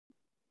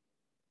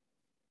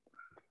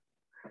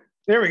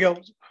There we go.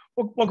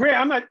 Well,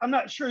 Grant, I'm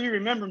not sure you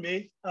remember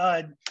me.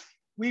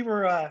 We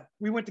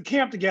went to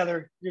camp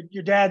together.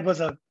 Your dad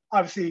was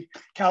obviously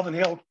Calvin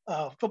Hill,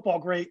 football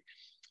great.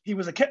 He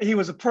was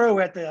a pro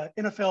at the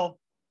NFL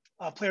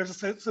Players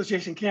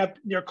Association camp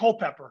near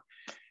Culpeper,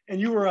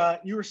 and you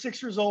were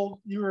 6 years old.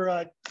 You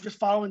were just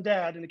following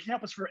dad, and the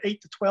camp was for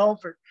 8 to 12.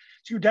 So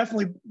you were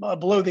definitely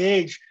below the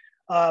age.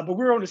 But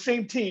we were on the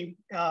same team,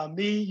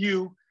 me,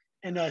 you,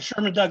 and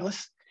Sherman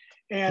Douglas.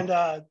 And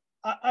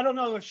I don't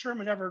know if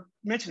Sherman ever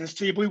mentioned this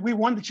to you, but we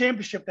won the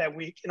championship that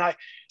week. And I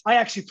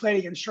actually played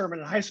against Sherman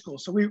in high school.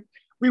 So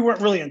we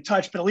weren't really in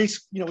touch, but at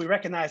least, we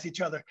recognized each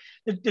other.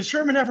 Did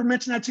Sherman ever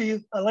mention that to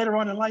you later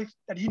on in life,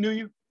 that he knew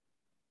you?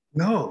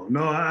 No,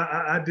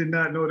 I did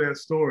not know that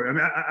story. I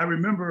mean, I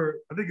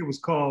remember, I think it was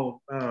called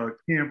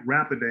Camp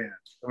Rapidan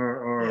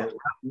or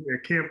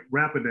Camp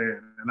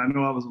Rapidan. And I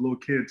know I was a little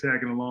kid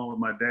tagging along with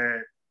my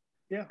dad.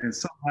 Yeah. And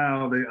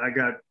somehow I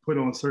got put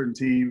on certain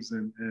teams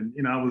and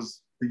I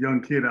was the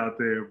young kid out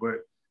there.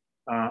 But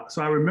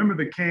so I remember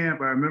the camp.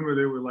 I remember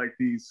there were like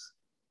these,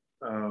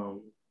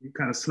 you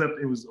kind of slept,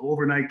 it was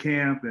overnight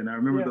camp. And I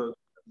remember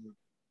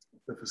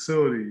the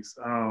facilities.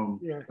 But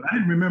I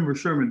didn't remember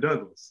Sherman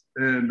Douglas.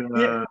 And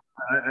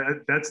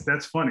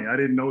that's funny. I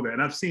didn't know that.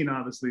 And I've seen,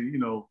 obviously,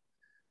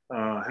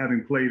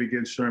 having played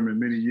against Sherman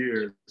many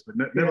years,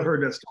 but never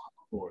heard that story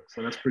before.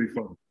 So that's pretty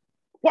funny.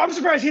 Well, I'm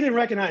surprised he didn't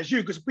recognize you,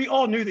 because we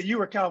all knew that you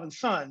were Calvin's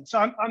son.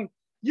 So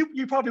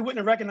you probably wouldn't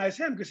have recognized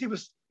him because he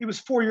was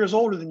 4 years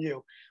older than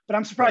you. But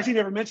I'm surprised he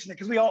never mentioned it,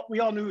 because we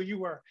all knew who you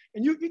were.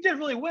 And you did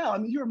really well. I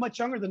mean, you were much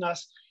younger than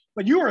us,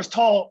 but you were as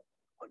tall.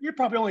 You're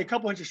probably only a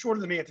couple inches shorter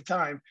than me at the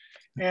time.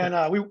 And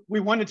we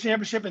won the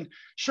championship. And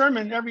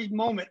Sherman, every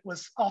moment,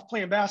 was off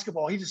playing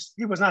basketball. He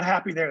was not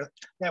happy there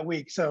that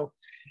week. So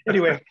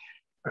anyway,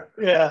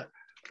 yeah.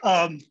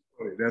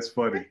 That's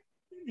funny.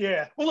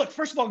 Yeah. Well, look,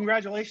 first of all,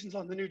 congratulations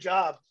on the new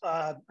job.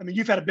 I mean,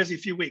 you've had a busy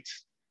few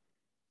weeks.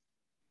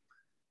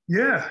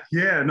 Yeah.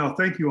 No,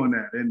 thank you on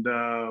that. And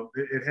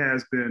it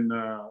has been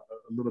a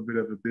little bit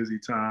of a busy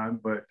time,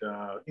 but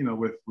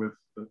with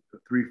the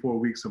 3-4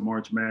 weeks of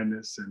March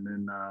Madness, and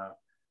then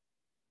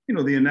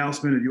the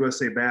announcement of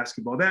USA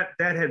Basketball, that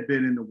had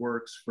been in the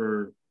works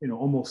for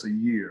almost a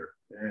year,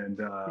 and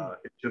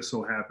it just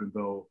so happened,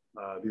 though,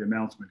 the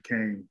announcement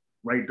came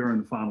right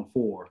during the Final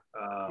Four.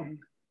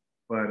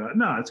 But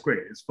no, it's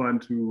great. It's fun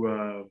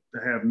to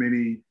have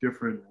many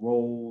different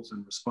roles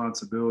and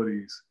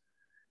responsibilities,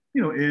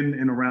 in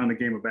and around the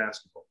game of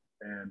basketball.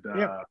 And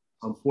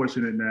I'm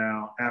fortunate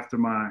now, after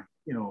my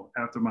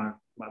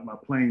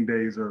playing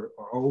days are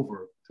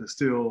over, to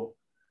still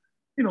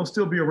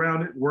be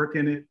around it, work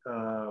in it,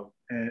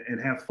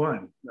 and have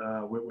fun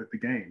with the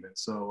game. And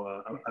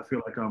so I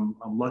feel like I'm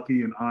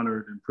lucky and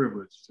honored and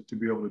privileged to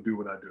be able to do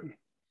what I do.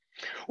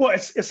 Well,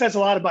 it says a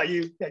lot about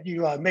you that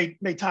you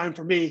made time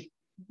for me,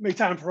 made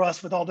time for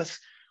us with all this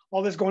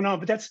going on.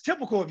 But that's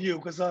typical of you,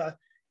 because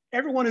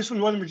everyone who's from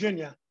Northern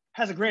Virginia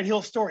has a Grant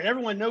Hill story.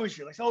 Everyone knows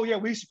you. Like, oh yeah,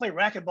 we used to play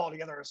racquetball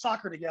together or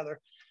soccer together.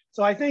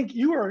 So I think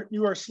you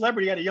were a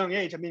celebrity at a young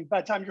age. I mean,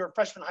 by the time you were a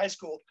freshman in high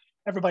school,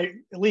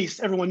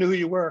 everyone knew who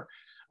you were.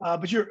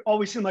 But you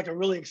always seemed like a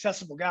really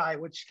accessible guy,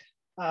 which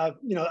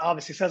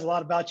obviously says a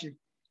lot about you.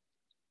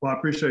 Well, I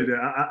appreciate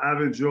that.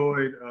 I've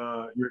enjoyed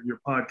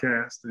your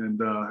podcast, and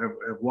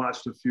have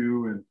watched a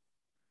few, and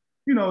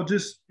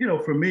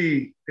for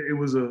me, it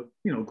was a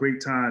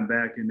great time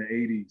back in the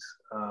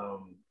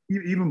 '80s.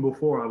 Even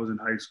before I was in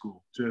high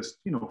school, just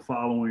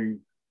following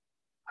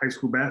high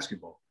school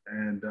basketball,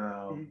 and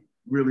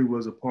really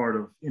was a part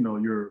of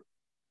your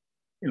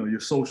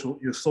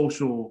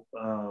social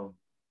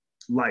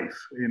life.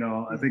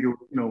 I think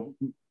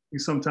we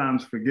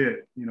sometimes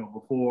forget,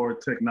 before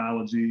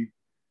technology,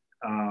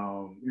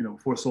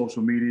 before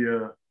social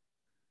media,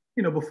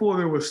 before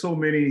there were so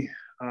many,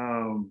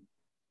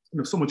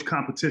 so much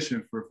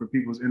competition for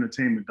people's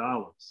entertainment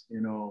dollars.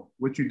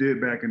 What you did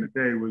back in the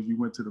day was you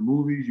went to the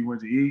movies, you went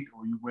to eat,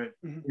 or you went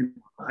to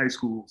high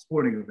school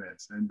sporting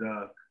events. And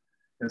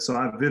so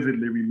I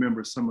vividly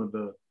remember some of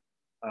the,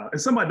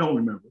 and some I don't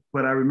remember,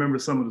 but I remember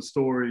some of the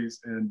stories,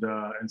 and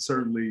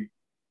certainly,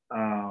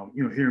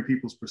 hearing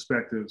people's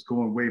perspectives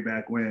going way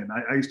back when.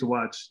 I used to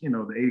watch,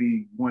 the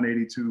 81,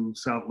 82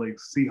 South Lake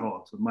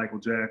Seahawks with Michael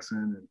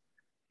Jackson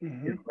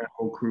and that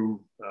whole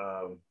crew.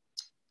 I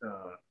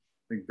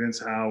think Vince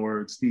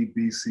Howard, Steve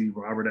Bisi,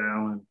 Robert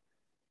Allen,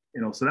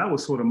 so that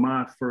was sort of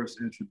my first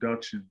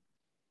introduction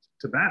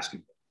to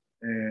basketball,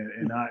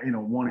 and I,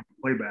 wanting to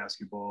play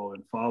basketball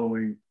and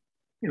following,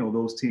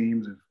 those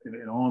teams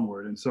and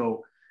onward. And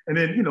so, and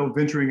then,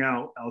 venturing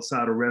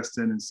outside of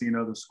Reston and seeing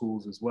other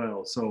schools as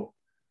well. So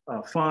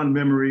fond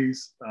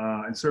memories,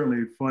 and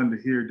certainly fun to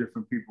hear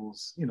different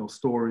people's,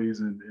 stories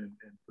and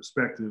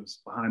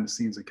perspectives behind the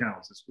scenes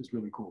accounts. It's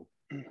really cool.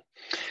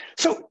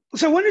 So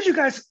when did you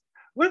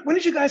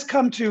guys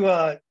come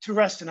to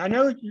Reston? I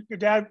know your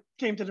dad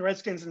came to the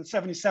Redskins in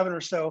 '77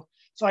 or so.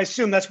 So I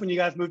assume that's when you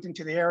guys moved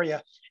into the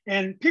area.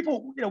 And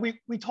people,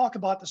 we talk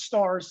about the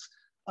stars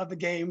of the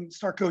game,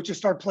 star coaches,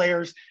 star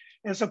players.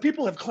 And so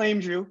people have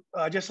claimed you,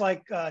 just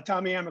like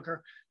Tommy Amaker.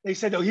 They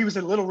said, oh, he was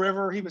in Little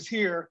River, he was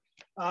here.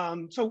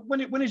 So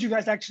when did you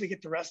guys actually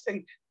get to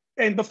Reston?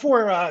 And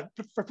before,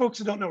 for folks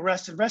who don't know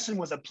Reston, Reston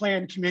was a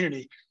planned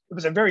community. It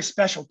was a very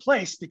special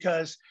place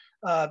because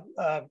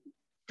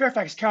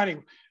Fairfax County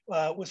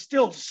was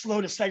still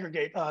slow to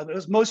segregate. It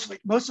was most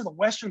of the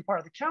western part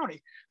of the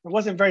county. There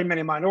wasn't very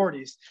many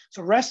minorities.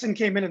 So Reston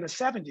came in the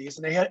 70s,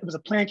 and it was a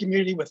planned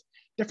community with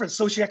different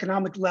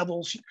socioeconomic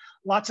levels,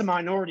 lots of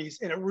minorities,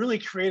 and it really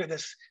created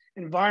this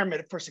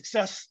environment for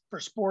success for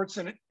sports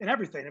and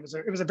everything. It was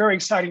a very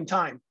exciting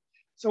time.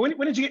 So when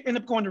did you end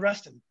up going to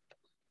Reston?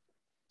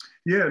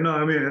 Yeah, no,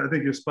 I mean, I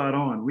think you're spot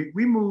on.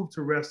 We moved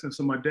to Reston.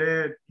 So my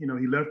dad, he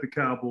left the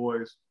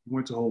Cowboys,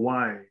 went to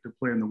Hawaii to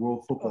play in the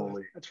World Football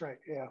League. That's right,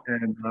 yeah.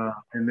 And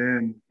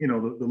then,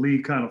 the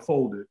league kind of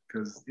folded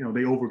because,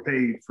 they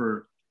overpaid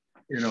for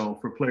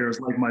players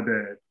like my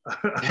dad.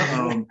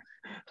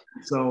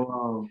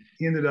 So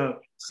he ended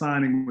up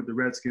signing with the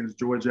Redskins.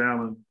 George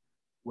Allen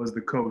was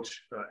the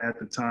coach at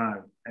the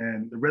time.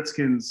 And the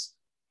Redskins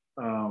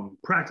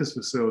practice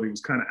facility was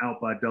kind of out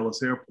by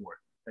Dulles Airport.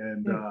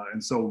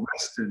 And so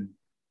Reston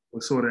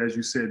was sort of, as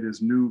you said,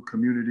 this new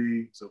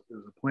community. So it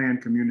was a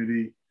planned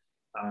community,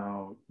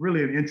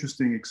 really an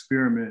interesting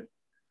experiment,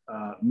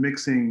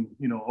 mixing,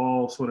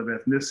 all sort of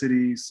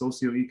ethnicities,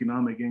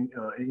 socioeconomic,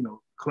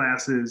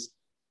 classes,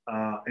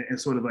 and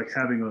sort of like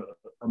having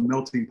a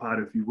melting pot,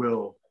 if you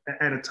will,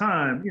 at a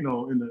time, in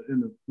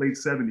the late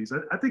 70s.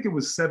 I think it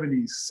was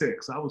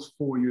 76. I was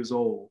 4 years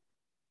old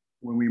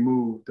when we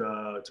moved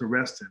to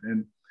Reston.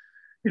 And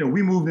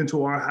we moved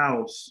into our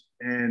house,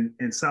 and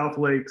in South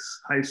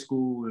Lakes High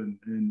School and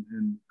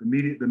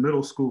the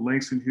middle school,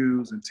 Langston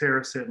Hughes and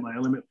Terracet, my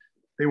element,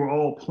 they were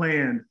all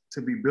planned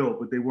to be built,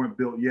 but they weren't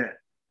built yet.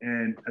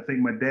 And I think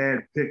my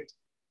dad picked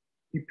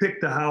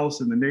the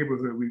house in the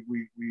neighborhood we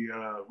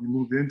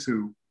moved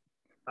into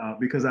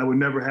because I would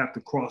never have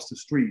to cross the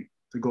street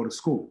to go to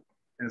school.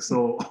 And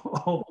so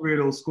all three of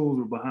those schools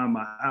were behind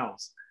my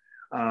house.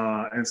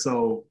 A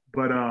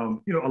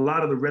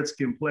lot of the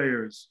Redskin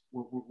players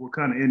were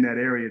kind of in that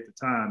area at the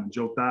time.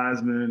 Joe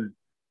Theismann,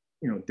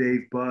 and,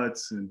 Dave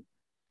Butts, and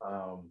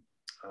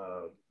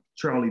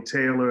Charlie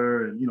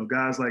Taylor, and,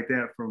 guys like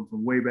that from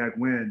way back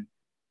when.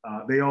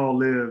 They all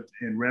lived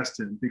in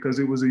Reston because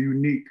it was a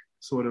unique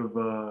sort of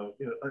a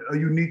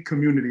unique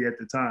community at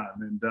the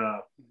time.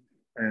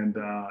 And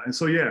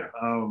so, yeah,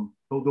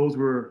 those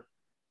were,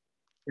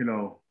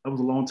 that was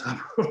a long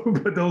time ago,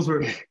 but those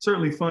were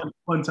certainly fun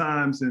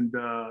times. And,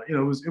 it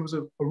was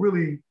a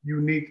really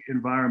unique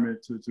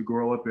environment to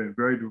grow up in,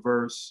 very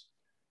diverse,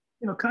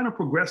 kind of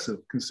progressive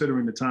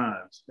considering the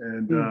times.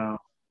 And,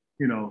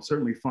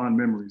 certainly fond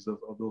memories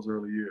of those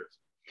early years.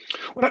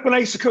 When I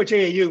used to coach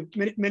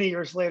AAU many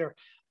years later,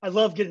 I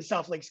loved getting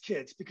South Lakes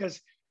kids because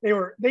they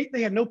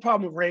had no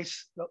problem with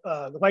race.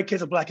 The white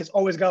kids and black kids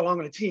always got along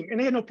on the team, and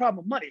they had no problem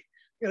with money.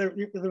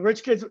 The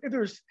rich kids,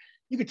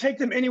 you could take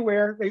them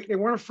anywhere. They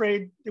weren't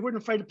afraid. They weren't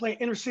afraid to play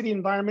inner city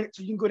environment.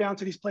 So you can go down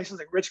to these places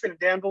like Richmond and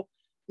Danville.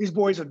 These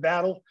boys would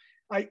battle.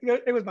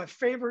 It was my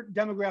favorite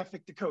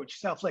demographic to coach,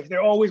 South Lakes.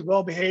 They're always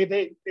well behaved.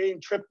 They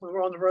didn't trip when we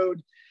were on the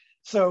road.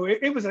 So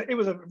it was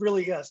a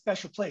really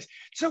special place.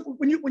 So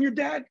when your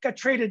dad got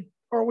traded,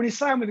 or when he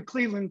signed with the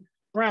Cleveland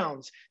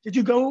Browns, did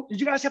you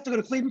guys have to go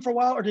to Cleveland for a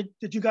while, or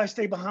did you guys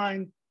stay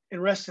behind in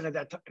Reston at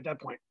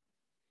that point?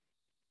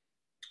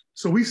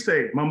 So we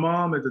stayed. My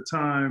mom at the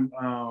time,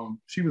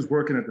 she was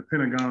working at the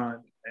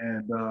Pentagon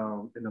and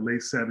in the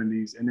late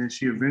 70s. And then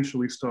she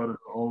eventually started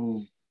her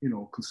own,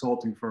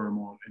 consulting firm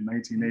in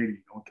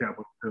 1980 on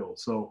Capitol Hill.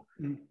 So,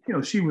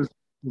 she was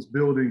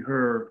building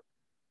her,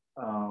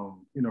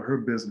 her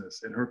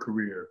business and her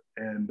career.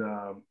 And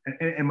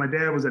my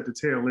dad was at the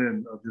tail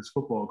end of his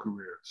football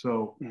career.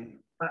 So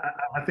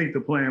I think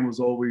the plan was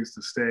always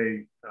to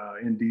stay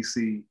in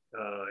DC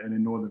and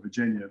in Northern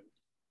Virginia.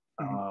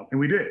 And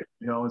we did,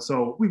 and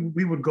so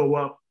we would go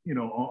up,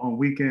 on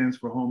weekends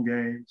for home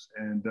games.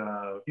 And,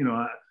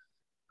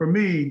 for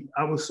me,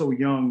 I was so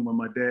young when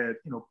my dad,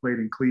 played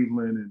in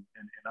Cleveland and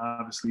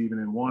obviously even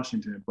in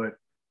Washington. But,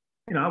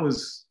 I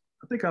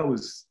think I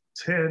was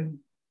 10.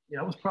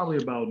 I was probably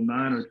about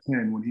 9 or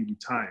 10 when he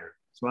retired.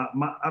 So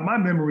my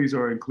memories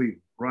are in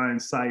Cleveland. Brian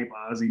Sipe,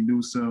 Ozzie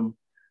Newsome,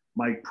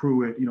 Mike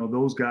Pruitt,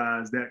 those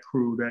guys, that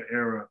crew, that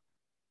era.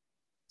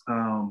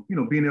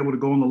 Being able to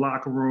go in the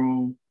locker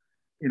room,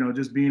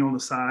 just being on the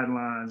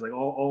sidelines, like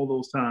all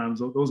those times,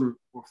 those were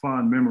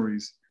fond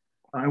memories.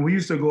 And we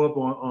used to go up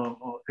on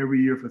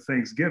every year for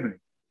Thanksgiving.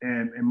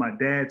 And my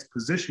dad's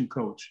position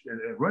coach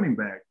at running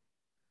back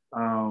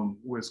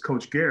was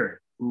Coach Garrett,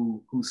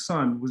 whose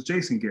son was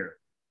Jason Garrett.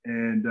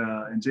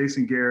 And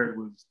Jason Garrett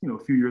was,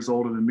 a few years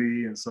older than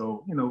me. And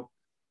so,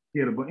 he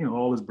had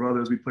all his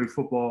brothers. We played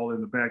football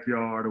in the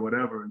backyard or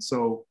whatever. And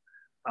so,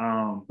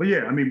 but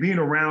yeah, I mean, being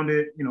around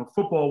it,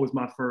 football was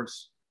my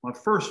first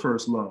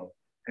love.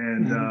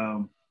 And,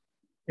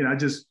 I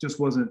just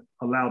wasn't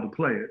allowed to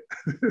play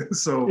it.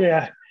 So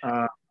yeah,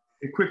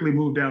 it quickly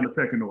moved down the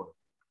pecking order.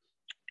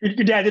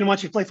 Your dad didn't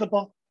want you to play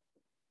football?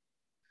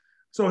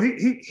 So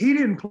he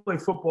didn't play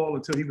football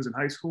until he was in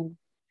high school,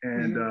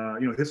 and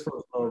you know, his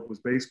first love was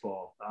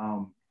baseball.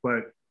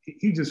 But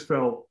he just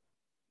felt,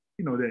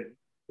 you know,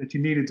 that you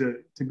needed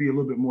to be a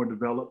little bit more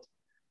developed,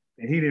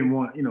 and he didn't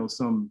want, you know,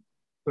 some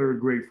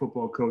third grade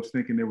football coach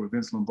thinking they were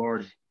Vince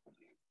Lombardi,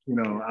 you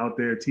know, out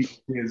there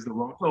teaching kids the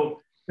wrong. So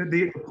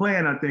the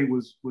plan, I think,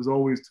 was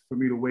always for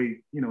me to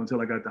wait, you know,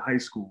 until I got to high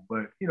school.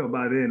 But you know,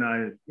 by then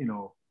I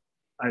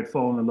had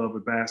fallen in love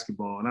with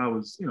basketball, and I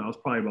was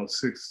probably about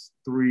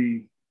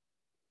 6'3",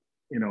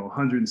 you know,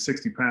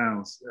 160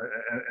 pounds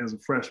as a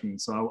freshman.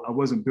 So I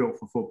wasn't built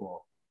for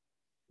football.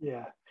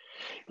 Yeah.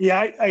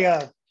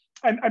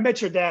 I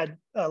met your dad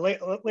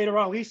later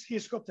on. He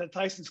used to go up to the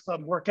Tyson's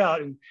Club and work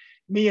out. And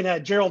me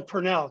and Gerald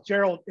Purnell.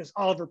 Gerald is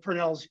Oliver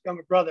Purnell's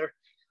younger brother.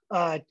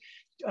 He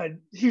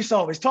used to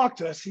always talk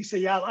to us. He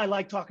said, "Yeah, I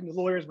like talking to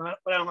lawyers, but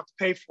I don't have to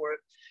pay for it."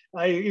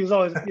 He was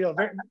always, you know,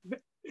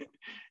 he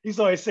used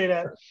to always say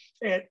that.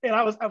 And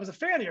I was a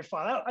fan of your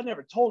father. I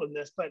never told him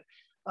this, but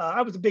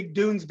I was a big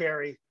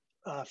Doonesbury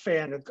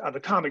fan of the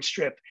comic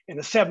strip in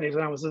the 70s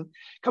when I was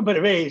coming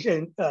of age,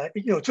 and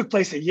you know, it took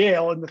place at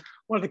Yale, and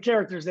one of the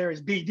characters there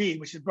is BD,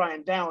 which is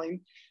Brian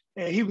Dowling,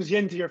 and he was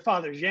into your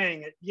father's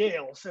Yang at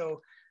Yale.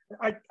 So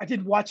I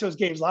didn't watch those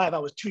games live. I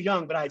was too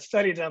young, but I had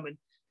studied them, and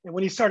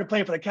when he started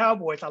playing for the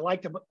Cowboys, I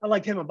liked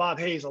him and Bob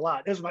Hayes a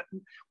lot. When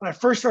I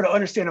first started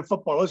understanding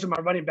football, those are my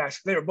running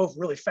backs. They were both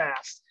really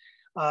fast.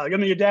 I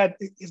mean, your dad,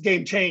 his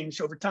game changed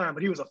over time,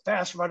 but he was a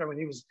fast runner when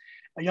he was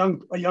a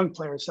young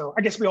player. So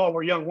I guess we all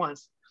were young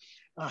once.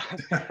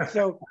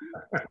 So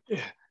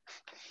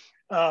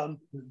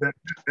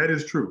that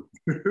is true.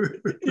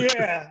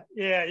 yeah.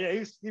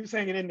 He was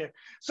hanging in there.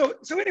 So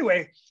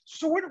anyway,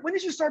 when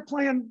did you start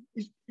playing?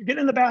 You're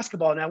getting into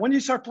basketball now. When did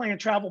you start playing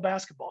travel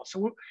basketball?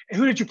 So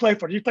who did you play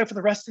for? Did you play for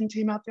the Reston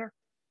team out there?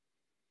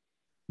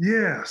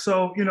 Yeah.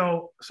 So you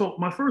know,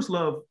 my first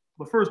love,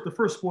 the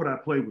first sport I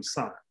played was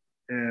soccer,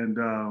 and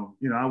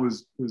you know, I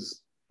was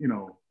you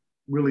know,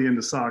 really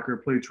into soccer,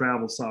 played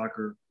travel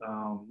soccer,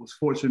 was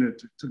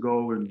fortunate to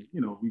go, and,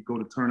 you know, we go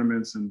to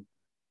tournaments in,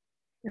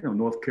 you know,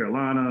 North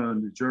Carolina,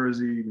 New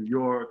Jersey, New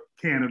York,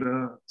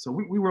 Canada. So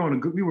we were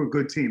a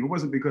good team. It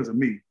wasn't because of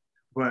me,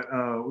 but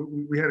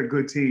we had a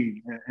good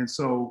team. And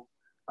so,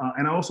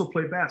 and I also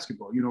played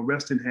basketball. You know,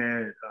 Reston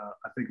had,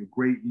 I think, a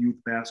great youth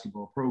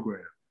basketball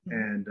program.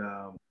 And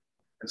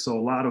so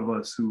a lot of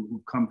us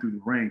who come through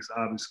the ranks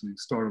obviously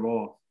started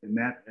off in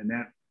that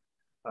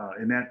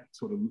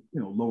sort of, you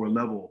know, lower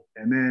level.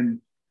 And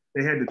then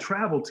they had the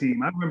travel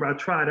team. I remember I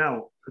tried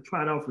out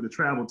for the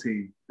travel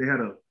team. They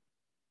had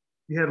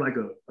like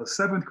a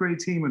 7th grade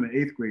team and an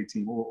 8th grade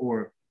team,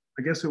 or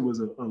I guess it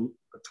was a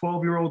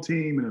 12-year-old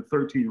team and a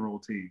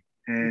 13-year-old team.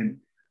 And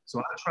so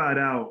I tried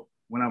out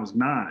when I was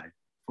 9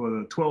 for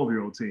the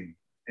 12-year-old team.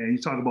 And you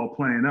talk about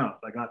playing up.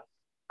 Like I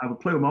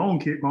would play with my own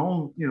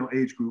you know,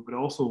 age group, but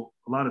also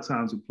a lot of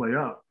times would play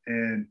up.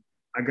 And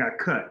I got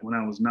cut when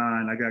I was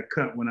 9. I got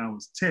cut when I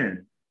was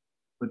 10.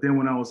 But then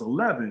when I was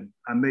 11,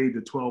 I made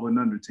the 12 and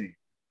under team.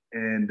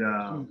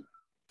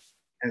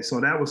 And so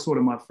that was sort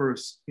of my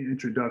first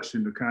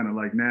introduction to kind of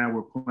like, now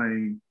we're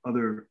playing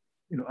other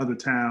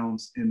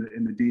towns in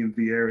the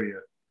DMV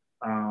area.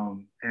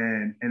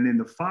 And then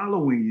the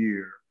following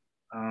year,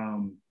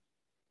 was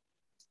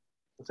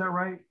that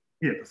right?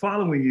 Yeah, the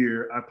following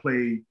year I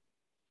played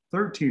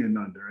 13 and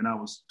under, and I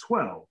was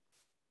 12.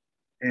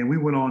 And we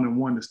went on and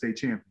won the state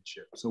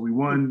championship. So we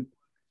won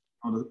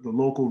on the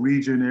local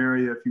region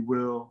area, if you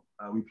will.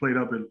 We played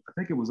I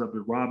think it was up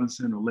at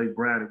Robinson or Lake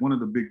Braddock, one of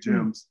the big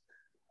gyms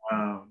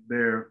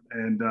there.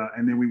 And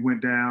then we went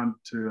down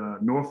to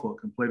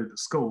Norfolk and played at the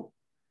Scope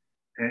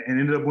and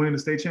ended up winning the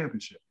state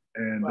championship.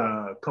 And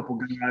a couple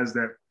guys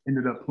that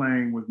ended up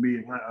playing with me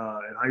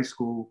at high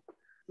school,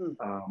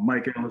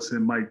 Mike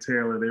Ellison, Mike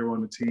Taylor, they were on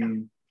the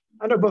team.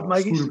 I know both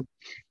Mikeys.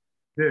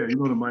 Yeah, you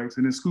know the Mikes.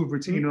 And then Scoot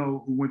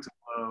Vertino, who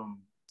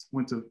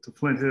went to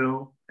Flint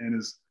Hill and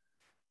is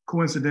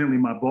coincidentally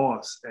my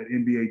boss at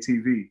NBA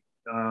TV.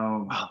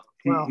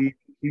 He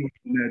was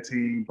in that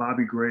team,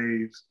 Bobby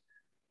Graves.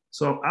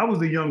 So I was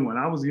the young one.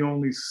 I was the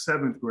only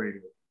 7th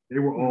grader. They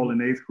were all in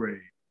 8th grade.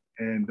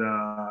 And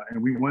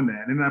we won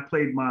that. And then I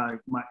played my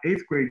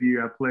 8th grade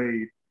year,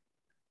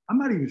 I'm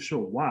not even sure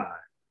why,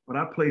 but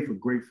I played for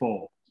Great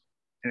Falls.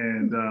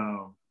 And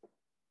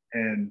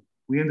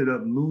we ended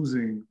up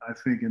losing, I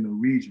think, in the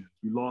region.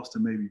 We lost to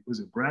maybe, was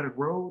it Braddock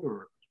Road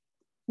or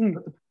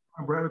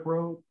Braddock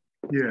Road?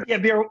 Yeah. Yeah,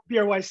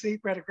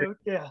 BRYC, Braddock Road,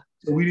 yeah.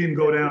 So we didn't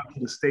go down to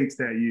the States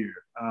that year.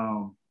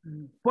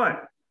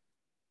 But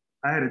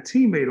I had a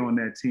teammate on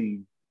that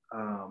team,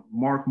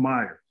 Mark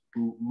Myers,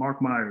 who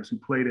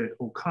played at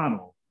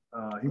O'Connell.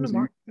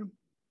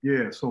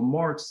 So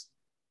Mark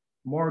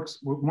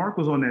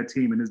was on that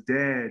team, and his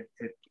dad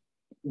had,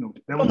 you know,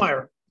 Bill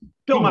Meyer.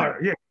 Bill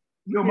Meyer.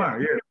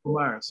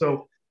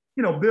 So,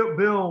 you know,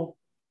 Bill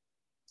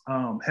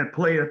had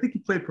played, I think he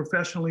played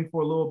professionally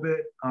for a little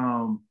bit.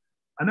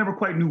 I never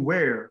quite knew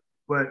where,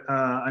 but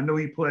I know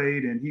he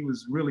played, and he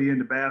was really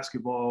into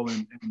basketball.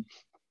 And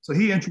so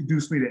he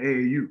introduced me to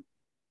AAU.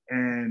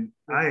 And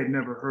I had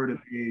never heard of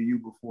the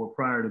AAU before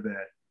prior to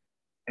that.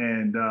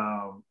 And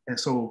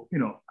so, you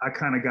know, I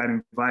kind of got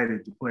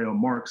invited to play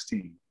on Mark's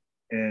team.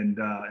 And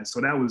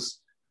so that was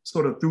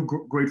sort of through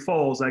Great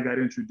Falls, I got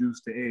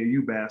introduced to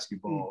AAU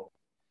basketball.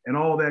 And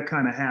all that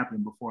kind of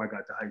happened before I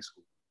got to high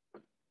school.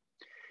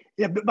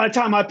 Yeah, but by the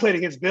time I played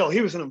against Bill,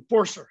 he was an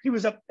enforcer. He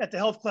was up at the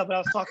health club that I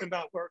was talking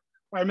about where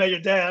I met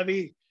your dad. I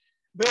mean,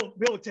 Bill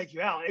would take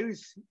you out. It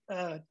was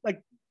like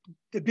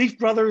the Beef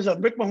Brothers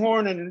of Rick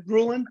Mahorn and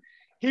Grulin.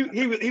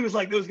 He was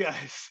like those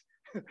guys.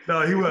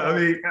 No, he was. I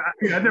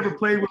mean, I never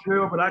played with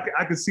Bill, but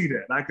I could see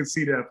that. I could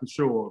see that for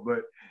sure.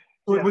 But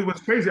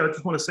what's crazy, I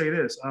just want to say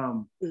this.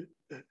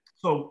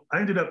 So I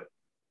ended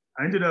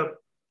up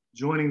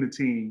joining the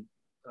team.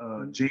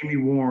 Jamie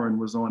Warren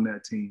was on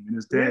that team, and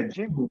his dad,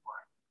 Jim Warren,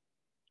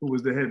 who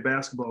was the head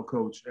basketball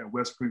coach at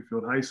West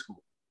Springfield High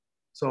School.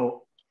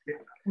 So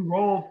we were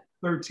all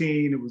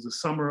 13. It was the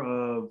summer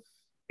of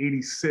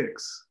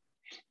 '86,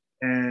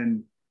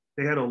 and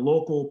they had a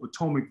local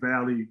Potomac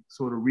Valley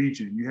sort of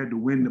region. You had to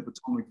win the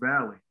Potomac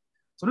Valley.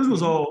 So this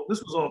was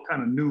all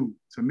kind of new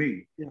to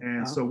me. Yeah.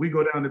 And so we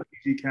go down to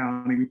PG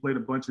County. We played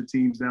a bunch of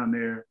teams down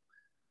there.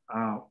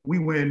 We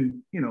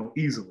win, you know,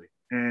 easily.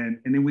 And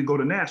then we go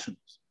to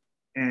nationals.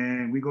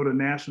 And we go to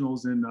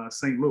nationals in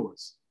St.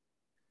 Louis.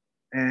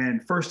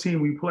 And first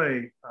team we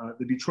play,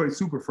 the Detroit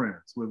Super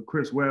Friends with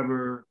Chris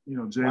Webber, you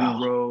know,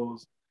 Jalen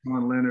Rose,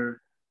 John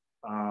Leonard,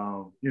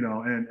 you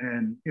know,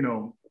 and you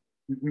know,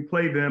 we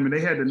played them, and they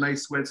had the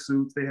nice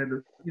sweatsuits. They had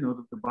the, you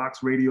know, the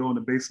box radio on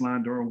the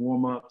baseline during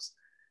warm-ups.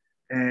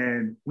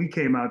 And we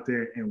came out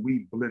there and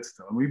we blitzed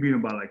them. We beat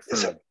them by like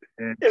 30.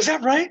 Is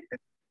that right? And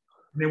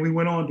then we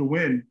went on to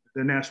win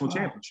the national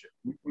championship.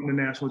 We won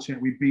the national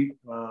champ. We beat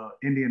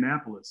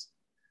Indianapolis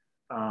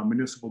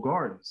Municipal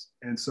Gardens.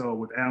 And so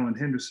with Alan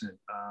Henderson,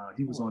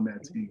 he was on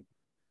that team.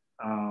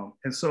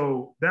 And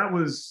so that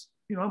was,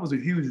 you know, that was a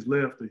huge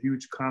lift, a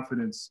huge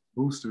confidence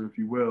booster, if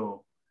you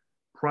will,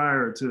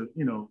 prior to,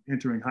 you know,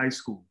 entering high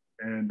school.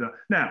 And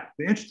now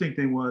the interesting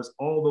thing was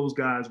all those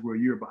guys were a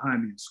year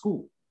behind me in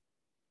school.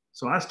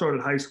 So I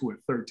started high school at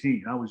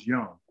 13. I was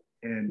young,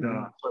 and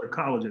started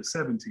college at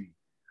 17.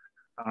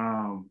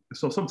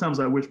 So sometimes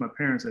I wish my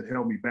parents had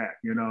held me back,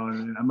 you know,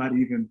 and I might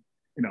even,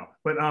 you know,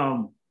 but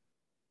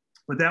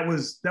that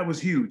was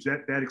huge.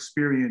 That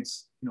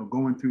experience, you know,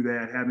 going through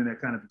that, having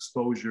that kind of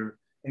exposure,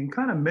 and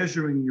kind of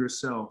measuring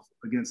yourself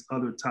against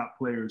other top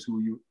players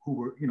who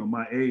were, you know,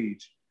 my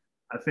age,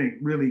 I think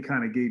really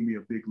kind of gave me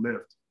a big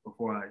lift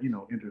before I, you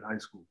know, entered high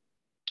school.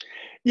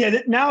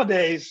 Yeah,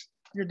 nowadays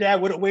your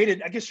dad would have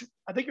waited. I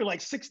think you're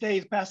like 6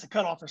 days past the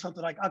cutoff or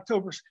something, like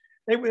October.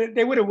 They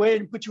would have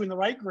waited and put you in the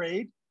right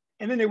grade,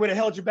 and then they would have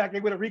held you back.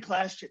 They would have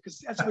reclassed you, because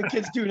that's what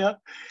kids do now,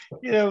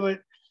 you know. But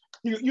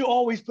you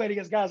always played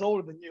against guys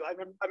older than you. I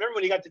remember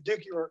when you got to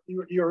Duke, you were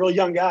a real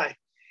young guy.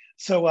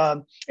 So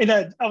and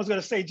I was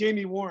going to say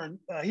Jamie Warren.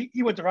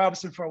 He went to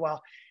Robinson for a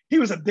while. He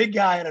was a big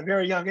guy at a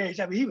very young age.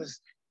 I mean,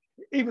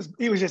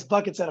 he was just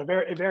buckets at a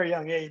very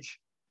young age.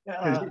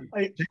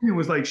 Jamie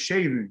was like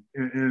shaving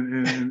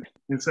in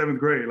 7th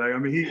grade. Like, I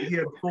mean, he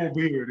had a full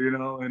beard, you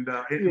know, and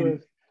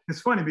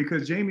it's funny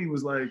because Jamie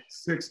was like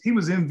 6. He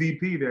was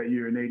MVP that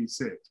year in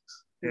 '86,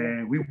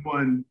 and we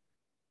won.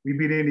 We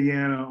beat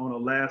Indiana on a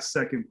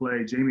last-second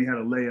play. Jamie had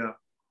a layup,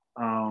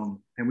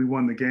 and we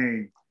won the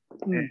game.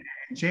 And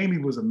Jamie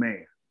was a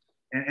man.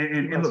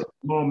 And look,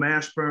 Paul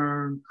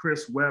Mashburn,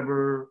 Chris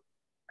Webber,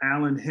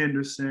 Alan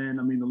Henderson.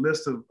 I mean, the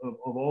list of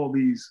all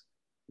these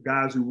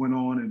guys who went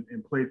on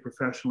and played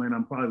professionally, and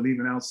I'm probably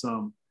leaving out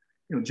some.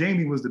 You know,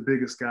 Jamie was the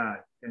biggest guy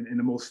and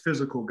the most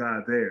physical guy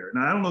there.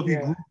 Now, I don't know if he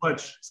grew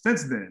much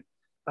since then,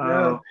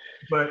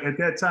 but at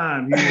that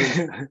time, he was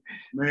a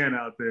man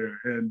out there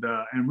and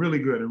really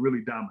good and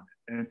really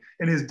dominant.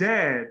 And his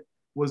dad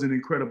was an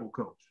incredible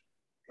coach.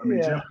 I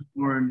mean, Jim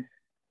Warren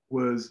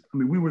was, I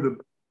mean, we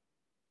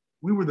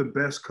were the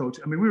best coach.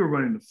 I mean, we were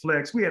running the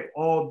flex. We had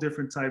all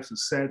different types of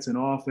sets and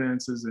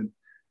offenses,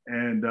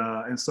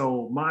 and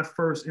so my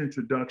first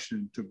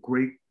introduction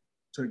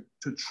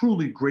to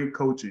truly great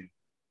coaching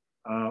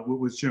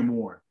was Jim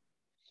Warren.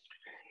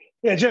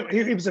 Yeah, Jim,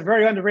 he was a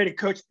very underrated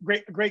coach,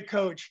 great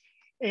coach.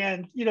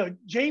 And, you know,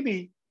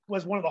 Jamie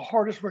was one of the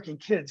hardest working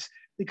kids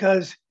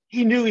because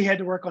he knew he had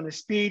to work on his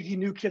speed. He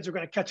knew kids were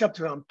going to catch up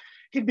to him.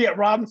 He'd be at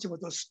Robinson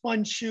with those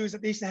sponge shoes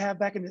that they used to have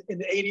back in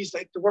the 80s,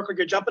 like to work on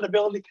your jumping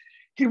ability.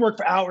 He'd work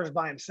for hours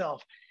by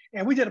himself.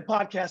 And we did a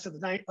podcast of the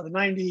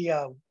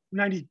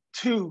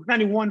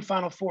 91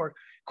 Final Four.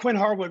 Quinn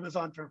Harwood was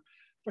on for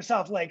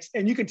South Lakes.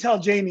 And you can tell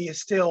Jamie it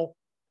still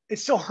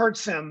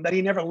hurts him that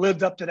he never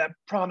lived up to that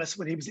promise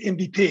when he was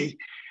MVP.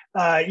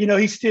 You know,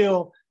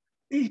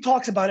 he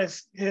talks about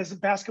his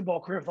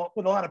basketball career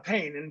with a lot of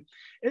pain, and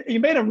he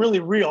made him really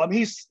real. I mean,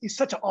 he's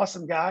such an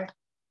awesome guy,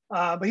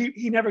 but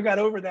he never got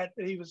over that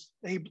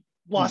he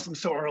blossomed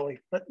so early.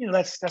 But you know,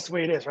 that's the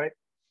way it is, right?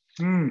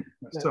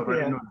 That's tough.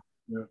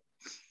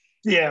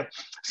 Yeah.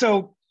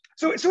 So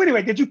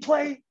anyway, did you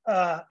play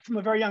from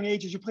a very young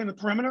age? Did you play in the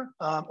perimeter,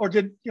 or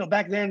did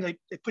back then they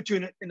put you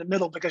in the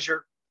middle because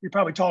you're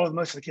probably taller than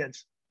most of the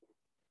kids?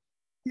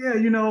 Yeah,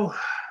 you know,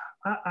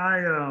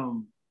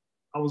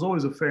 I was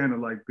always a fan of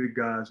like big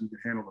guys who could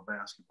handle the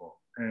basketball.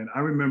 And I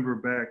remember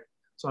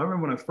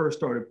when I first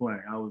started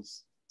playing, I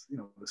was,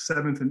 the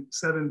 7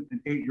 and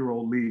 8 year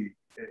old league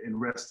in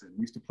Reston.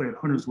 We used to play at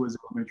Hunters Woods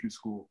Elementary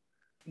School.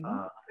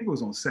 I think it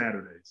was on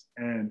Saturdays.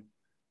 And,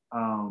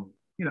 I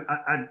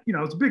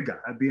was a big guy.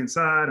 I'd be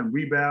inside, I'm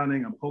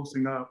rebounding, I'm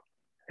posting up.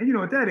 And,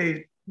 at that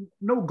age,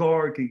 no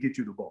guard can get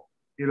you the ball.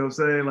 You know what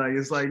I'm saying? Like,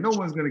 it's like no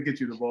one's going to get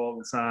you the ball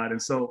inside.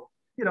 And so,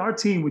 our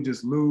team would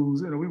just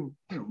lose. We would,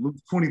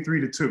 lose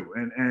 23-2.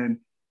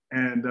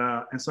 And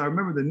so I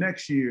remember the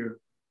next year,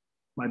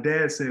 my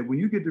dad said, when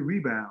you get the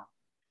rebound,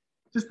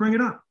 just bring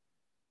it up.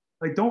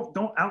 Like, don't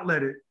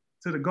outlet it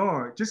to the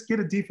guard. Just get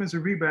a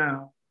defensive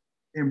rebound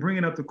and bring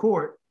it up the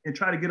court and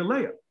try to get a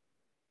layup.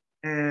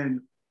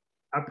 And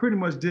I pretty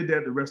much did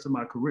that the rest of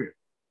my career.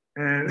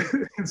 And,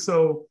 and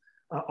so,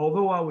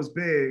 although I was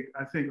big,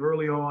 I think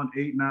early on,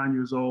 8, 9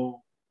 years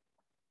old,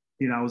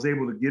 I was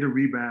able to get a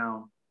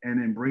rebound and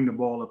then bring the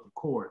ball up the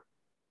court.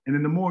 And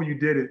then the more you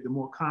did it, the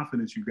more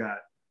confidence you got.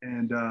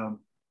 And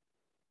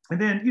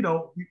then,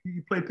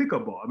 you play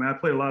pickup ball. I mean, I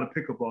played a lot of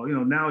pickup ball.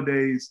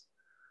 Nowadays,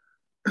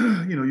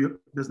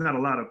 there's not a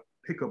lot of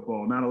pickup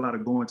ball, not a lot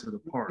of going to the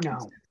park. No.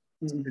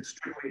 It's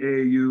strictly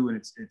AAU, and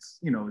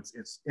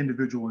it's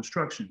individual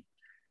instruction.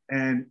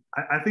 And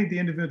I think the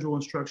individual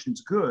instruction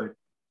is good,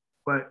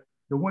 but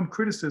the one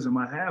criticism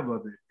I have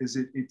of it is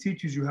it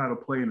teaches you how to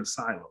play in a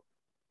silo.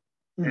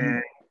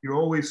 And you're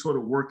always sort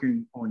of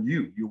working on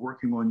you. You're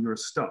working on your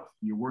stuff.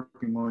 You're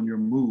working on your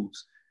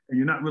moves. And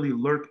you're not really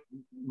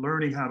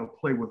learning how to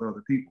play with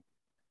other people.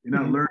 You're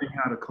not learning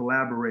how to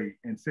collaborate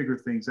and figure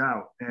things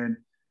out. And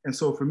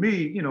so for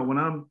me, when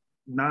I'm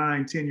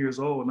 9, 10 years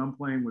old and I'm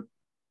playing with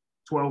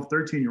 12,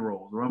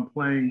 13-year-olds, or I'm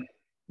playing,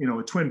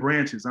 at Twin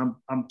Branches,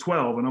 I'm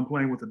 12 and I'm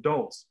playing with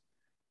adults.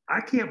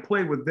 I can't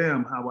play with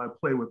them how I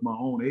play with my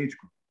own age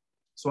group.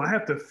 So I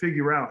have to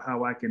figure out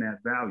how I can add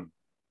value.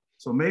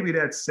 So maybe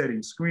that's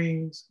setting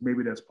screens,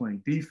 maybe that's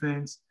playing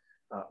defense,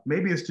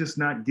 maybe it's just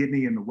not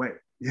getting in the way,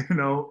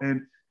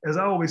 And as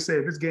I always say,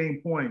 if it's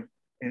game point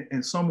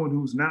and someone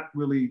who's not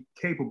really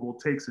capable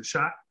takes a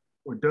shot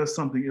or does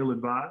something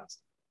ill-advised,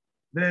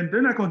 then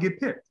they're not going to get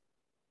picked.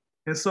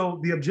 And so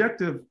the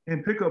objective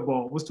in pickup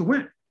ball was to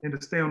win and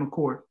to stay on the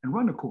court and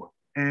run the court.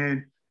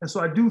 And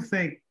so I do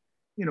think,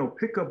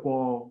 pickup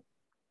ball,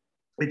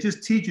 it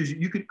just teaches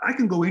you. I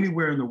can go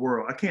anywhere in the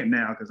world. I can't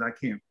now because I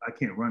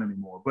can't run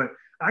anymore. But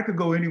I could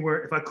go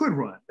anywhere if I could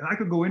run. And I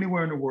could go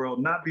anywhere in the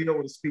world, not be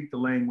able to speak the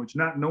language,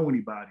 not know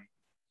anybody,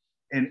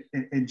 and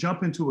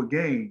jump into a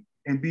game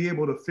and be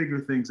able to figure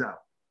things out.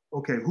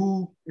 Okay,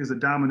 who is a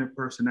dominant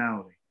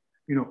personality?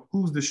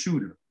 Who's the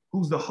shooter?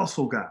 Who's the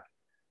hustle guy?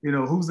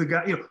 Who's the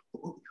guy?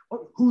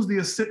 Who's the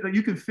assist?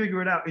 You can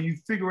figure it out, and you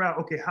figure out,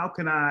 okay, how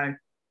can I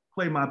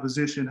play my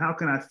position? How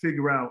can I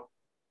figure out?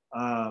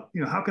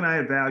 How can I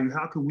add value?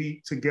 How can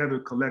we together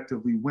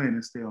collectively win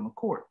and stay on the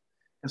court?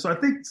 And so I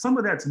think some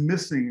of that's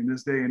missing in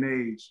this day and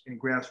age in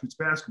grassroots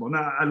basketball.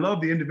 Now, I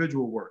love the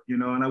individual work,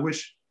 and I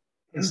wish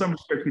in some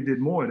respects we did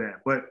more of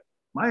that. But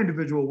my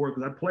individual work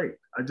was I played.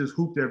 I just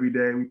hooped every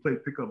day. We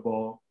played pickup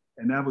ball,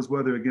 and that was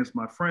whether against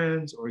my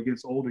friends or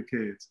against older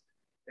kids.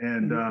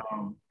 And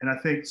I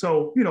think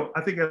so.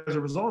 I think as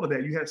a result of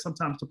that, you had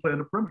sometimes to play on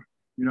the perimeter.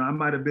 I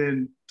might have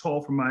been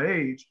tall for my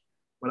age,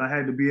 but I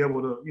had to be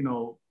able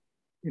to,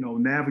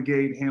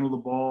 navigate, handle the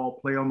ball,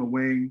 play on the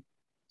wing.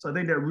 So I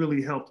think that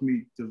really helped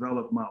me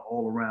develop my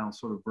all-around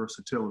sort of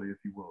versatility, if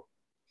you will.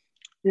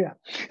 Yeah.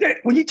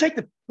 When you take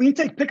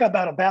pickup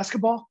out of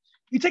basketball,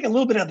 you take a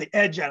little bit of the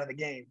edge out of the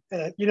game.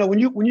 When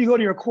you go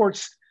to your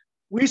courts,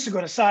 we used to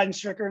go to Side and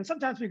Stricker, and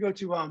sometimes we go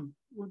to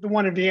the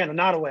one in Vienna,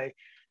 Nottoway.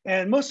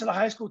 And most of the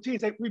high school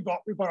teams, we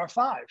bought our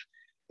 5.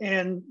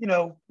 And,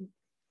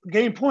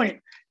 game point,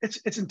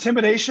 it's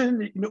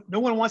intimidation. No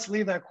one wants to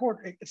leave that court.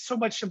 It's so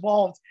much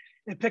involved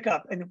in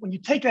pickup. And when you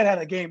take that out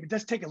of the game, it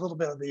does take a little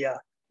bit of the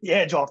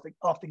edge off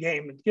the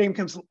game. And the game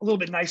becomes a little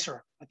bit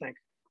nicer, I think.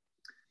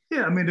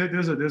 Yeah, I mean,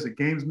 there's a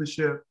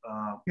gamesmanship.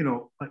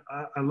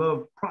 I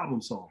love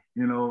problem solving.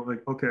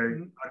 Okay,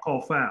 I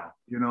call foul.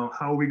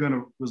 How are we going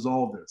to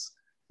resolve this?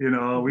 We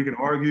can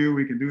argue,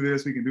 we can do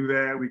this, we can do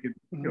that. We can,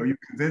 are you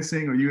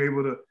convincing? Are you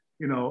able to,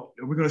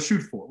 are we going to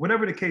shoot for it?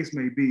 Whatever the case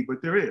may be.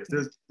 But there's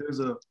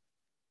a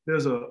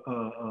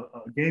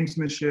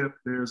gamesmanship.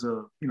 There's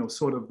a,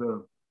 sort of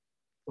the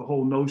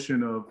whole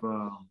notion of,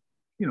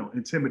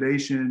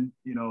 intimidation.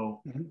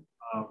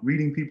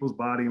 Reading people's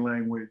body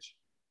language.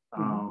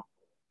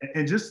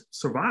 And just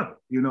survival.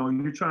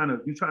 You're trying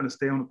to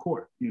stay on the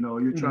court.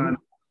 You're trying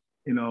to,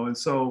 and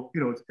so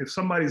if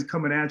somebody's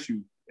coming at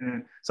you,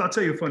 and so I'll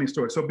tell you a funny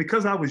story. So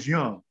because I was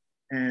young,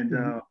 and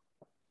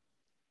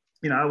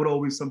I would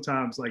always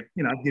sometimes I'd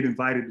get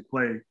invited to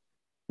play.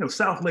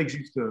 South Lakes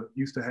used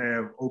to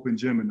have open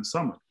gym in the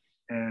summer,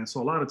 and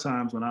so a lot of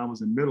times when I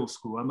was in middle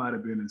school, I might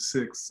have been in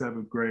 6th,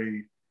 7th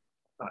grade,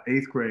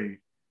 8th grade.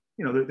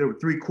 There were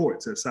 3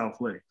 courts at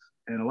South Lakes,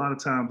 and a lot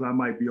of times I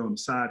might be on the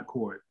side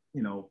court,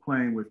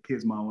 playing with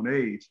kids my own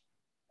age.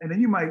 and then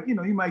you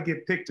might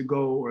get picked to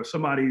go, or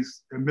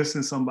they're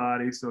missing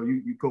somebody, so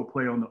you go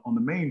play on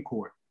the main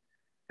court.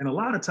 And a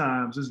lot of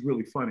times, it's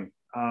really funny,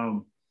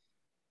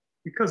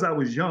 because I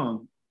was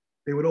young,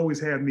 they would always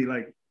have me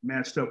like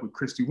matched up with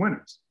Christy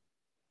Winters,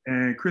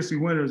 and Christy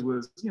Winters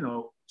was,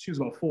 she was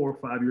about 4 or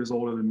 5 years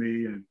older than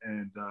me,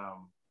 and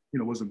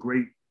was a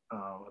great.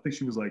 I think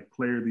she was like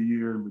Player of the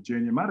Year in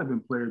Virginia, might have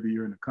been Player of the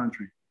Year in the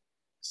country.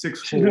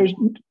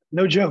 6'4".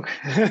 No joke.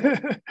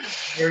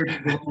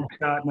 Eric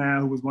Scott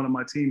now, who was one of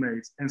my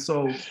teammates. And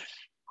so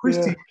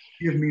Christy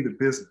give me the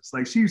business.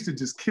 Like, she used to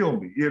just kill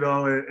me, and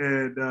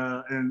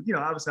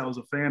obviously I was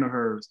a fan of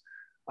hers.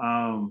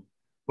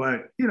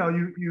 But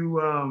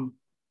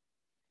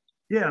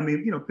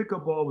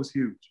pickup ball was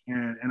huge.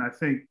 And I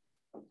think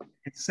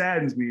it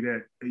saddens me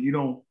that you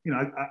don't,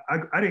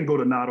 I didn't go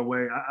to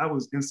Nottoway. I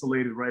was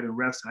insulated right in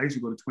Reston. I used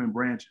to go to Twin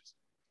Branches.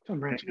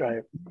 Right.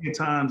 Many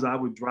times I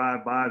would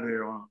drive by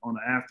there on an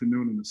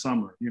afternoon in the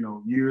summer,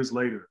 years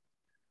later,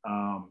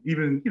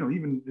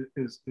 even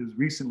as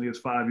recently as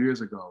 5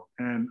 years ago.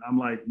 And I'm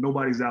like,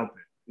 nobody's out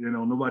there,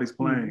 nobody's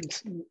playing.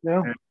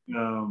 No.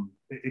 And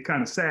it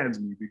kind of saddens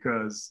me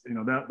because,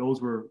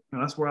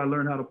 that's where I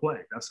learned how to play.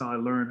 That's how I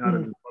learned how to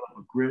develop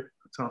a grit,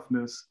 a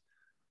toughness,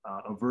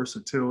 a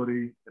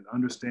versatility, an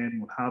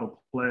understanding of how to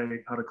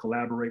play, how to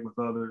collaborate with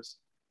others.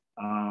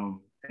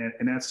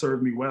 And that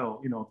served me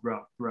well,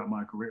 throughout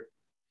my career.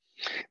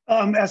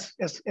 As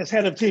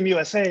head of Team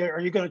USA, are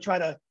you going to try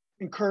to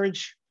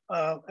encourage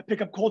a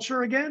pickup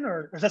culture again,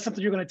 or is that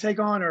something you're going to take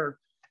on, or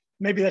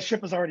maybe that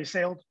ship has already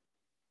sailed?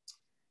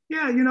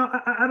 Yeah,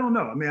 I don't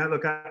know. I mean,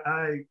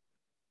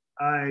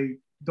 I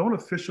don't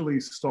officially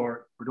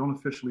start or don't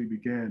officially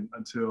begin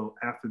until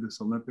after this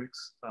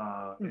Olympics.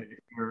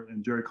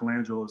 And Jerry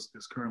Colangelo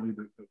is currently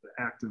the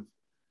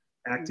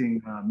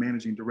acting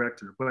managing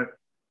director, but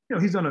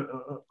he's done an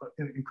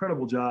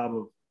incredible job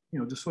of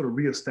just sort of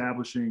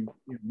reestablishing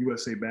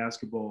USA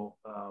basketball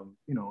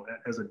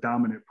as a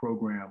dominant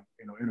program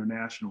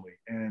internationally,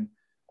 and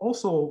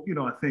also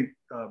I think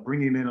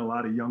bringing in a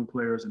lot of young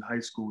players in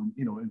high school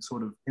and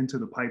sort of into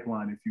the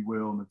pipeline, if you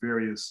will, and the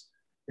various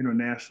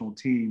international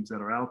teams that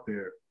are out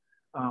there.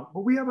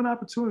 But we have an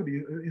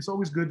opportunity. It's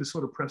always good to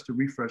sort of press the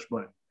refresh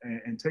button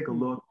and take a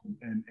look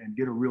and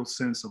get a real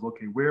sense of,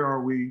 okay, where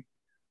are we?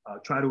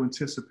 Try to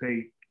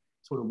anticipate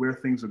sort of where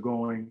things are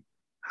going.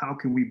 How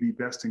can we be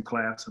best in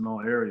class in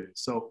all areas?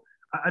 So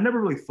I never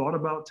really thought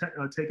about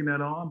taking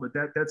that on, but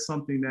that's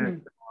something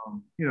that,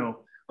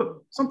 but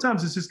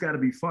sometimes it's just got to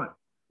be fun.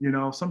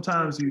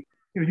 Sometimes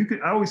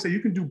I always say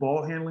you can do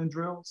ball handling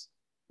drills,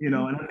 and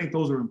I think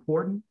those are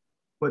important,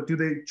 but do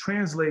they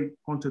translate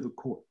onto the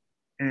court?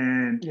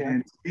 And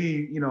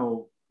be,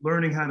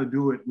 learning how to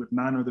do it with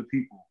 9 other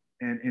people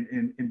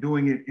and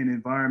doing it in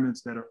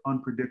environments that are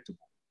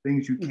unpredictable,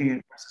 things you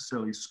can't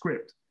necessarily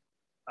script.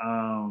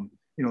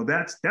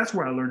 That's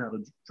where I learned how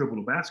to dribble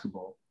the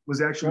basketball,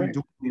 was actually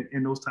doing it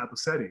in those type of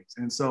settings.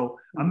 And so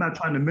I'm not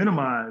trying to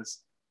minimize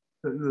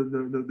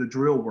the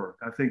drill work.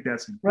 I think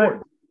that's important.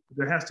 Right.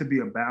 There has to be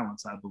a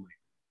balance, I believe.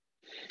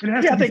 And it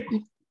has to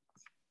be,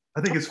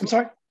 I think it's. I'm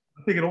sorry.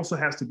 I think it also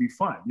has to be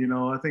fun.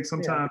 I think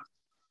sometimes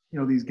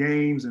these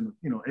games and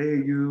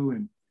AAU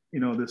and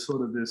there's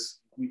sort of this.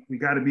 We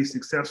got to be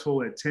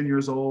successful at 10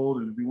 years old,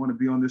 and we want to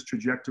be on this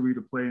trajectory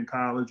to play in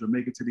college or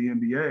make it to the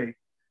NBA.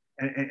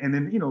 And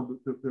then,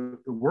 the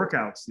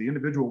workouts, the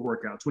individual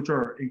workouts, which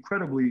are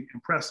incredibly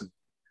impressive,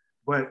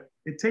 but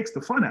it takes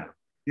the fun out of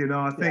it.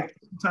 I think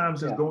sometimes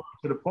just going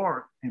to the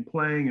park and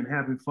playing and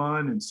having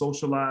fun and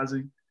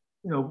socializing,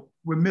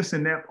 we're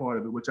missing that part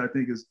of it, which I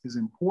think is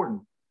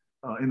important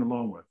in the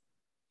long run.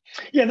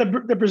 Yeah,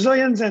 the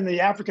Brazilians and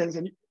the Africans,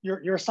 and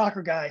you're a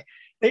soccer guy,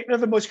 they're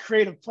the most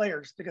creative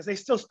players because they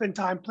still spend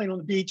time playing on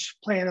the beach,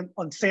 playing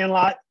on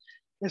sandlot.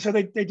 And so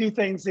they do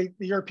things, the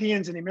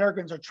Europeans and the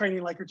Americans are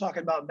training like you're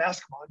talking about in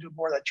basketball, and do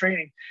more of that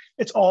training.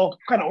 It's all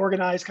kind of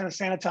organized, kind of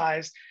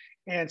sanitized.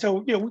 And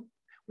so,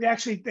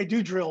 they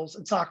do drills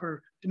in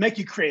soccer to make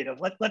you creative,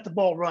 let the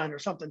ball run or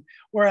something.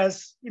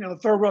 Whereas,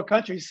 third world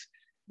countries,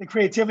 the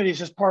creativity is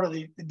just part of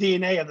the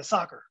DNA of the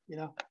soccer,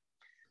 you're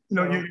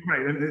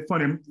right. And it's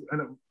funny, I'm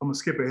gonna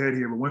skip ahead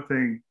here, but one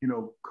thing,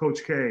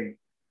 Coach K,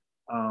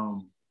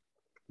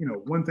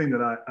 one thing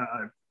that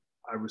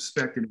I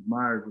respect and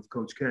admired with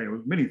Coach K,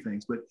 or many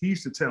things, but he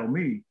used to tell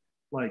me,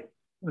 like,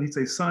 he'd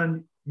say,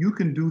 son, you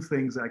can do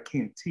things I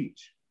can't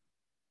teach.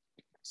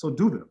 So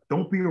do them.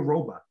 Don't be a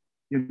robot,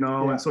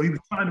 And so he was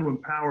trying to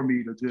empower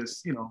me to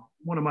just,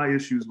 one of my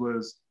issues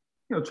was,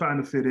 trying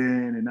to fit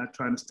in and not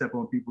trying to step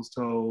on people's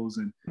toes.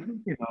 And,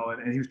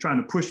 and he was trying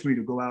to push me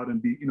to go out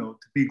and be, to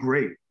be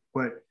great.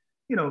 But,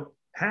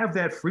 have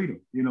that freedom,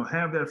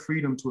 have that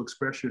freedom to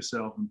express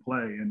yourself and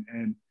play.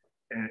 And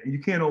you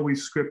can't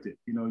always script it.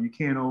 You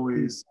can't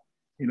always,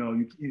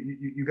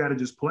 you got to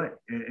just play.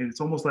 And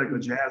it's almost like a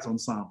jazz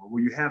ensemble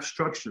where you have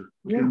structure.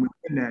 And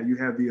within that, you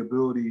have the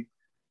ability,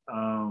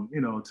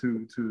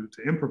 to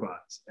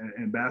improvise.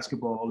 And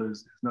basketball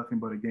is nothing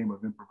but a game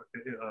of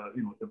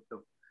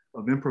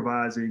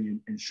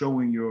improvising and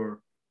showing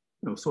your,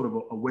 sort of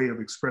a way of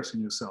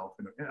expressing yourself.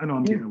 And I know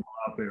I'm getting a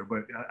lot out there,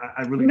 but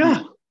I really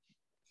do.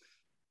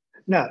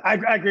 No, I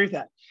agree with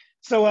that.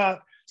 So,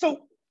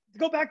 so to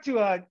go back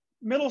to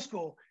middle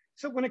school.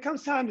 So when it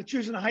comes time to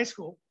choosing a high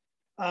school,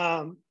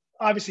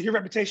 obviously your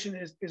reputation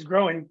is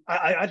growing.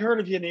 I'd heard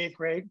of you in the 8th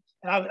grade,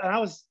 and I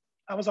was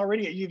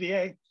already at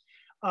UVA.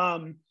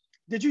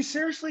 Did you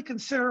seriously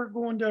consider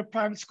going to a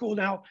private school?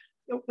 Now,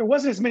 there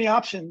wasn't as many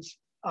options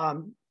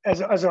as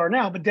there are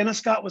now, but Dennis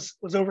Scott was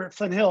over at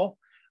Flint Hill.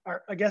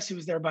 Or I guess he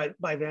was there by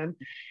then.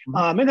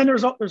 Mm-hmm. And then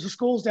there's the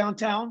schools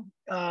downtown.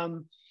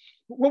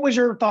 What was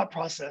your thought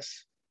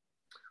process?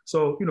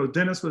 So,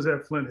 Dennis was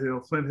at Flint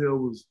Hill. Flint Hill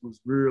was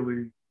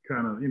really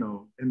kind of,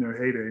 in their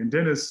heyday. And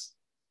Dennis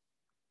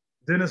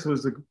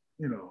was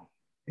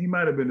he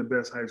might have been the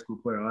best high school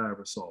player I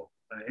ever saw.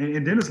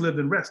 And Dennis lived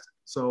in Reston.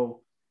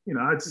 So,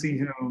 I'd see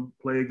him,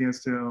 play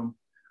against him.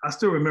 I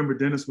still remember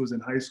Dennis was in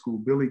high school.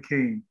 Billy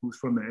King, who's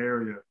from the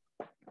area,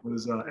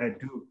 was at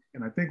Duke.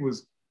 And I think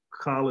was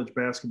college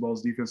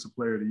basketball's defensive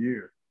player of the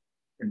year.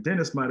 And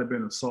Dennis might have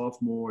been a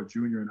sophomore or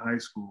junior in high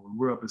school. And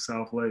we're up at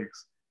South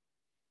Lakes.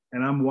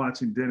 And I'm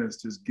watching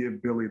Dennis just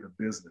give Billy the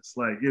business.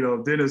 Like,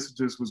 Dennis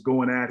just was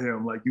going at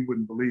him like you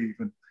wouldn't believe.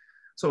 And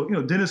so,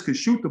 Dennis could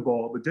shoot the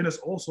ball, but Dennis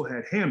also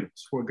had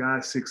handles for a guy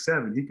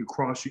 6'7". He could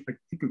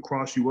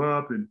cross you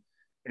up, and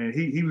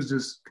he was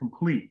just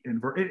complete.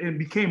 And it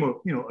became a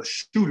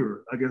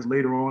shooter, I guess,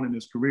 later on in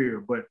his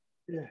career. But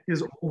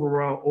his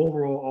overall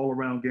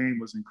all-around game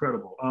was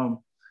incredible.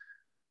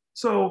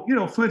 So,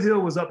 Flint Hill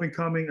was up and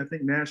coming, I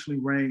think nationally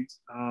ranked.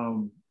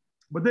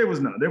 But there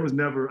was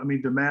never,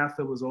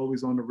 DeMatha was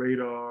always on the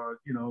radar.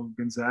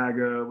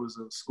 Gonzaga was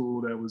a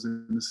school that was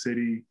in the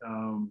city.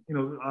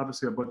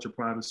 Obviously a bunch of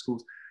private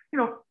schools.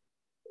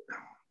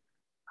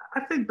 I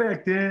think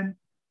back then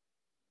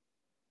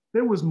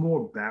there was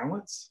more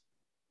balance.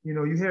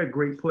 You had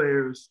great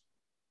players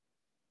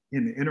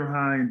in the inner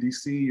high in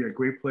DC. You had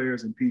great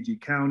players in PG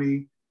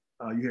County.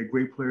 You had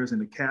great players in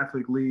the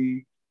Catholic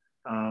League.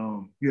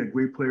 You had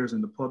great players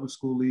in the public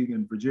school league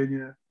in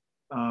Virginia.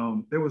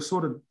 It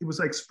was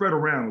like spread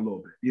around a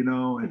little bit,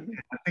 and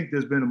I think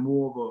there's been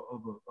more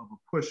of a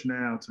push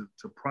now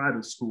to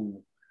private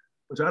school,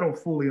 which I don't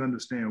fully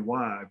understand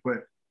why,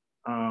 but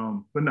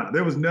no,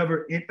 there was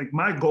never, like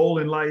my goal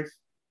in life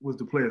was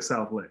to play at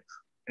South Lakes,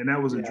 and that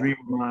was a dream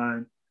of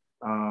mine.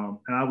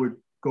 And I would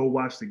go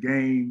watch the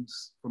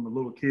games from a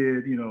little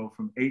kid,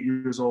 from 8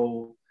 years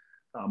old.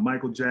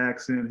 Michael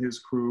Jackson, his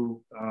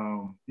crew,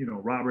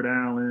 Robert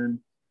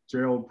Allen,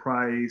 Gerald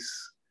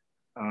Price,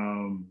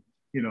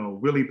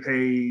 Willie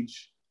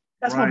Page.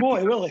 That's Ryan, my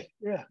boy, Willie.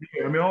 Yeah.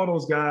 All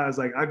those guys,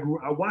 like I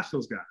watched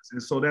those guys.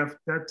 And so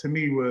that to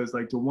me was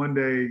like the one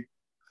day,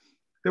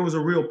 there was a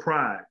real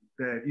pride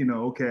that,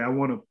 okay, I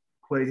want to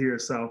play here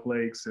at South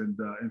Lakes and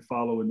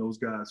follow in those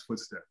guys'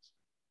 footsteps.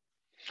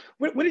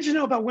 What did you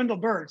know about Wendell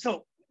Bird?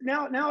 So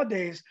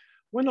nowadays,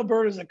 Wendell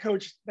Bird is a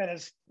coach that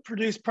has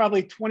produced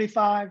probably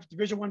 25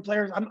 Division I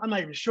players. I'm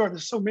not even sure.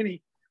 There's so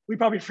many. We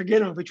probably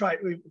forget them if we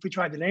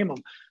tried to name them.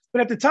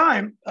 But at the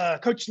time,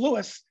 Coach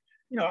Lewis,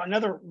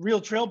 another real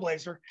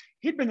trailblazer,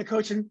 he'd been the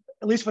coach at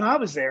least when I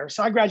was there.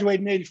 So I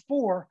graduated in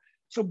 '84.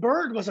 So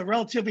Bird was a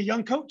relatively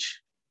young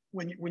coach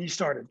when you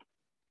started.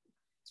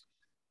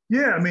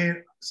 Yeah,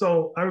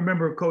 so I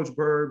remember Coach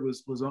Bird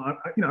was on.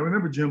 I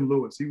remember Jim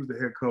Lewis. He was the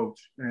head coach,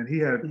 and he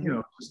had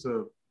just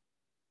a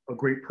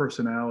great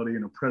personality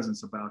and a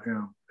presence about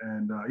him.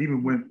 And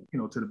even went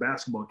to the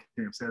basketball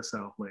camps at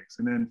South Lakes.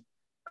 And then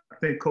I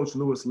think Coach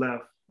Lewis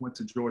left, went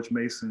to George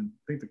Mason. I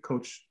think the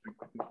coach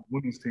the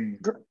women's team.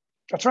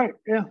 That's right.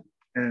 Yeah.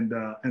 And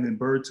then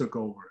Bird took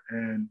over,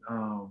 and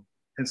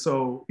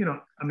so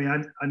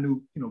I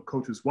knew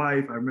Coach's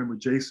wife. I remember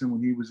Jason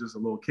when he was just a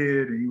little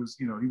kid, and he was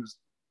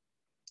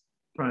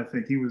trying to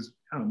think, he was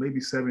maybe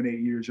 7, 8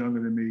 years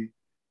younger than me.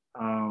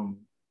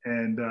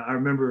 And I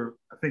remember,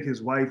 I think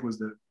his wife was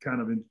the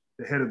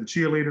head of the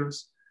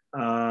cheerleaders,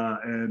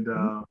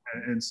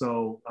 and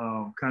so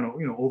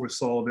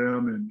oversaw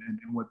them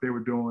and what they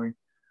were doing.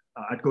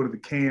 I'd go to the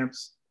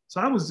camps,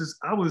 so I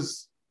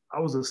was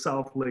a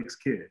South Lakes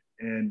kid,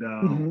 and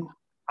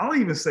I'll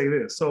even say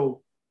this.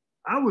 So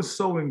I was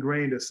so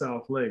ingrained at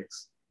South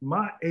Lakes.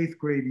 My 8th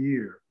grade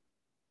year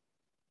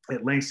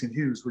at Langston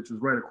Hughes, which was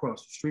right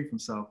across the street from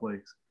South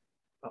Lakes,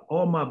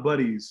 all my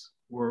buddies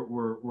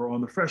were on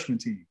the freshman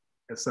team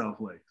at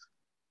South Lakes.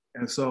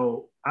 And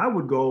so I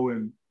would go,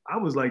 and I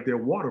was like their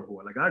water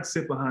boy. Like I'd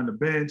sit behind the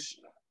bench,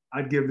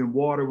 I'd give them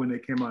water when they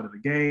came out of the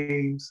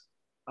games.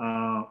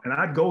 And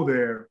I'd go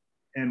there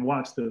and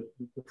watch the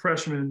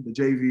freshmen, the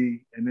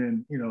JV, and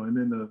then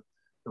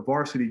the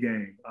varsity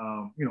game,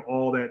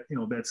 all that,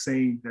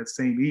 that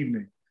same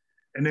evening.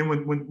 And then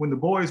when the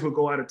boys would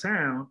go out of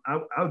town,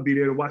 I would be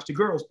there to watch the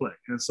girls play.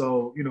 And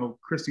so,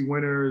 Christy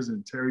Winters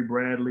and Terry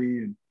Bradley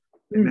and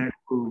that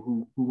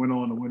crew who went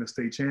on to win a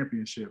state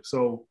championship.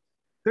 So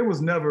there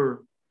was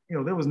never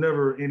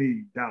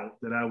any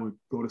doubt that I would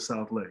go to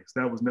South Lakes.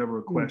 That was never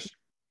a question.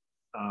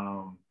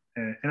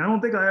 And I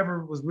don't think I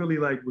ever was really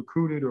like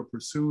recruited or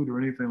pursued or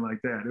anything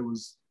like that. It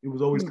was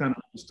always kind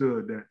of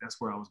understood that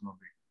that's where I was going to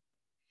be.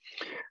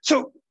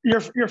 So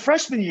your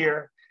freshman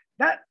year,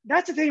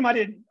 that's the thing I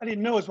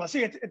didn't know as well.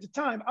 See, at the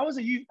time, I was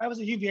a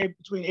UVA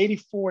between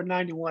 84 and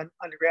 91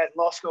 undergrad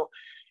in law school.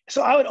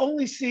 So I would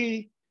only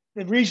see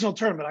the regional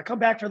tournament. I come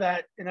back for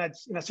that and I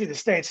see the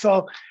state.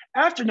 So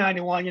after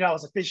 91, I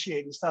was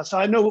officiating and stuff. So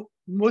I know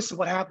most of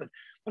what happened,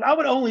 but I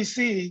would only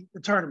see the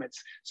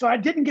tournaments. So I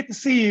didn't get to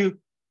see you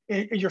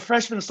in your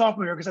freshman and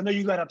sophomore year because I know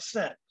you got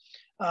upset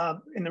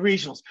in the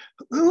regionals.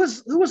 Who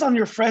was on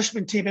your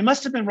freshman team? It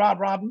must have been Rob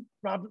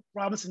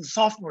Robinson's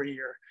sophomore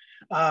year.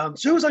 So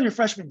who was on your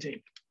freshman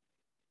team?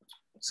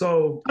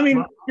 So I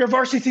mean, your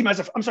varsity team as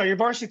a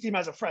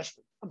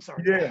freshman. I'm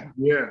sorry.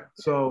 Yeah.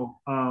 So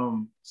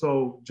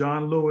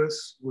John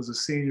Lewis was a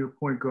senior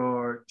point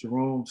guard.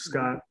 Jerome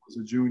Scott was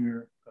a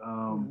junior.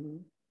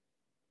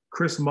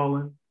 Chris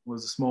Mullen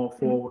was a small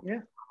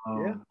forward.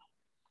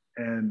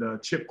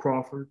 And Chip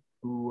Crawford,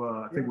 who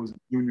I think was a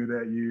junior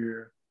that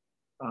year.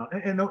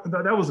 And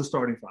that was the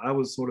starting five. I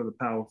was sort of the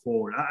power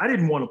forward. I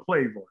didn't want to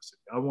play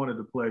varsity. I wanted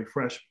to play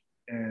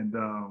freshman.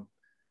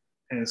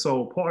 And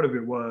so part of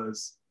it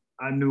was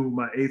I knew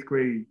my eighth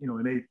grade,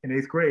 in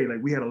eighth grade,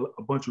 like we had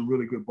a bunch of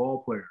really good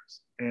ball players.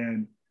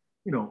 And,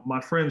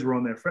 my friends were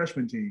on that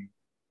freshman team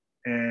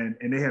and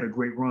they had a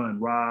great run,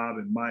 Rob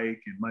and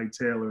Mike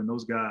Taylor and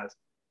those guys.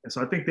 And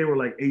so I think they were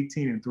like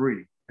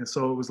 18-3. And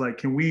so it was like,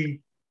 can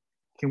we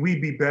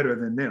be better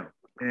than them?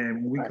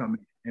 And when we come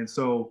in. And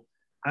so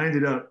I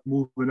ended up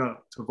moving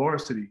up to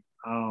varsity.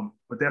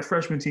 But that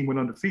freshman team went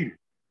undefeated.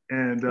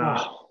 And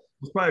it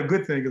was probably a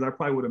good thing because I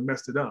probably would have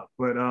messed it up.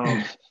 But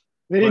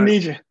they didn't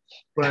need you.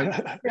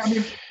 But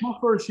my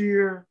first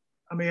year,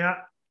 I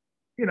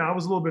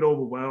was a little bit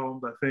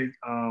overwhelmed, I think.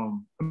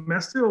 I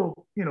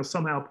still,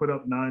 somehow put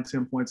up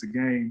 9-10 points a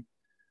game.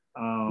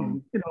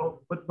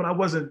 But I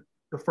wasn't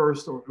the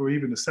first or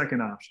even the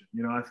second option.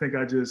 I think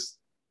I just,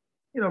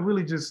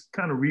 really just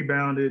kind of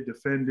rebounded,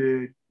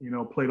 defended,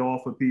 played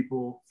off of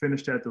people,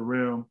 finished at the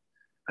rim.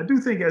 I do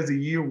think as the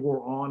year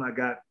wore on, I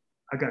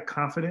got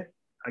confident.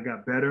 I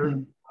got better,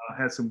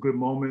 had some good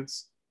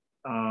moments.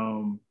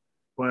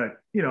 But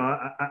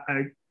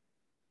it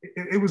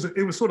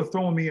was sort of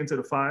throwing me into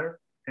the fire,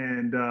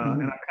 and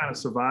I kind of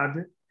survived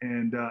it,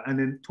 and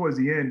then towards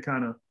the end,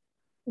 kind of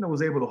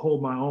was able to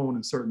hold my own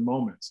in certain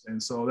moments,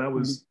 and so that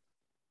was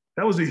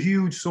a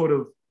huge sort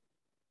of,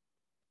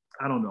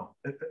 I don't know,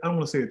 I don't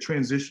want to say a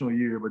transitional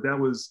year, but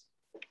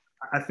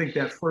I think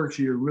that first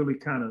year really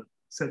kind of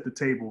set the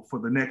table for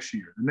the next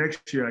year. The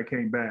next year I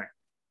came back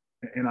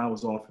and I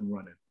was off and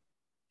running.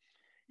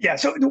 Yeah.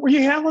 So were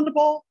you handling the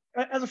ball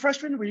as a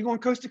freshman? Were you going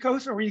coast to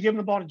coast, or were you giving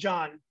the ball to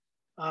John?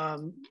 I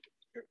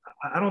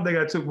don't think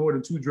I took more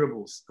than 2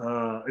 dribbles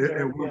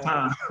at one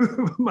time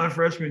my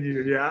freshman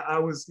year. Yeah,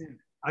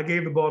 I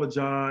gave the ball to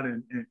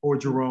John or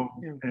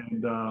Jerome,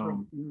 and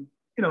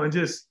and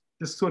just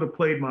sort of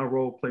played my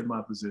role, played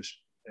my position.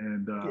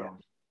 And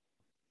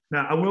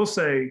now I will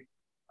say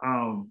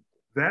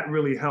that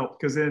really helped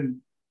because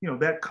then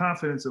that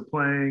confidence of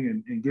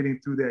playing and getting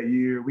through that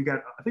year,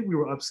 I think we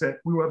were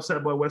upset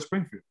by West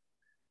Springfield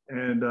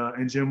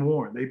and Jim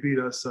Warren. They beat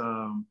us.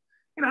 I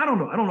don't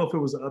know if it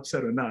was an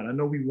upset or not. I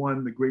know we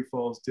won the Great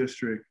Falls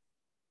District.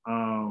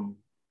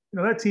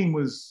 That team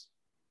was,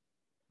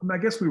 I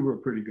guess we were a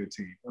pretty good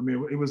team.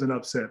 It was an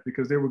upset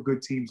because there were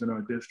good teams in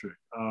our district.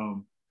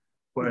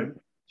 But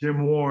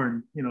Jim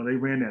Warren, they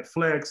ran that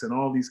flex and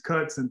all these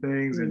cuts and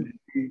things, and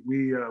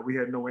we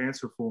had no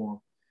answer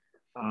for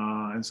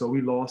them. And so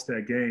we lost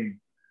that game.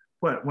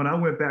 But when I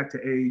went back to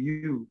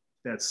AAU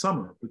that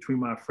summer between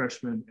my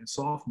freshman and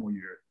sophomore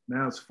year,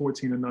 now it's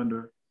 14 and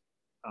under.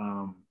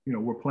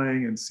 We're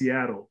playing in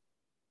Seattle,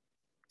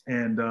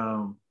 and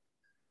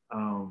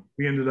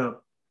we ended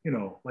up,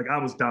 like I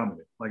was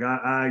dominant. Like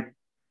I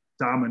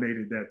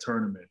dominated that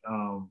tournament.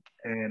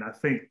 And I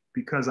think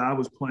because I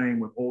was playing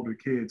with older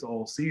kids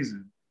all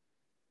season,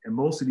 and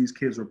most of these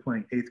kids were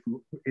playing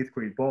eighth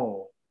grade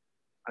ball,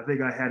 I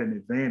think I had an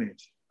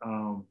advantage.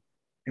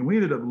 And we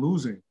ended up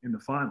losing in the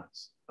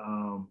finals.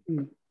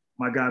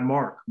 My guy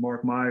Mark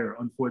Meyer,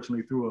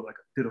 unfortunately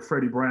did a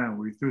Freddie Brown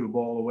where he threw the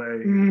ball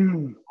away.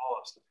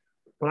 Lost.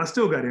 But I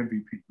still got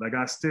MVP. Like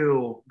I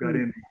still got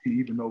MVP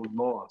even though we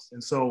lost.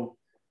 And so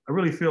I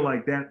really feel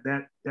like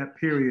that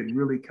period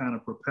really kind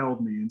of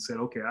propelled me and said,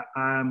 okay,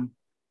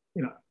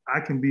 I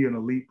can be an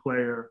elite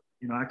player.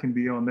 I can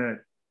be on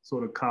that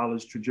sort of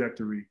college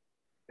trajectory.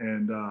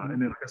 And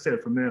then, like I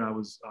said, from then I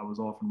was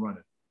off and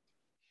running.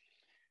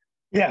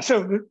 Yeah.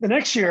 So the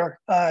next year,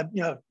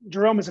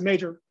 Jerome is a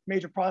major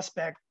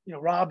prospect.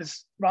 Rob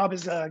is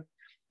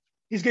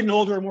he's getting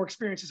older and more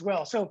experienced as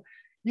well. So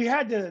you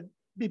had to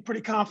be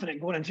pretty confident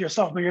going into your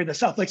sophomore year that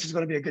South Lakes is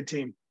going to be a good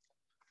team.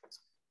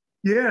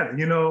 Yeah.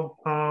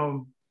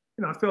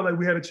 I felt like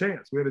we had a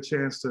chance. We had a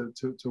chance to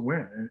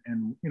win.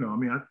 And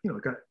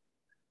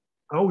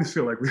I always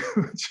feel like we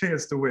have a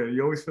chance to win.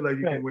 You always feel like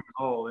you can win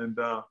it all. And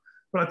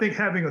but I think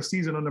having a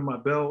season under my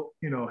belt,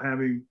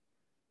 having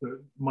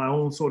my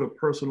own sort of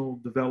personal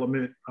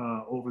development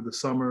over the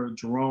summer,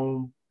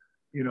 Jerome,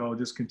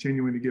 just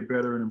continuing to get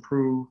better and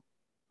improve.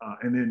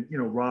 And then,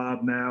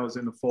 Rob now is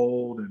in the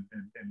fold and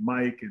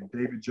Mike and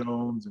David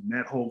Jones and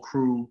that whole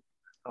crew.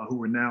 who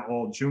were now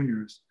all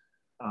juniors.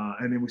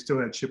 And then we still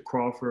had Chip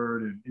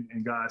Crawford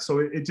and guys. So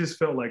it just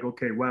felt like,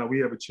 okay, wow, we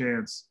have a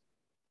chance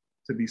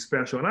to be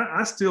special. And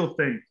I still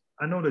think,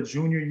 I know the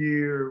junior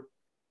year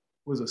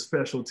was a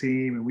special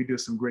team and we did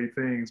some great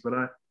things, but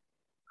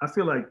I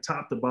feel like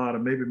top to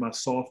bottom, maybe my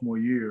sophomore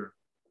year,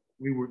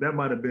 that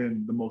might have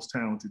been the most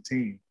talented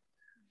team.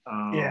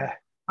 Yeah.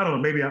 I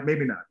don't know,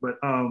 maybe not, but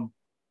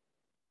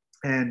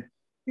and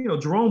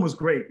Jerome was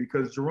great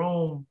because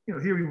Jerome,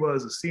 here he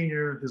was a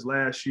senior his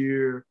last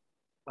year.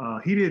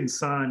 He didn't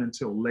sign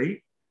until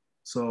late,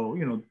 so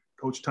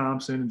Coach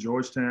Thompson and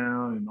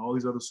Georgetown and all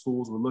these other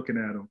schools were looking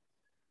at him,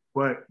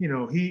 but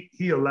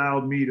he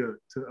allowed me to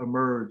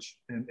emerge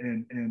and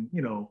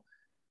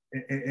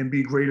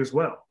be great as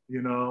well,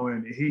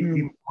 and he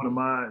was one of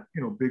my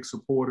big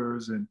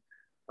supporters and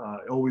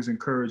always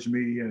encouraged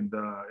me, and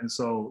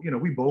so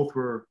we both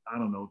were, I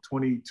don't know,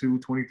 22,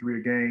 23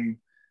 a game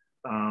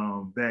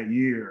that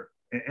year,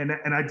 and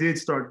I did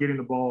start getting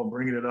the ball and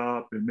bringing it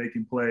up and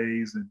making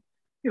plays and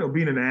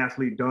being an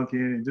athlete, dunking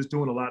and just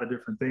doing a lot of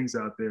different things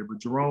out there. But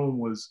Jerome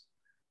was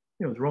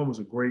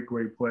a great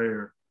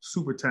player,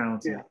 super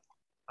talented.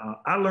 Yeah.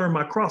 I learned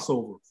my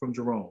crossover from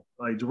Jerome.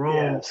 Like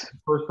Jerome, Yes. the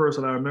first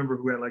person I remember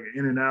who had like an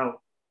in and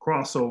out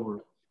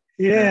crossover.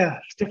 Yeah,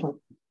 it's different.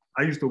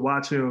 I used to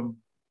watch him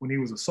when he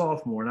was a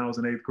sophomore and I was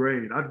in 8th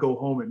grade. I'd go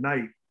home at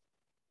night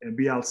and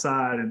be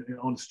outside and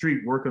on the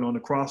street working on the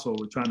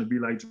crossover, trying to be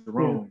like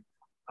Jerome.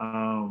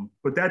 Yeah.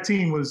 But that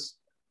team was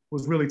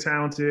really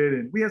talented,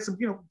 and we had some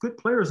good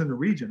players in the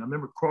region. I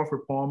remember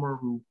Crawford Palmer,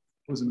 who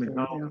was a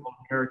McDonald's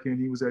All-American.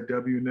 He was at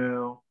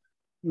WNL.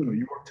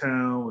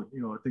 Yorktown with,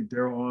 I think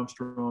Daryl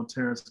Armstrong,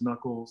 Terrence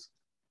Knuckles,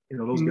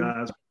 those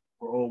guys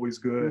were always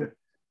good.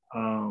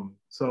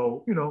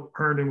 So,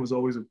 Herndon was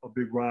always a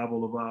big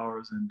rival of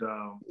ours. And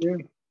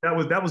that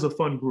was a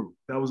fun group.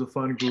 And,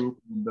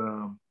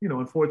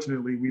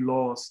 unfortunately we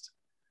lost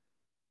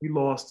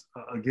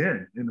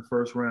again in the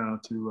first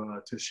round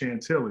to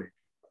Chantilly.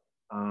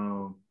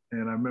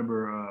 And I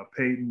remember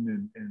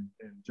Peyton and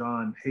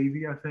John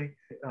Havey, I think,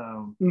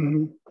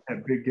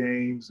 had big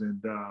games.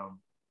 And,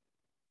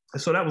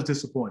 so that was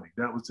disappointing.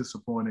 And,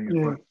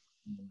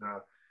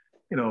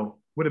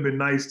 would have been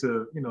nice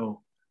to,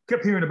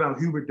 kept hearing about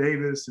Hubert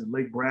Davis and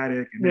Lake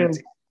Braddock and that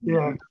team.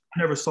 I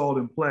never saw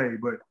them play,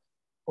 but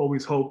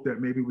always hoped that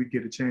maybe we'd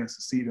get a chance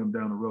to see them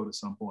down the road at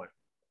some point.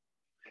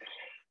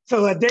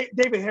 So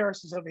David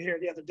Harris was over here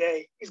the other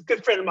day. He's a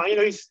good friend of mine.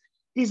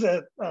 He's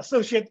an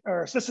associate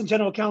or assistant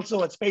general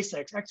counsel at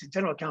SpaceX, actually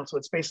general counsel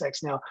at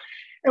SpaceX now.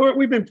 And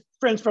we've been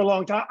friends for a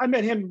long time. I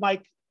met him and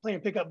Mike playing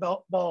pickup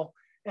ball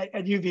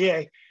at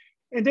UVA.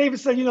 And David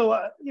said,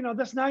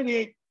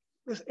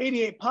 this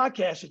 88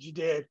 podcast that you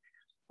did,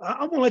 I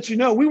want to let you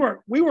know, we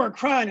weren't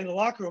crying in the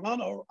locker room. I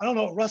don't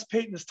know what Russ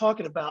Payton is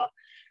talking about.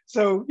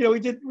 So, we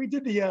did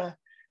the,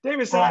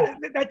 David said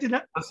that did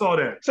not. I saw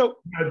that. So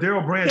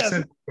Daryl Branch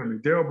sent it to me.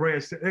 Daryl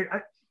Branch,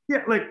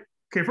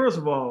 okay, first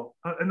of all,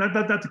 and not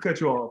to cut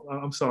you off,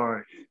 I'm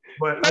sorry,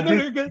 but I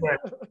did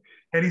that,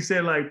 and he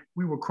said like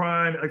we were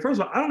crying. Like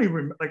first of all, I don't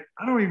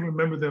even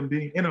remember them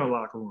being in our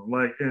locker room.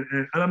 Like,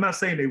 and I'm not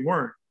saying they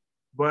weren't,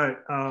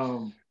 but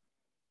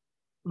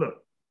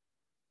look,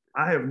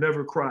 I have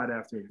never cried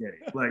after a game.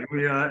 Like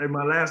in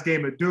my last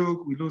game at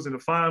Duke, we lose in the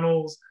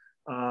finals,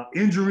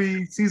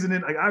 injury, season.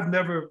 Like I've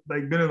never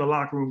like been in the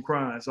locker room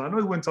crying. So I know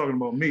he wasn't talking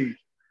about me.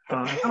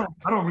 I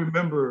don't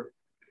remember.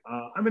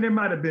 There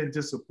might have been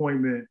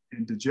disappointment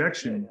and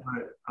dejection,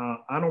 but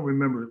I don't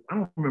remember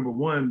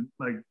one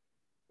like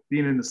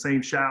being in the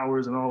same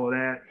showers and all of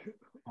that.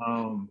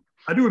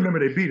 I do remember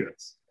they beat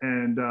us,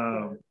 and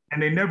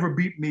they never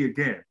beat me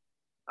again.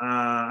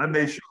 I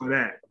made sure of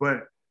that,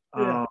 but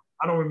I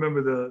don't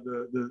remember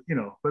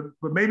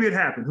but maybe it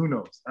happened. Who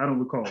knows? I don't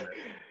recall that.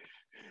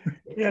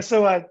 Yeah.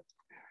 So I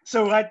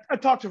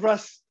talked to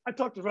Russ. I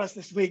talked to Russ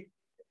this week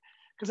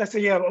because I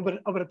said, I'm going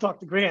to talk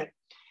to Grant.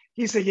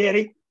 He said,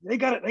 they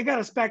got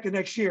us back the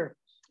next year.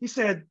 He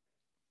said,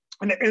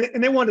 and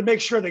they wanted to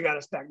make sure they got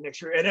us back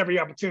next year at every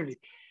opportunity.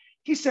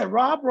 He said,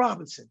 Rob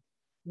Robinson,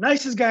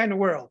 nicest guy in the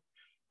world.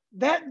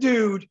 That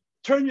dude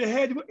turned your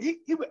head. He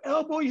would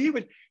elbow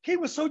you. He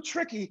was so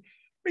tricky.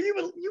 But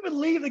you would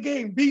leave the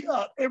game beat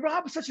up. And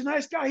Rob was such a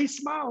nice guy. He's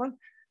smiling,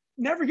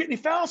 never get any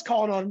fouls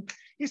called on him.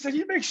 He said,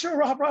 you make sure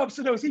Rob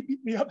Robinson knows he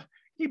beat me up.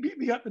 He beat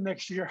me up the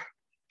next year.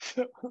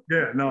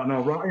 Yeah, no,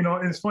 Rob, and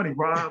it's funny.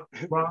 Rob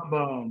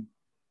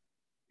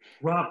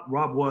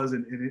was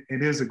and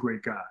is a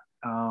great guy.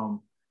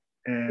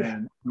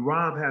 And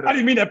Rob had. I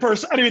didn't mean that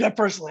personally.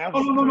 No.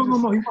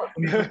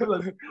 He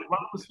was.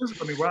 Rob was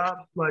physical.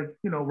 Rob,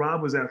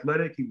 Rob was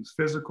athletic. He was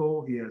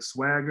physical. He had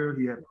swagger.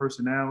 He had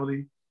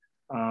personality.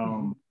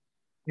 And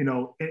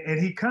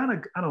he kind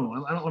of, I don't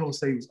want to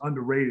say he was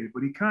underrated,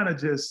 but he kind of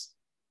just,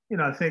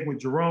 I think with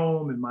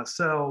Jerome and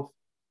myself,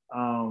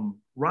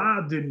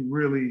 Rob didn't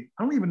really.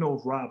 I don't even know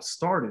if Rob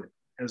started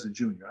as a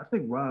junior. I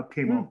think Rob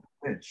came off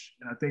the bench,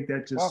 and I think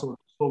that just sort of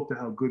spoke to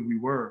how good we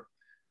were.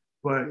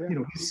 But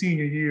his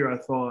senior year, I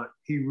thought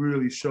he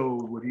really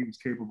showed what he was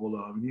capable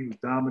of, and he was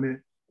dominant.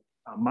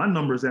 my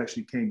numbers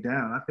actually came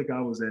down. I think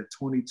I was at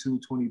 22,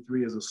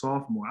 23 as a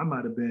sophomore. I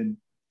might have been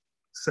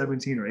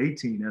 17 or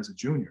 18 as a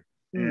junior.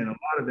 And a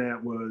lot of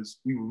that was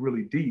we were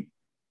really deep.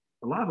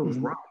 A lot of it was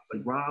Rob.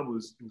 Like Rob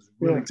was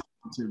really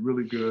talented,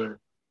 really good.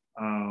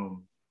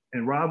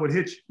 And Rob would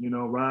hit you,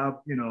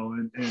 Rob,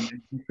 and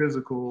be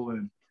physical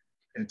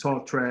and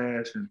talk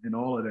trash and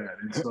all of that.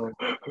 And so,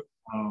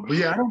 but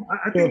yeah,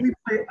 I think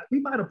we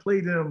might have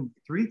played them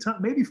 3 times,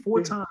 maybe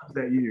 4 times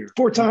that year.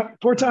 4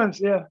 times,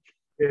 yeah.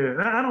 Yeah,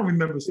 I don't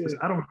remember.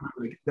 I don't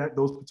remember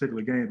those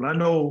particular games, but I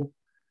know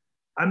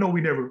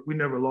we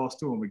never lost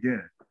to them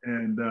again.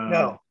 And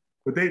no.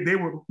 But they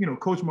were,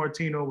 Coach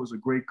Martino was a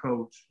great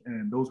coach,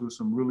 and those were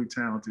some really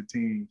talented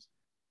teams.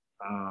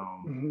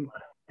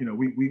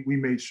 We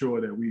made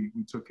sure that we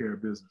took care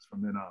of business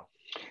from then on.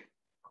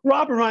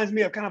 Rob reminds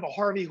me of kind of a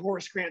Harvey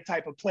Horace Grant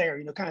type of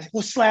player. Kind of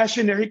will slash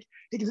in there.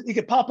 He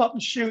could pop up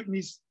and shoot, and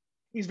he's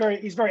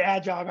very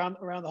agile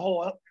around the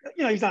whole.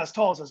 He's not as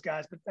tall as those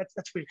guys, but that's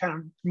what he kind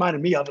of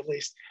reminded me of, at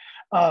least.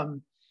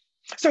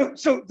 So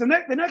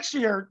the next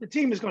year the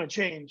team is going to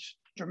change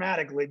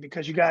dramatically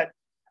because you got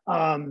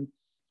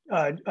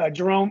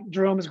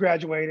Jerome has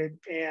graduated,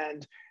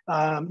 and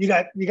you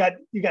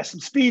got some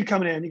speed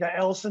coming in. You got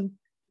Ellison,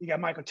 you got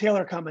Michael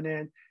Taylor coming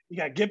in. You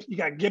got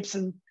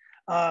Gibson.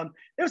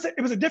 It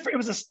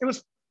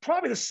was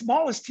probably the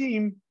smallest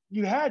team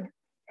you had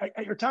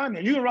at your time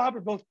there. You and Rob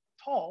are both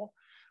tall,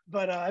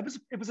 but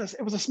it was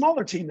a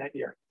smaller team that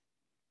year.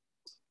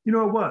 It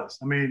was.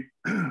 I mean,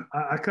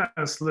 I kind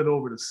of slid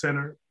over to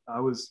center.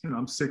 I'm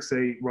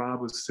 6'8".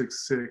 Rob was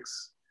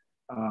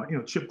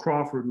 6'6". Chip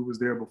Crawford, who was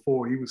there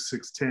before, he was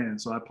 6'10".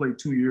 So I played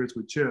 2 years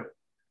with Chip.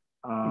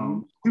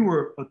 We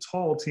were a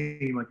tall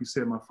team, like you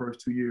said, my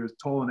first 2 years,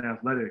 tall and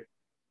athletic.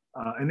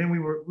 And then we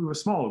were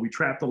smaller. We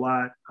trapped a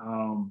lot.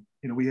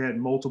 We had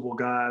multiple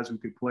guys who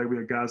could play. We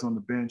had guys on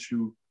the bench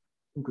who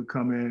could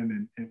come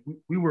in, and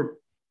we were.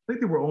 I think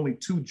there were only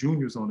 2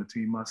 juniors on the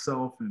team,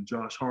 myself and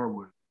Josh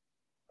Harwood,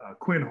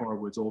 Quinn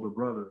Harwood's older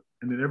brother,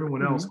 and then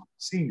everyone else was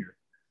senior.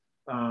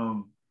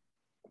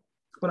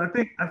 But I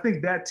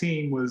think that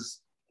team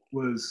was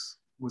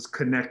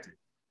connected.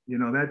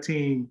 That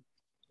team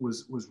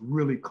was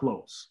really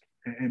close,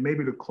 and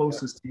maybe the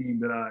closest team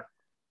that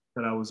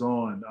I was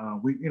on.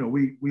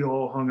 We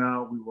all hung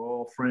out. We were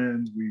all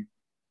friends. We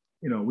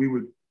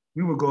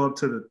would go up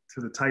to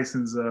the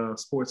Tyson's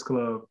sports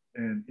club,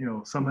 and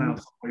somehow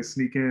somebody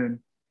sneak in,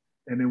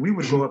 and then we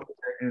would go up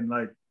there and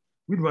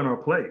we'd run our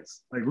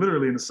plays. Like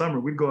literally in the summer,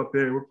 we'd go up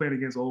there. We're playing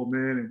against old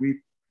men, and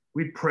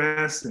we'd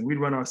press and we'd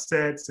run our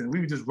sets, and we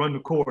would just run the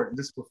court and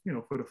just for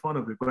the fun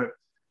of it. But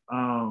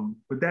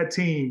that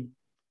team,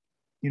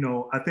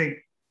 I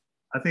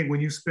think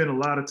when you spend a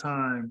lot of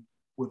time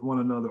with one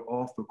another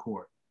off the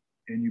court,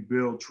 and you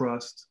build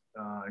trust,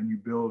 and you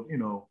build,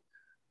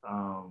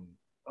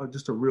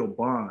 just a real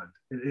bond,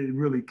 it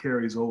really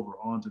carries over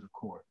onto the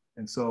court.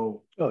 And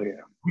so,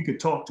 we could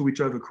talk to each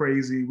other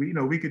crazy.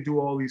 We could do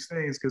all these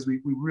things because we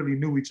really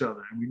knew each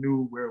other and we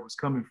knew where it was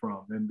coming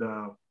from. And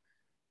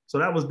so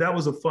that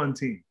was a fun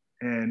team,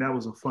 and that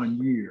was a fun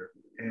year.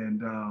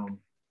 And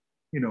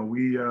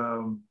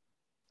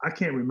I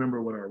can't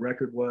remember what our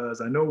record was.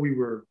 I know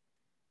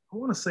I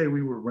want to say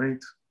we were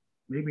ranked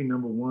maybe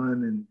number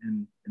 1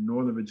 in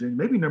Northern Virginia,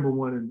 maybe number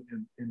 1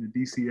 in the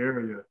DC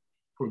area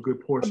for a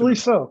good portion. I believe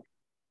so.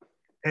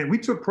 And we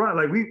took pride,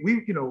 like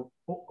we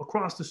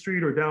across the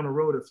street or down the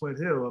road at Flint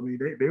Hill. I mean,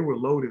 they were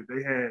loaded.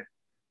 They had,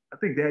 I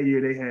think that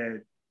year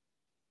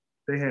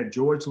they had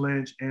George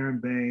Lynch, Aaron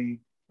Bain,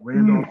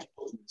 Randolph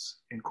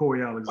Jones, and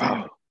Corey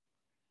Alexander. Wow.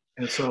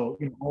 And so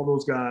all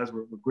those guys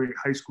were great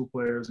high school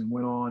players and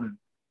went on,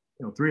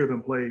 and 3 of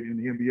them played in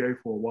the NBA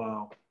for a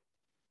while.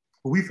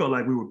 But we felt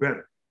like we were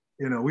better.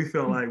 We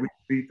felt like we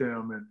could beat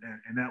them,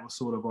 and that was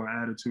sort of our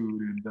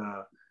attitude. And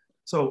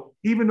so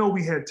even though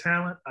we had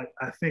talent,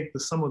 I think the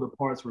sum of the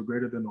parts were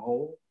greater than the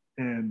whole.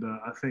 And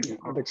I think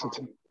our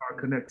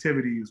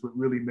connectivity is what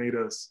really made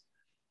us,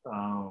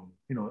 a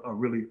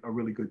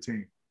really good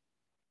team.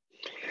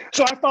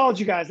 So I followed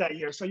you guys that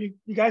year. So you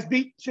guys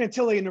beat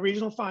Chantilly in the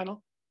regional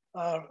final,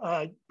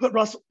 put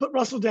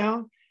Russell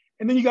down,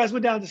 and then you guys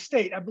went down to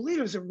state. I believe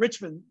it was in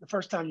Richmond the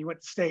first time you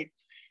went to state,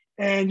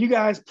 and you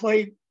guys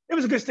played. It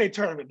was a good state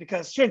tournament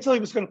because Chantilly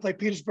was going to play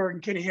Petersburg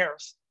and Kenny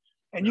Harris,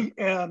 and you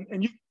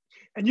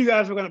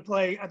guys were going to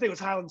play. I think it was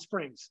Highland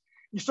Springs.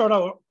 You start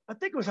out. I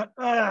think it was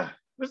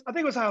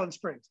Highland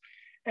Springs,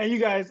 and you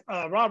guys.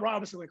 Rob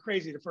Robinson went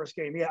crazy the first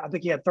game. Yeah, I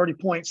think he had 30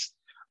 points,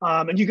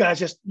 and you guys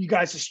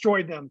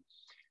destroyed them.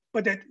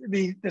 But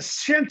the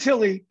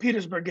Chantilly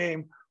Petersburg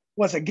game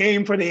was a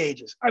game for the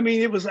ages. I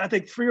mean, it was, I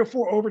think, 3 or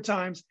 4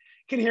 overtimes.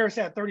 Kenny Harris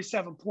had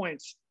 37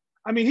 points.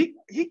 I mean,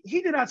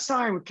 he did not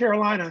sign with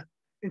Carolina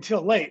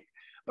until late.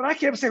 But I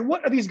kept saying,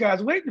 what are these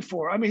guys waiting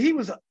for? I mean, he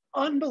was an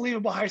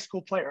unbelievable high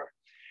school player.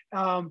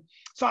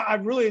 So I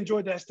really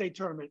enjoyed that state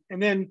tournament.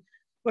 And then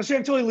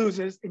Chantilly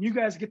loses, and you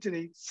guys get to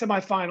the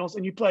semifinals,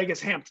 and you play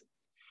against Hampton.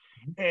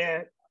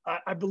 And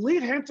I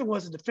believe Hampton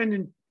was a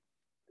defending.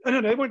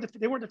 No, they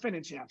weren't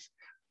defending champs.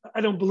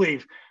 I don't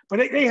believe, but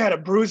they had a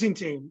bruising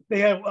team. They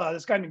had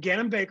this guy named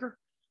Gannon Baker,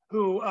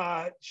 who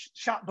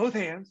shot both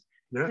hands,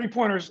 Yeah.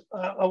 3-pointers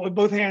with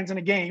both hands in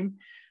a game.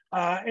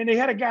 And they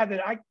had a guy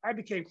that I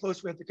became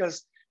close with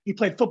because he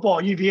played football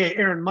at UVA,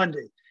 Aaron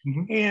Monday.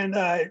 And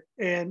I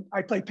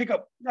played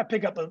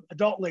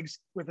adult leagues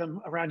with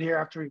him around here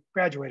after he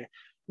graduated.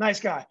 Nice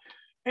guy.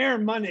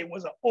 Aaron Monday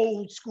was an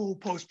old school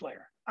post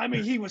player. I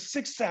mean, he was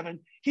 6'7".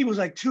 He was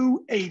like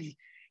 280.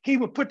 He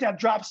would put that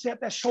drop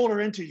step, that shoulder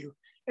into you.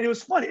 And it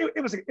was funny.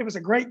 It was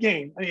a great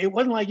game. I mean, it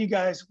wasn't like you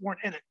guys weren't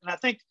in it. And I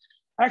think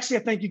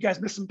you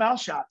guys missed some foul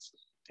shots,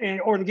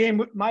 or the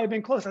game might have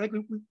been close. I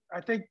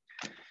think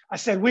I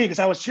said we because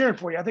I was cheering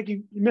for you. I think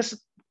we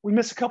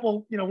missed a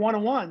couple,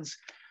 one-on-ones.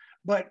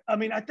 But I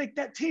mean, I think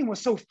that team was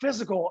so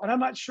physical, and I'm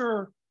not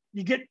sure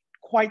you get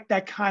quite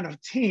that kind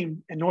of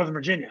team in Northern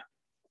Virginia.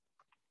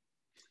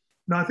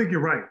 No, I think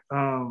you're right.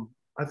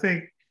 I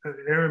think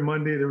Aaron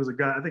Monday, there was a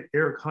guy, I think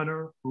Eric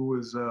Hunter, who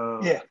was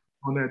on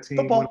that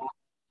team,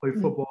 played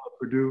football at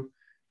Purdue.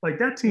 Like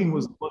that team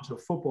was a bunch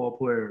of football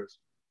players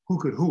who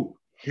could hoop,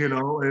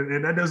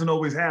 and that doesn't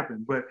always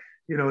happen. But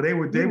they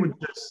would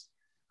just.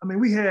 I mean,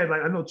 we had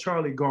I know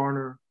Charlie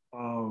Garner.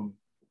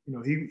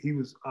 He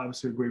was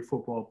obviously a great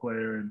football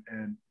player,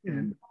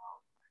 and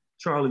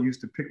Charlie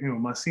used to pick.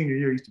 My senior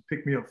year, he used to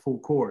pick me up full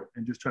court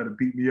and just try to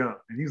beat me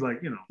up. And he's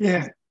like,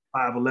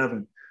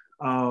 5'11".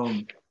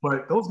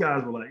 But those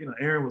guys were like,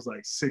 Aaron was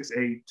like 6'8",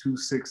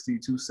 260,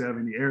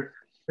 270.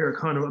 Eric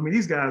Hunter. I mean,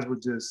 these guys were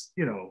just,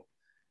 it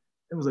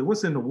was like,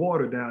 what's in the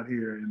water down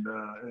here in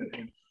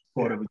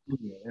part of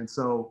Virginia? And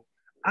so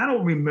I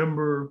don't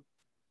remember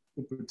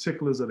the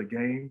particulars of the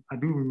game. I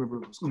do remember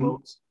it was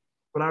close,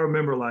 but I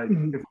remember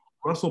if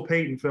Russell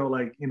Payton felt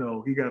like,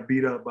 he got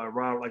beat up by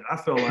Rob, like I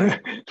felt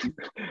like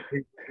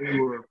they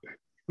were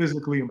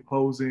physically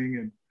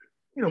imposing,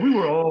 and we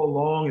were all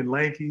long and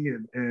lanky,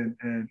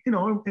 and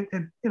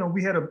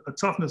we had a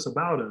toughness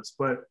about us,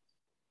 but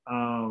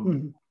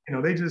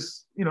they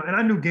just, and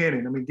I knew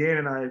Gannon. I mean,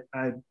 Gannon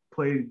I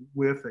played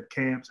with at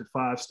camps at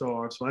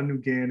 5-star, so I knew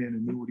Gannon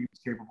and knew what he was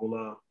capable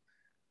of.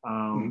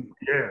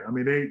 Yeah, I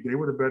mean, they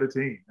were the better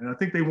team, and I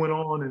think they went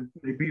on and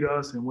they beat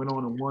us and went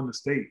on and won the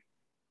state.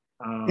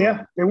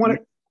 They won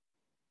it,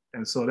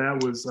 and so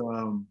that was.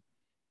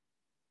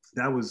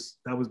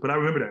 But I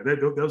remember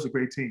that was a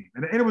great team,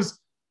 and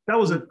that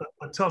was a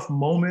tough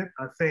moment.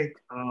 I think,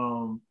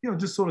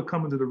 just sort of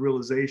coming to the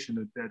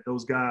realization that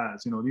those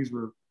guys, these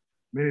were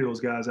many of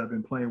those guys I've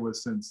been playing with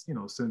since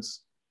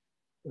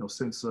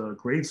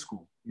grade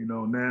school.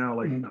 Now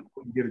I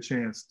couldn't get a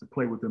chance to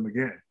play with them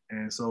again,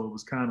 and so it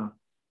was kind of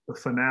the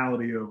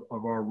finality of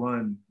our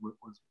run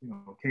was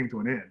came to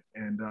an end,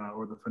 and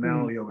or the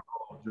finality of it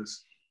all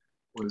just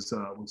was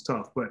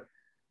tough. But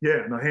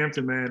yeah, no,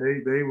 Hampton, man,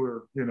 they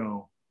were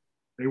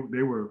they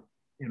were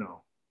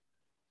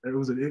it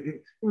was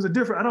a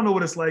different. I don't know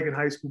what it's like in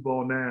high school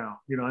ball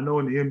now. I know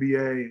in the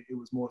NBA it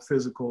was more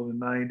physical in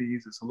the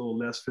 '90s. It's a little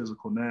less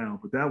physical now,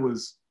 but that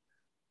was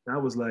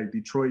like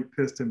Detroit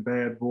Piston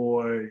bad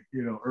boy,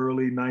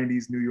 early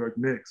 '90s New York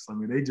Knicks. I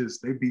mean,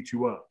 they beat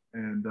you up,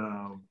 and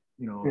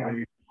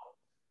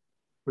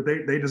but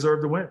they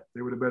deserved to win.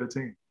 They were the better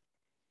team.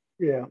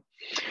 Yeah.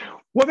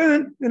 Well,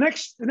 then the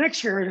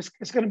next year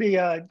it's going to be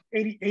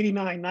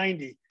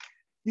 89-90.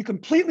 You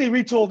completely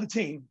retooled the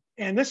team,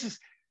 and this is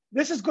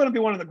going to be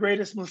one of the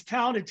greatest, most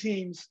talented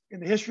teams in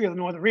the history of the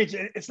Northern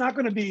Region. It's not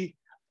going to be,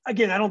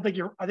 again, I think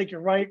you're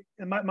right.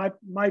 And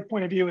my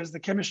point of view is the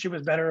chemistry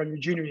was better in your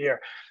junior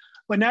year.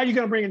 But now you're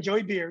going to bring in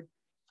Joey Beard.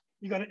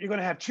 You're going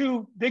to have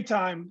two big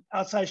time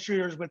outside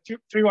shooters with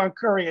Trevon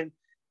Curry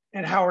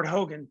and Howard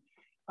Hogan.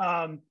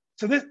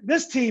 So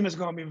this team is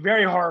going to be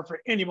very hard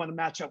for anyone to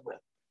match up with.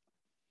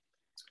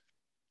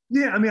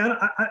 Yeah, I mean,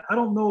 I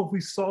don't know if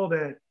we saw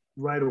that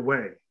right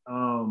away.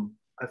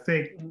 I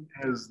think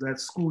as that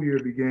school year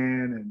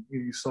began, and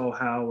you saw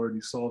Howard,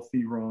 you saw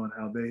Theron,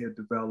 how they had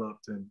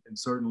developed, and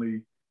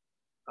certainly,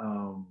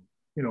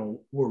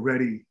 were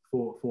ready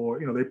for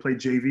they played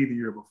JV the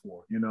year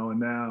before, and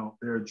now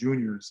they're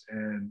juniors,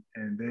 and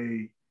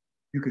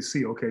you could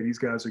see, okay, these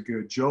guys are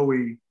good.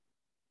 Joey,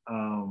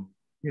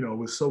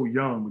 was so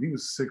young, but he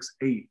was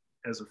 6'8"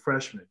 as a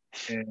freshman,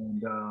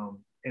 and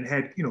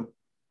had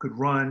could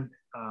run.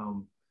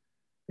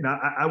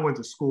 I went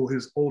to school.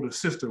 His older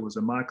sister was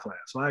in my class,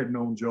 so I had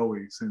known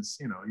Joey since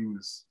he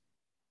was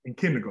in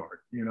kindergarten.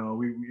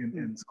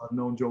 And so I've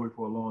known Joey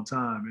for a long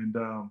time. And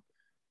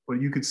but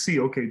you could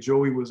see, okay,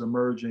 Joey was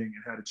emerging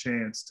and had a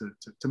chance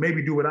to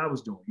maybe do what I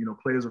was doing.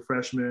 Play as a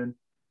freshman,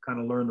 kind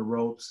of learn the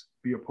ropes,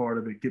 be a part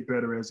of it, get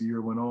better as the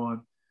year went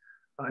on.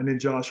 And then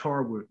Josh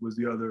Harwood was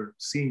the other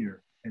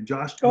senior, and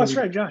Josh. Oh, that's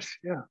right, Josh.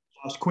 Yeah.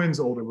 Josh Quinn's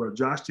older brother.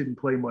 Josh didn't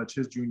play much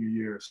his junior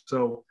year,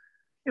 so.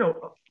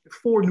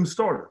 Four new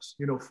starters,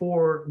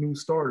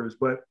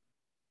 but,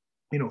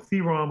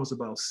 Theron was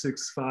about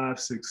 6'5",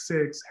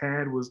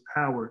 6'6".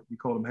 Howard, we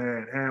called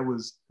him Had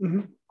was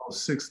about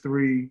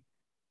 6'3".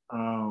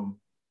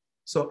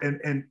 So,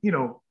 and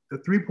the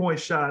 3-point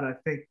shot, I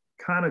think,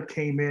 kind of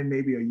came in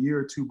maybe a year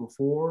or two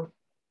before.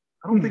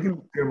 I don't think it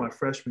was there my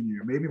freshman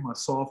year, maybe my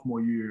sophomore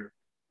year.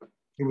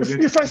 It was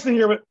your freshman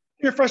year,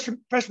 Your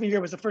freshman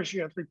year was the first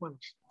year of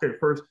 3-pointers. Okay,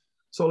 first.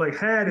 So like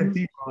Had and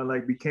Theron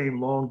like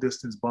became long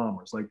distance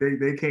bombers. Like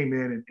they came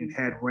in and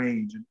had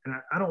range. And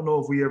I don't know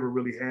if we ever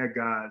really had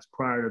guys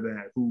prior to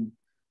that who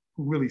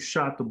really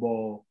shot the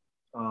ball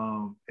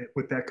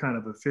with that kind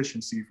of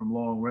efficiency from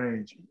long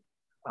range.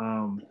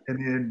 And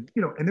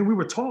then we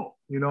were tall.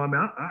 I mean,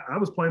 I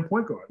was playing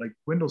point guard. Like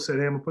Wendell said,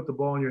 "Hey, I'm gonna put the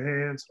ball in your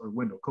hands," or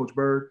Wendell, Coach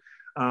Bird.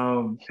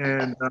 And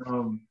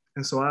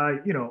so I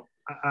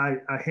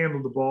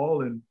handled the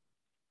ball, and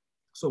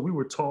so we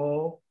were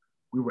tall,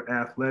 we were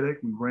athletic,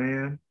 we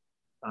ran,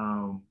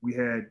 we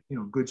had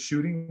good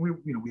shooting.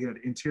 We had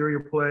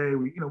interior play.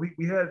 We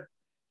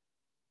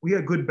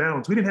had good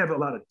balance. We didn't have a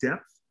lot of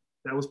depth.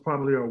 That was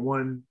probably our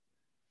one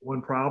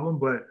problem,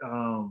 but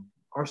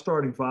our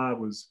starting five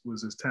was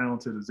as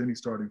talented as any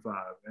starting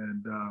five.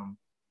 And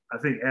I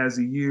think as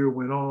the year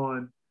went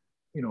on,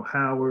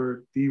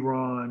 Howard,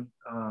 Theron,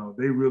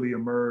 they really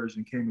emerged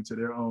and came into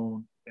their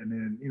own. And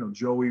then,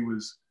 Joey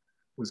was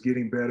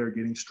getting better,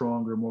 getting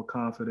stronger, more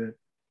confident.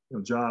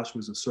 Josh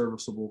was a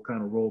serviceable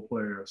kind of role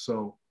player.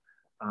 So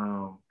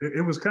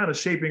it was kind of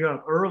shaping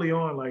up early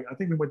on. Like, I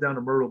think we went down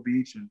to Myrtle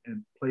Beach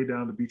and played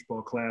down the Beach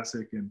Ball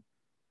Classic. And,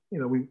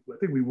 I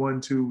think we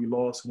won 2, we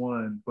lost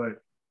 1,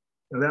 but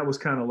that was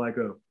kind of like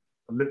a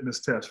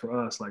litmus test for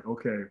us. Like,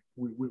 okay,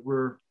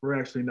 we're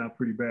actually not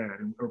pretty bad,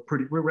 and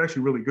we're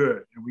actually really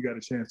good, and we got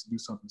a chance to do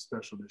something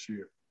special this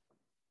year.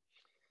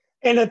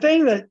 And the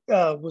thing that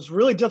was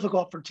really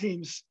difficult for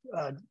teams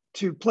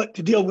to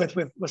deal with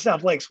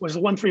South Lakes was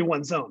the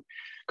 1-3-1 zone,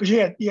 because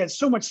you had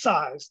so much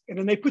size, and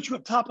then they put you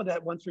up top of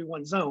that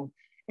 1-3-1 zone,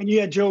 and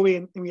you had Joey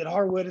and we had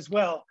Harwood as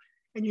well,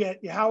 and you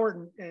had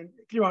Howard and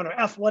Theron are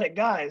athletic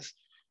guys.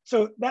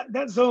 So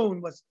that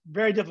zone was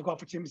very difficult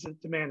for teams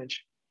to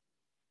manage.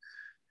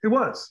 It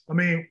was. I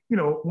mean,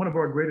 one of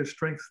our greatest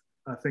strengths,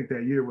 I think,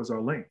 that year was our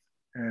length.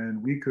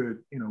 And we could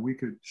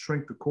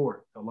shrink the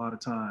court a lot of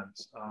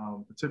times,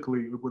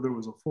 particularly whether it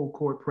was a full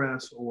court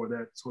press or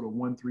that sort of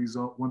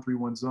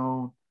 1-3-1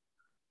 zone,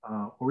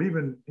 or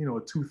even, a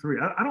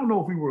 2-3. I don't know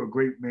if we were a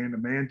great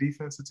man-to-man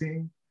defensive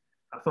team.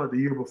 I thought the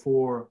year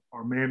before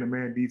our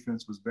man-to-man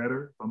defense was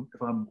better,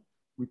 if I'm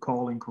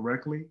recalling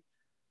correctly.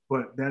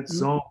 But that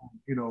zone,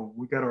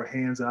 we got our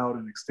hands out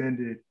and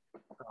extended.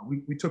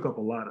 We took up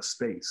a lot of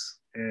space.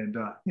 And,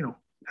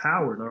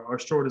 Howard, our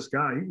shortest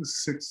guy, he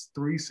was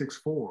 6'3",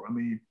 6'4". I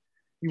mean,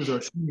 he was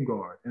our shooting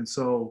guard. And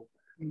so,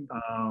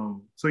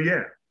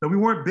 yeah. No, we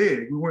weren't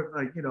big. We weren't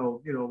like, we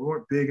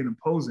weren't big and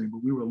imposing,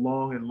 but we were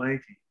long and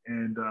lanky.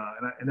 And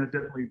that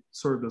definitely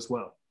served us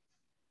well.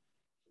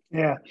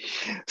 Yeah.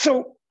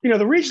 So,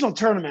 the regional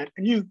tournament,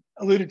 and you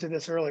alluded to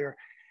this earlier,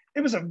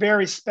 it was a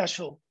very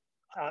special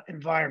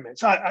environment.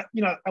 So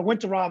I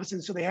went to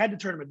Robinson, so they had the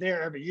tournament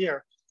there every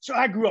year. So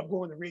I grew up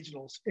going to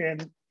regionals,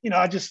 and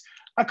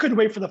I couldn't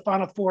wait for the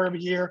Final Four every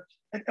year.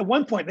 At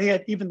one point, they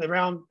had even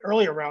the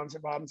earlier rounds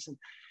at Robinson.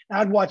 And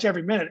I'd watch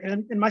every minute.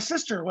 And my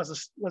sister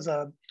was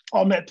a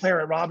all-Met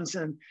player at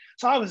Robinson,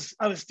 so I was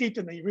steeped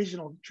in the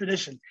regional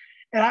tradition.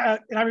 And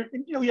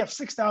we have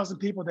 6,000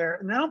 people there,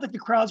 and I don't think the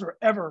crowds were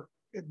ever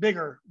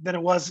bigger than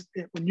it was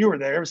when you were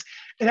there. It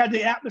had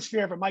the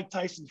atmosphere of a Mike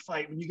Tyson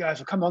fight when you guys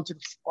would come onto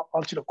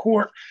the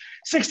court,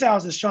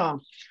 6,000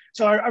 strong.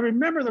 So I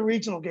remember the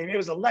regional game. It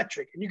was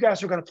electric, and you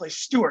guys were going to play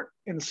Stewart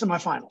in the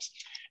semifinals.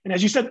 And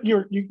as you said,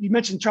 you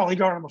mentioned Charlie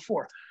Garner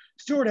before.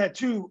 Stewart had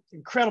 2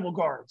 incredible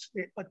guards.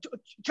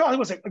 Charlie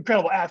was an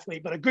incredible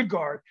athlete, but a good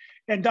guard.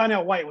 And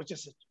Donnell White was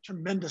just a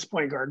tremendous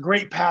point guard,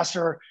 great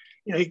passer,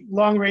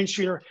 long range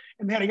shooter.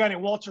 And they had a guy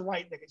named Walter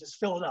Wright that could just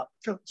fill it up.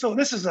 So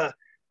this is a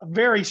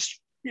very,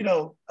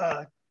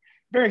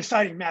 very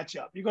exciting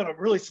matchup. You got a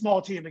really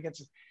small team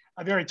against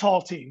a very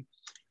tall team.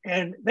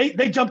 And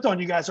they jumped on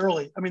you guys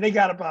early. I mean, they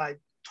got it by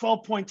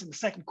 12 points in the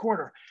second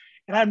quarter.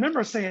 And I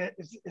remember saying,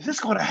 is this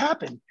going to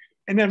happen?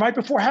 And then right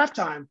before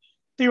halftime,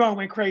 Theron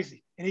went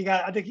crazy. And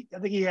I think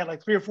he had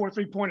like 3 or 4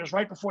 3-pointers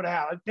right before the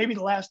half, maybe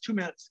the last 2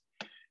 minutes.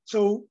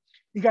 So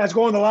you guys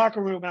go in the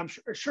locker room, and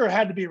I'm sure it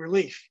had to be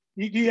relief.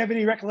 Do you have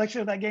any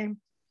recollection of that game?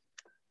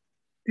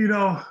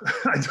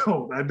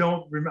 I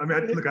don't remember.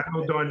 I mean, I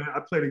know Darnell. I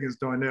played against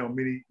Darnell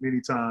many,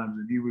 many times,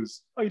 and he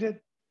was. Oh, you did?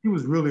 He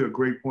was really a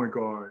great point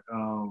guard.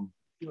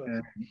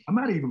 And I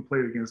might have even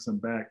played against him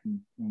back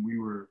when we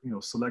were,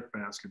 select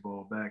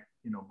basketball back,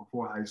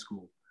 before high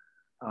school.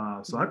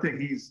 So I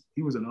think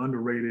he was an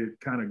underrated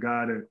kind of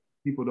guy that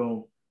people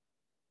don't.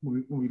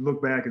 When we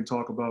look back and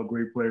talk about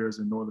great players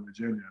in Northern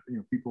Virginia,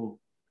 people.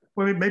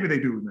 Well, maybe they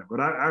do remember,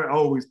 but I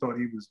always thought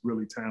he was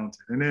really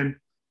talented. And then,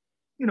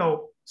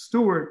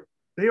 Stewart.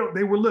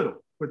 They were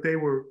little, but they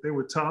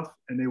were tough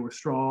and they were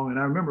strong. And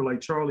I remember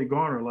like Charlie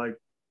Garner,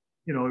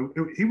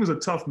 he was a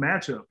tough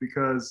matchup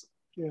because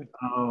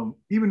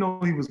even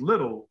though he was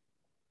little,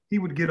 he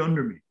would get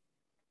under me,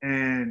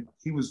 and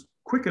he was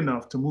quick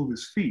enough to move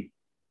his feet,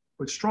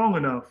 but strong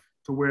enough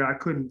to where I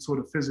couldn't sort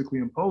of physically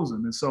impose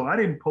him. And so I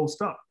didn't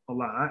post up a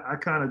lot. I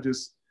kind of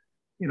just,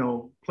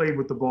 played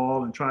with the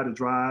ball and tried to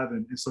drive.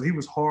 And so he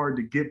was hard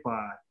to get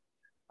by.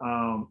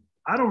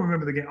 I don't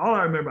remember the game. All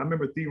I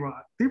remember Theron.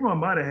 Theron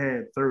might have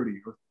had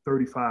 30 or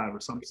 35 or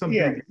something. Some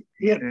Yeah, big.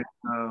 yeah,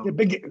 And,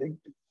 big.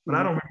 but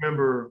I don't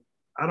remember.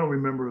 I don't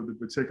remember the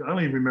particular. I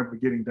don't even remember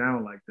getting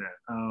down like that.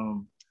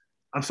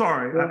 I'm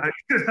sorry. Yeah.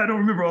 I don't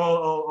remember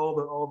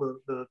all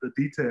the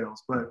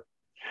details, but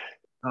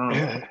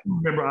I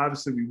remember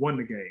obviously we won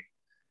the game,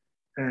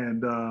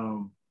 and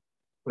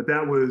but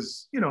that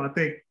was, you know, I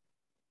think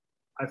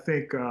I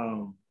think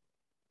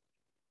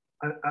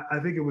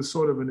it was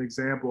sort of an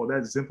example that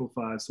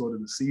exemplifies sort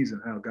of the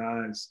season, how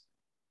guys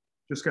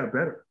just got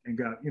better and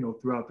got, you know,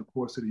 throughout the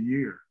course of the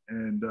year,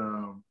 and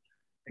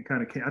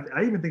kind of came.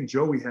 I even think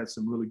Joey had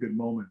some really good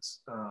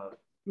moments,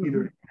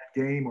 either in that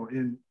game or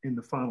in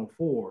the Final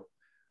Four.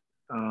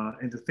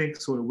 And to think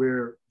sort of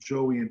where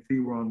Joey and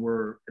Theron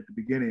were at the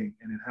beginning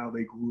and how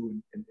they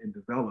grew and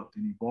developed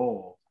and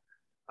evolved,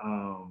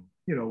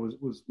 you know,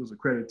 was a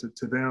credit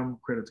to them,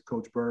 credit to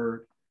Coach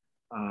Bird,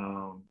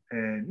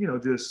 and, you know,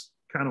 just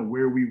kind of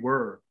where we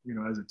were, you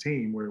know, as a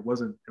team, where it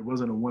wasn't a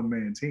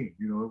one-man team,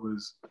 you know, it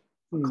was a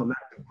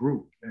collective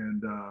group.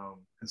 And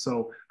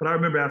so, but I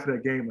remember after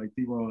that game, like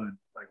Theron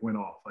like went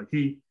off. Like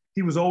he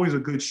was always a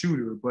good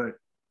shooter, but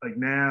like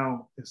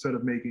now instead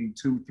of making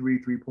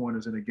 2-3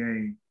 3-pointers in a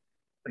game,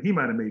 like he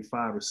might have made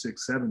 5 or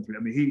 6, 7 3. I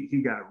mean,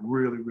 he got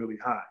really, really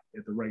hot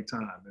at the right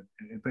time,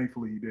 and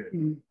thankfully he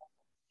did.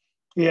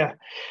 Yeah.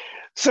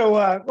 So,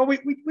 well, we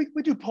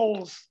do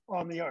polls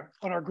on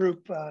our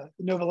group, the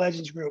Nova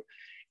Legends group,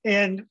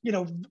 and, you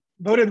know,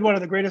 voted one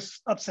of the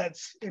greatest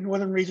upsets in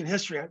Northern Region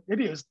history.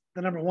 Maybe it was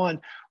the number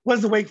one,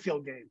 was the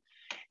Wakefield game.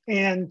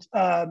 And,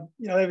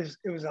 you know, it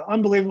was an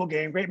unbelievable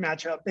game, great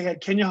matchup. They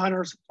had Kenya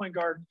Hunter, point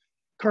guard,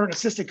 current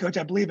assistant coach,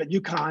 I believe, at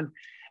UConn.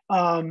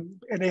 And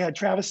they had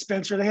Travis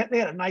Spencer. They had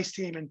a nice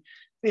team, and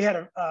they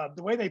had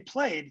the way they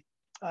played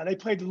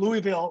the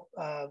Louisville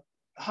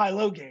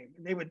high-low game.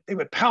 And they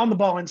would pound the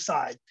ball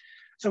inside.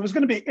 So it was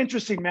going to be an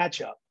interesting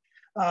matchup.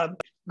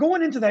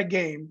 Going into that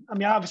game, I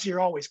mean, obviously you're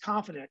always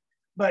confident,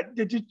 but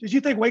did you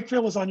think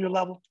Wakefield was on your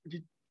level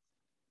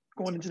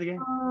going into the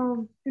game?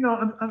 You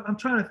know, I'm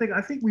trying to think.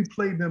 I think we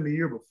played them the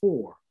year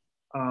before.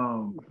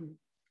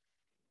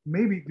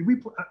 Maybe did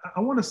we? I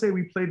want to say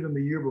we played them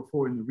the year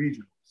before in the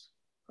regionals.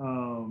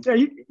 Yeah,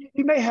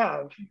 you may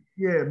have.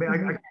 Yeah, man, I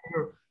can't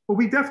remember. But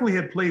we definitely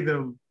had played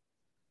them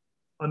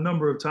a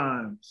number of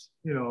times.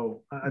 You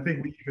know, I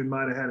think we even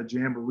might have had a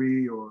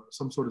jamboree or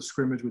some sort of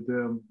scrimmage with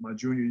them my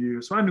junior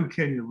year. So I knew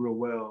Kenya real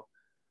well,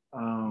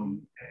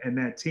 and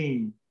that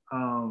team.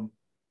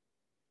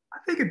 I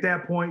think at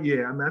that point,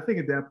 yeah. I mean, I think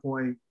at that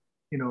point,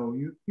 you know,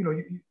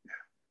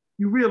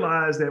 you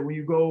realize that when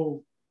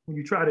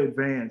you try to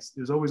advance,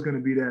 there's always going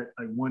to be that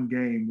like one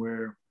game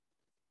where,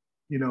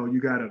 you know,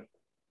 you gotta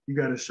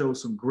show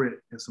some grit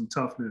and some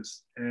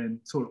toughness and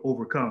sort of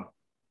overcome.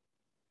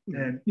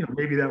 And, you know,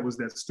 maybe that was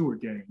that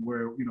Stewart game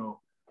where, you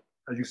know,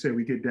 as you said,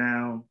 we get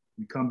down,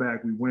 we come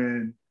back, we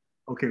win.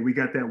 Okay, we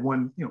got that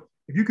one, you know,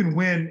 if you can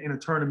win in a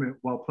tournament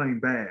while playing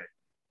bad,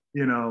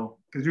 you know,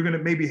 because you're going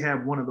to maybe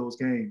have one of those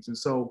games. And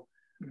so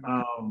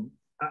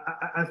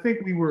I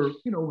think we were,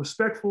 you know,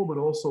 respectful, but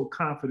also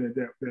confident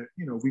that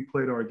you know, we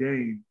played our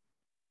game,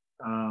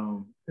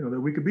 you know, that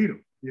we could beat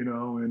them, you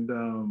know,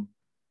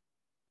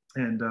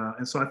 and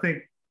so I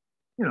think,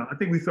 you know, I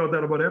think we felt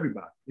that about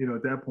everybody, you know,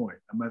 at that point.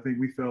 I mean, I think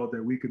we felt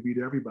that we could beat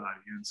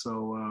everybody. And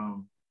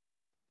so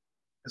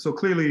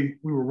clearly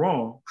we were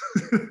wrong,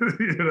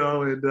 you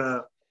know,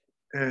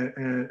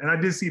 and I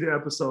did see the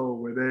episode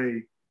where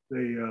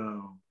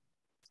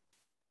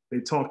they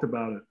talked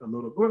about it a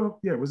little. Well,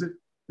 yeah,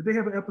 did they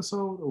have an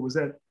episode, or was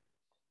that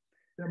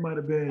might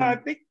have been?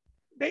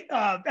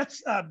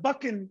 That's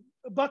Buck and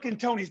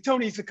Tony.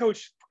 Tony's the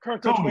coach,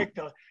 current coach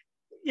Wakefield.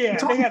 Yeah,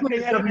 Tony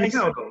played at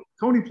WNL, though.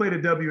 Tony played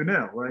at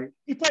WNL, right?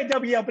 He played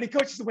WNL, but he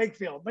coaches the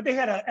Wakefield. But they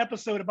had an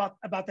episode about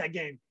that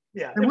game.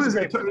 Yeah. And what is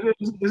it?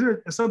 Is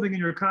there something in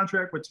your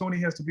contract where Tony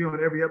has to be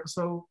on every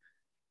episode?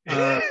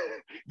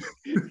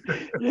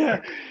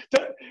 Yeah.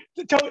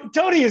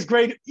 Tony is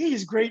great.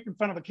 He's great in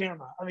front of a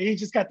camera. I mean, he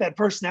just got that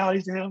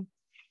personality to him.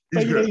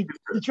 He's good.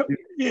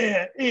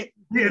 Yeah.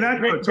 And I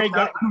knew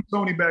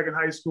Tony back in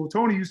high school.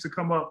 Tony used to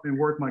come up and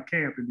work my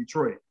camp in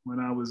Detroit when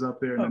I was up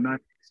there in the 90s.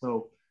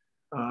 So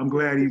I'm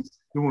glad he's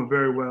doing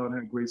very well and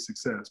had great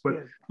success.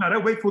 But no,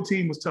 that Wakefield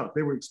team was tough.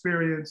 They were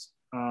experienced,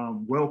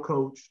 well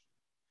coached.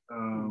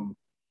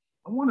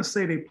 I want to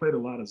say they played a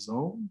lot of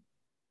zone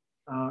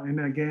in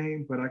that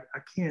game, but I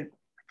can't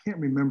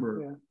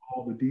remember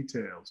all the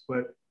details.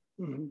 But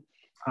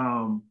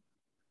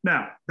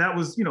now that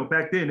was, you know,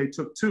 back then they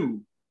took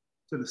 2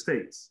 to the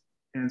States,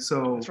 and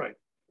so that's right.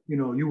 You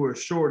know, you were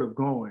short of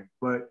going,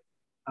 but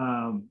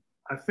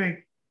I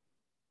think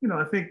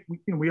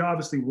we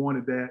obviously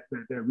wanted that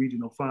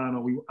regional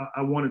final.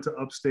 I wanted to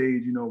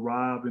upstage, you know,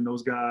 Rob and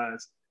those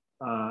guys,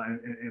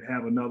 and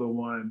have another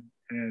one,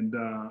 and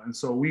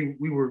so we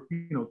were,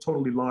 you know,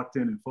 totally locked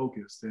in and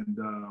focused. And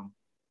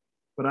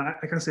but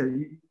like I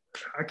said,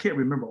 I can't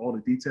remember all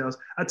the details.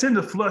 I tend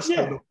to flush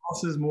the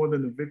losses more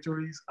than the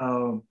victories.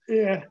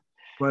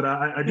 But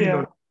I do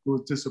know it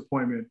was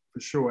disappointment for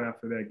sure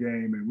after that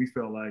game, and we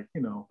felt like,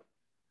 you know,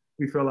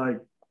 we felt like,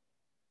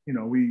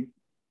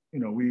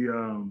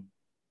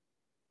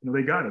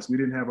 they got us. We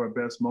didn't have our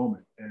best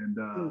moment, and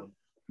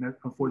that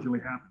unfortunately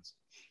happens.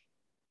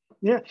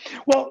 Yeah.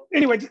 Well,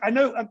 anyway, I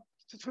know,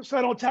 so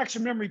I don't tax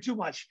your memory too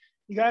much.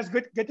 You guys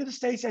get to the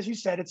States, as you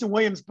said. It's in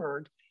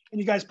Williamsburg, and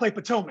you guys play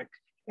Potomac.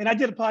 And I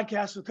did a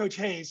podcast with Coach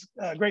Hayes,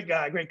 great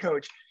guy, great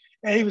coach.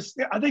 And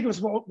I think it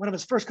was one of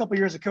his first couple of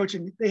years of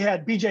coaching. They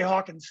had B.J.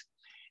 Hawkins,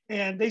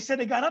 and they said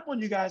they got up on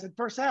you guys in the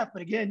first half.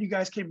 But again, you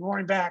guys came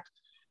roaring back.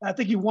 I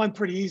think you won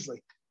pretty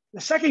easily.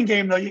 The second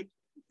game, though,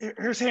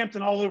 here's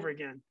Hampton all over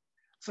again.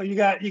 So you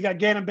got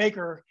Gannon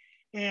Baker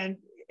and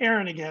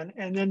Aaron again,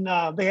 and then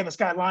they have this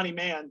guy Lonnie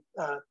Mann,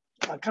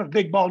 kind of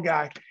big bald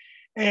guy.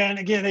 And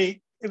again,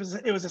 it was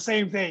the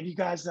same thing. You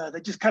guys,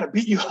 they just kind of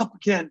beat you up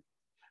again.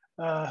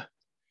 No,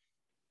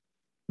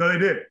 they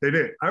did. They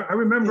did. I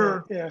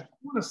remember. Yeah. I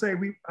want to say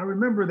I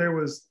remember there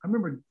was. I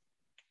remember.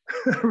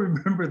 I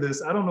remember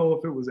this. I don't know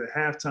if it was at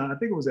halftime. I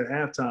think it was at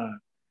halftime,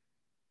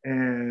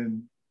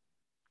 and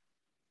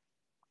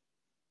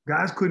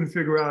guys couldn't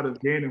figure out if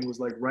Gannon was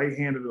like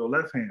right-handed or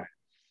left-handed.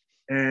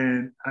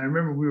 And I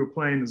remember we were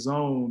playing the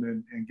zone,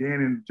 and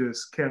Gannon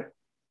just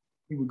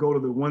he would go to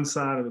the one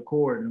side of the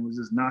court and was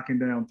just knocking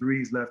down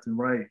threes left and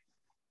right.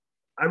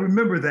 I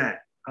remember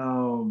that.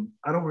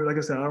 Like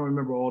I said, I don't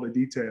remember all the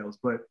details,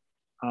 but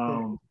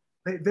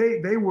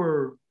they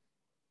were,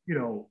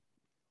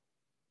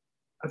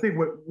 I think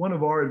one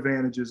of our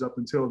advantages up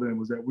until then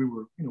was that we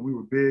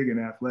were big and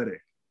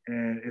athletic,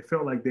 and it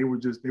felt like they were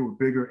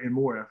bigger and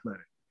more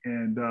athletic,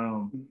 and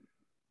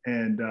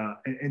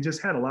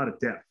just had a lot of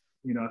depth.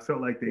 I felt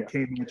like they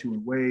came at you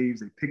in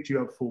waves. They picked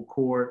you up full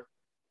court,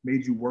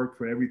 made you work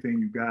for everything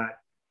you got.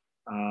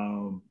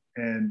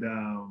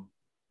 And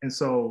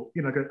so,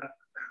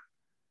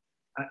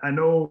 I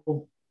know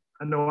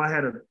I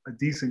had a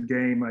decent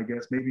game, I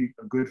guess, maybe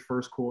a good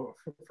first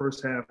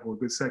half or a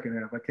good second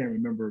half. I can't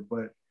remember,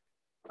 but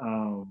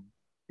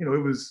it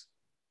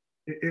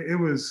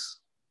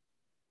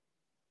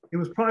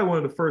was probably one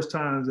of the first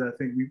times that I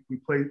think we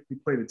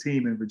played a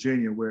team in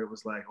Virginia where it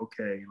was like,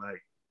 okay,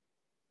 like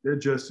they're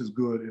just as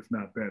good, if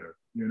not better.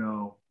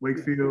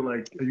 Wakefield,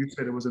 like you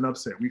said, it was an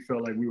upset. We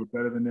felt like we were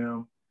better than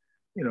them.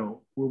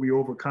 Were we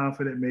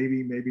overconfident?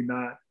 Maybe, maybe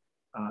not.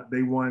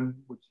 They won,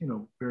 which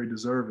very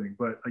deserving.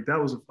 But like that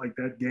was like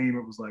that game.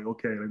 It was like,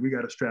 okay, like we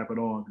got to strap it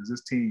on because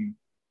this team,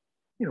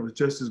 was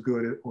just as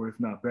good or if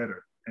not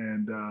better.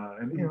 And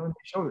they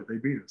showed it. They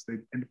beat us.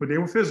 But they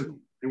were physical.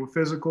 They were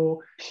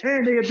physical,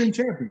 and they had been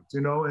champions.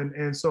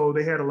 And so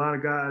they had a lot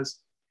of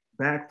guys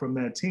back from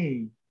that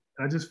team.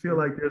 I just feel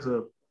like there's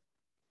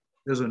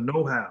a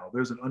know-how,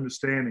 there's an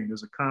understanding,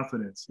 there's a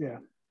confidence. Yeah.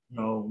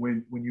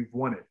 When you've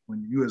won it,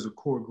 when you as a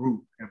core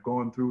group have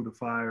gone through the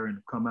fire and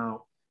come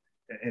out,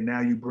 and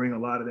now you bring a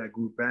lot of that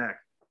group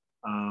back.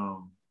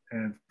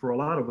 And for a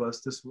lot of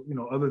us, this,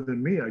 other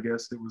than me, I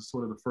guess it was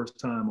sort of the first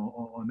time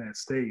on that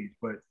stage.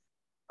 But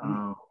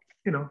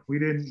we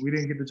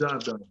didn't get the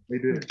job done. They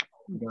did.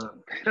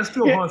 That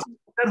still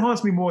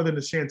haunts me more than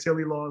the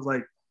Chantilly laws.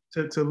 Like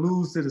to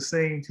lose to the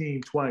same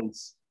team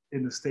twice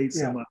in the state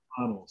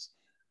semifinals.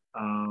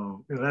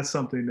 That's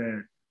something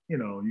that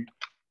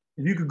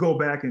you could go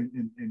back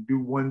and do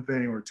one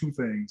thing or two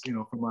things.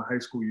 From my high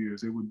school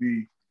years, it would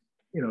be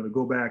to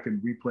go back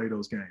and replay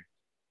those games.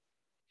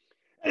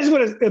 This is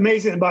what is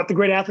amazing about the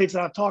great athletes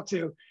that I've talked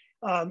to.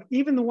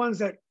 Even the ones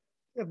that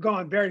have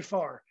gone very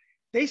far,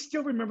 they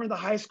still remember the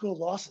high school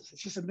losses.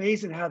 It's just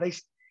amazing how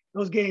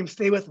those games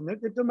stay with them.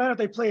 No matter if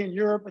they play in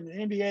Europe and the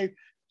NBA,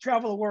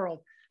 travel the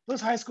world, those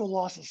high school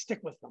losses stick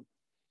with them.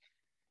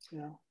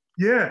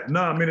 Yeah,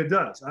 no, I mean, it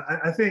does.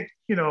 I think,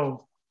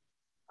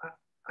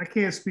 I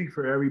can't speak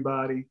for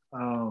everybody.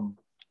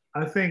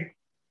 I think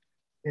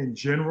in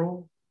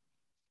general,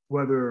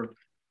 whether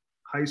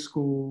high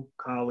school,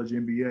 college,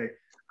 NBA,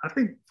 I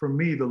think for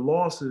me, the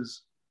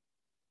losses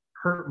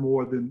hurt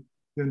more than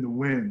the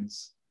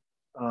wins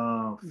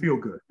feel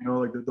good.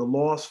 Like the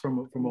loss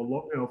from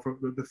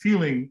the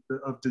feeling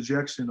of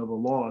dejection of a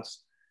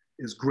loss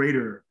is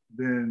greater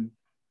than,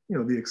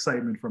 the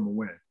excitement from a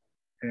win.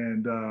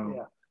 And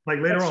like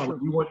later on,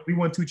 we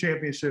won 2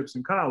 championships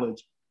in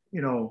college.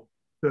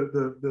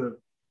 The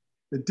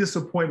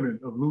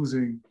disappointment of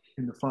losing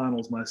in the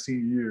finals my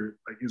senior year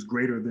is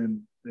greater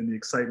than the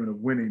excitement of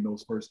winning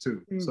those first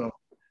 2. So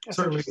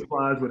certainly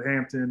applies with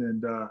Hampton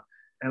and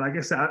like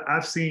I said,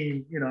 I've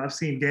seen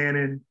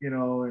Gannon,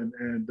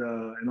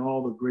 and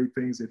all the great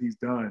things that he's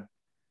done,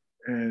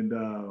 and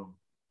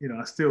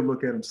I still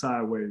look at him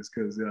sideways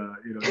because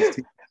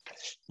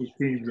his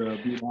teams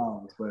beat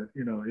ours, but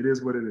it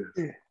is what it is.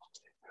 Yeah.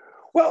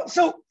 Well,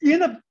 so you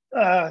end up,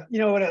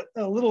 at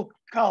a little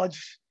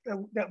college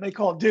that they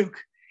call Duke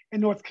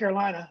in North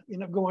Carolina. You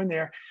end up going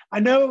there.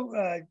 I know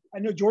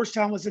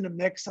Georgetown was in the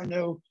mix. I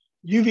know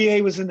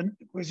UVA was in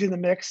the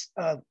mix,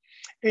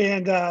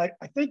 and I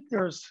think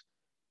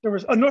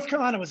North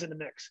Carolina was in the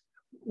mix.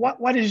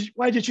 Why did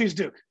you choose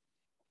Duke?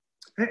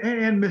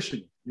 And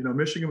Michigan.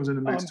 Michigan was in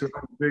the mix too.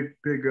 Big.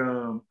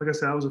 Like I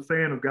said, I was a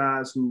fan of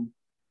guys who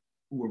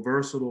were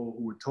versatile,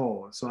 who were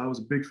tall. So I was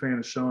a big fan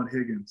of Sean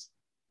Higgins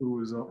who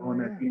was on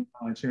that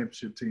 89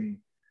 championship team.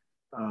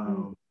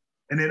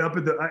 And then up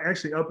at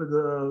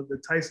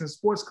the Tyson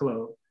Sports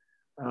Club,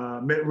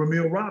 met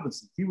Ramil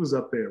Robinson. He was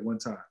up there one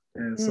time.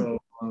 And so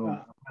I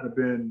might have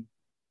been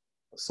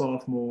a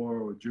sophomore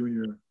or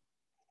junior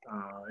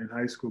in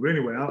high school. But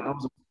anyway,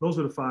 those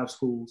are the 5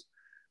 schools.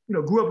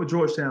 Grew up a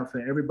Georgetown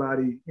fan.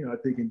 Everybody, I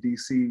think in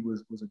DC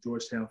was a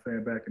Georgetown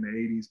fan back in the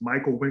 80s.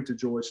 Michael went to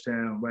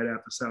Georgetown right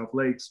after South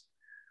Lakes.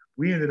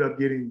 We ended up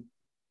getting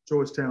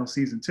Georgetown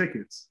season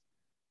tickets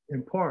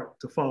in part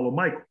to follow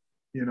Michael,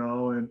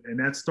 and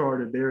that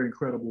started their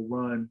incredible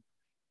run,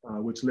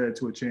 which led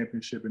to a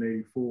championship in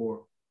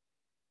 '84.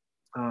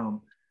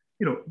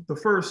 The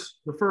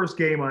first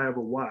game I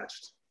ever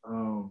watched,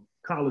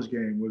 college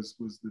game, was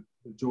the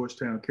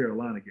Georgetown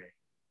Carolina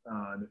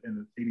game in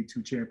the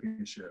 '82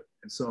 championship.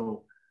 And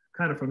so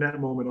kind of from that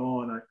moment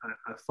on,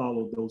 I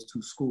followed those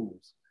 2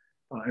 schools,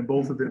 and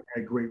both of them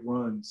had great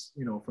runs,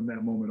 from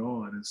that moment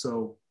on. And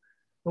so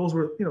those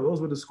were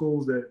the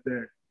schools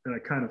that I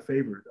kind of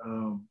favored.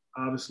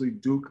 Obviously,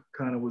 Duke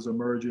kind of was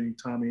emerging.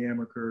 Tommy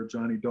Amaker,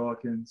 Johnny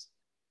Dawkins,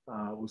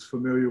 was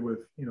familiar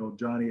with,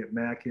 Johnny at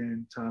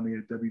Mackin, Tommy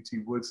at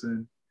W.T.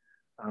 Woodson.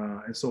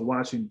 And so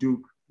watching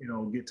Duke,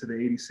 get to the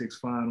 '86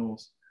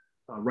 finals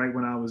right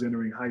when I was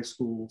entering high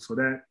school. So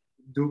that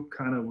Duke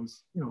kind of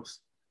was,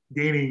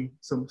 gaining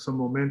some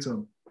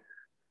momentum.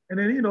 And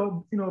then,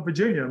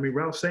 Virginia,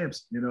 Ralph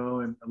Sampson,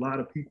 and a lot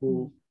of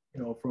people,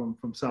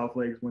 from South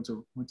Lakes went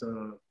to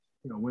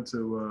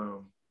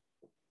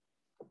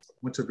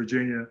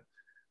Virginia.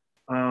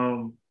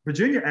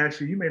 Virginia,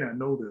 actually, you may not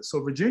know this.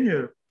 So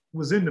Virginia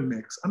was in the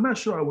mix. I'm not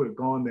sure I would have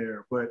gone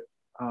there, but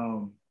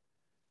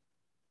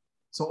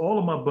so all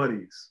of my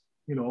buddies,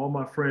 all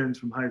my friends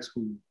from high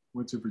school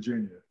went to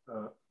Virginia.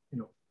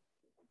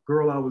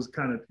 Girl I was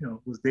kind of,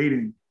 was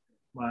dating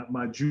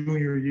my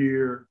junior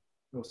year,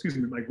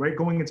 like right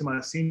going into my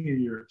senior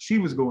year, she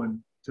was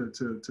going to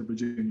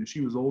Virginia.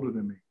 She was older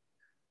than me.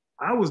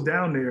 I was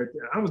down there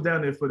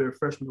for their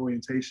freshman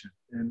orientation,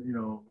 and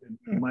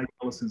in Mike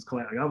Ellison's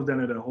class. I was down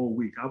there that whole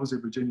week. I was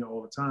at Virginia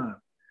all the time.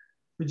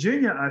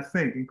 Virginia, I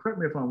think, and correct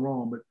me if I'm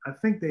wrong, but I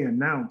think they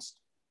announced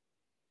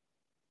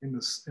in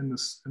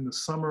the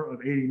summer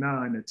of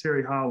 '89 that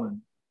Terry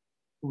Holland,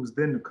 who was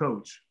then the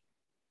coach,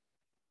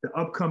 the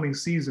upcoming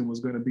season was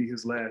going to be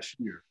his last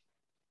year.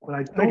 But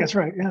I think that's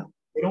right. Yeah.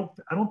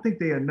 I don't think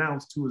they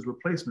announced who his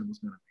replacement was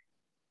going to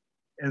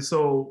be. And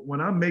so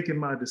when I'm making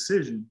my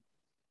decision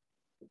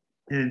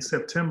in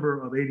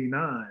September of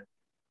 '89,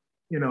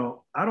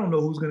 I don't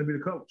know who's going to be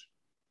the coach.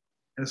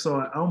 And so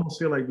I almost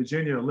feel like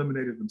Virginia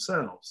eliminated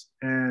themselves.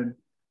 And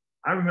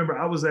I remember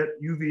I was at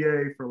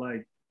UVA for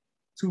like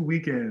 2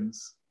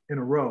 weekends in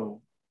a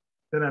row.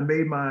 Then I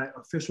made my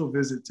official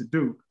visit to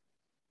Duke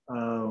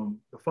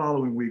the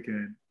following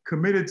weekend,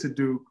 committed to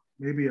Duke,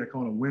 maybe like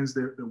on the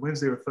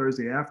Wednesday or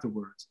Thursday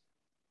afterwards.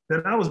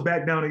 Then I was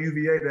back down at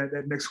UVA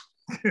that next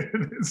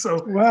weekend.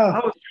 So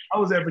wow. I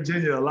was at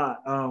Virginia a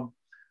lot.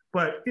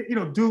 But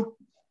Duke,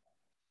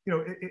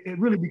 it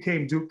really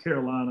became Duke,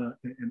 Carolina,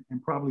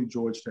 and probably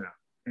Georgetown.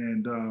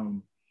 And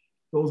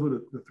those were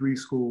the 3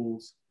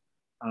 schools.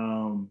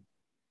 And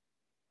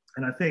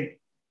I think,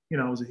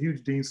 I was a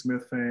huge Dean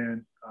Smith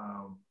fan,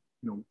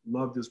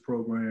 loved his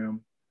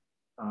program.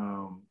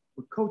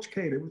 With Coach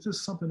K, there was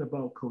just something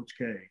about Coach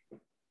K.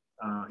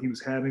 He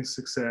was having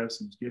success.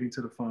 He was getting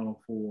to the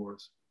Final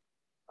Fours.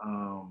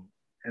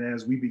 And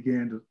as we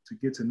began to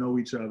get to know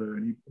each other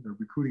and the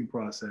recruiting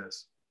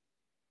process,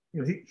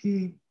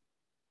 he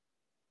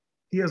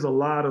has a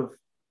lot of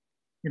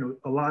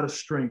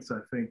strengths, I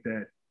think,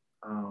 that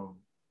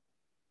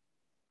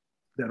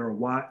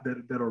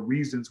are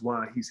reasons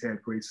why he's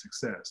had great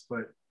success.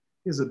 But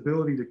his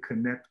ability to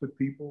connect with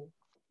people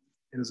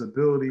and his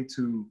ability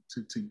to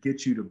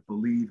get you to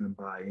believe and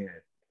buy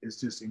in is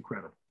just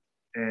incredible.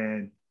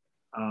 And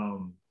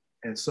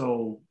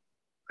so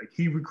like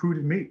he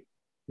recruited me.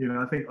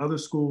 I think other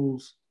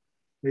schools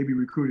maybe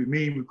recruited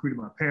me, recruited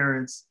my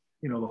parents,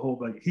 the whole,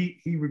 like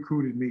he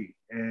recruited me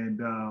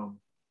and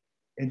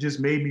just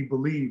made me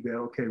believe that,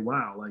 okay,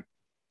 wow, like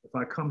if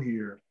I come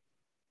here,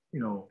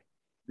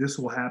 this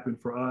will happen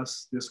for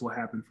us, this will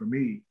happen for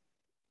me.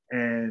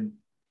 And,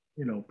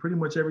 pretty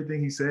much everything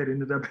he said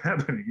ended up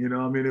happening, it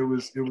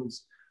was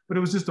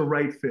just the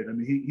right fit.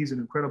 He's an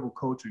incredible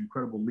coach, an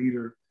incredible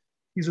leader.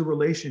 He's a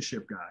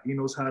relationship guy. He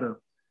knows how to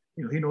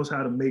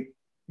make,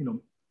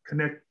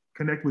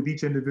 connect with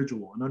each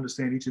individual and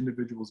understand each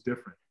individual is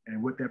different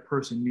and what that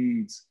person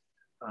needs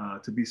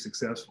to be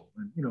successful.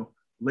 And,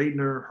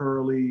 Leitner,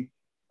 Hurley,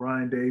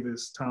 Brian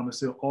Davis, Thomas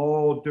Hill,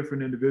 all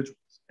different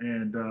individuals.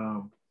 And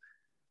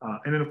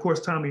then of course,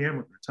 Tommy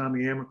Amaker.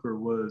 Tommy Amaker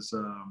was,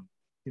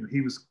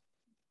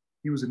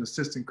 he was an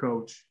assistant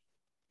coach.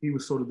 He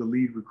was sort of the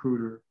lead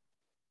recruiter.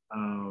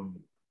 And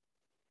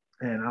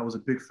I was a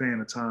big fan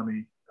of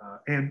Tommy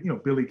and,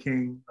 Billy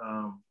King,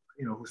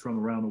 who's from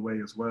around the way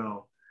as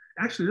well.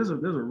 Actually, there's a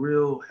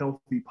real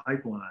healthy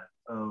pipeline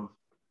of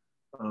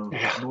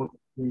North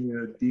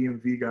Virginia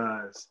DMV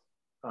guys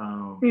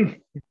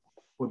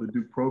the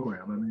Duke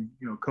program. I mean,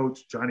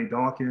 Coach Johnny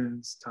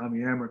Dawkins, Tommy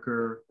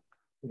Amaker,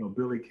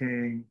 Billy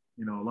King,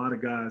 a lot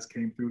of guys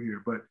came through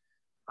here. But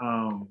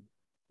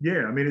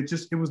yeah, I mean,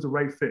 it was the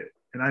right fit,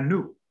 and I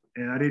knew.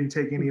 And I didn't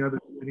take any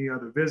other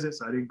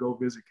visits. I didn't go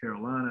visit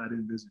Carolina. I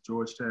didn't visit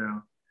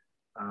Georgetown,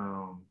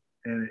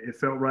 and it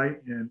felt right,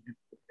 and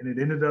it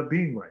ended up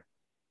being right.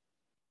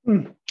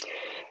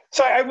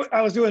 So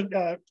I was doing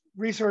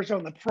research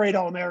on the Parade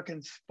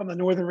All-Americans from the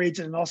Northern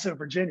region and also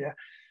Virginia,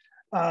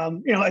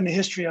 in the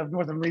history of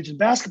Northern region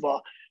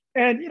basketball.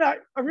 And, I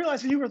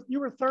realized that you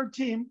were third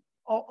team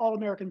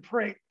All-American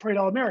Parade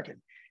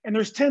All-American, and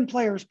there's 10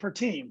 players per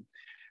team.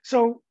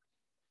 So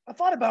I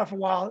thought about it for a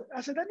while.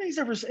 I said, that means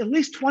there was at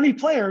least 20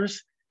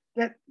 players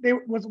that they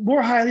was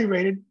more highly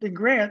rated than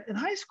Grant in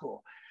high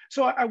school.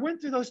 So I went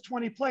through those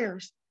 20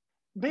 players.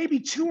 Maybe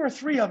 2 or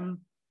 3 of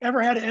them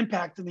ever had an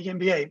impact in the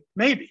NBA,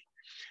 maybe.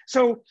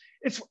 So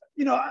it's,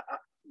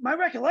 my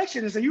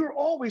recollection is that you were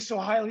always so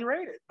highly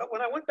rated. But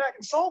when I went back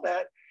and saw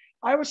that,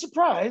 I was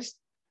surprised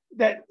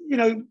that,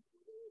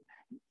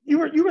 you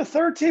were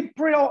third team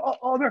Parade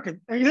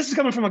All-American. I mean, this is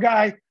coming from a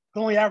guy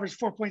who only averaged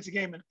 4 points a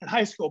game in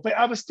high school, but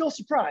I was still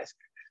surprised.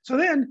 So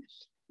then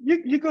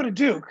you go to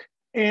Duke,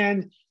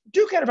 and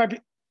Duke had a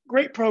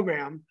great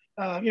program.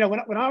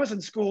 When I was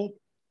in school,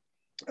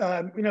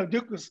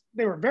 Duke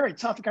they were very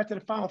tough. I got to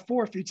the Final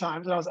Four a few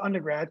times when I was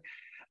undergrad,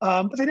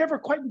 but they never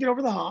quite get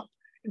over the hump.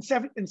 In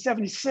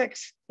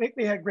 76,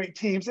 they had great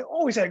teams. They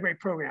always had a great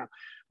program,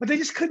 but they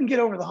just couldn't get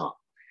over the hump.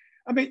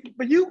 I mean,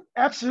 but you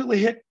absolutely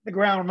hit the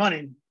ground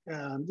running,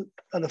 on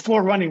the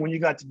floor running when you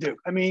got to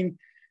Duke. I mean,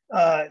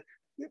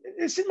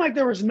 it seemed like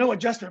there was no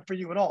adjustment for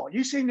you at all.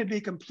 You seemed to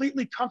be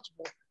completely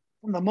comfortable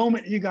from the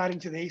moment you got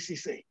into the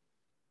ACC.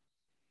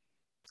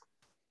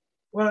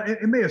 Well,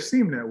 it may have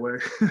seemed that way.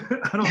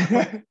 I don't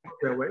know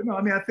that way. No,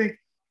 I mean, I think,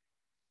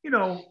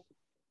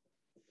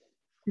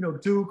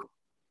 Duke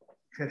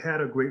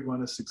had a great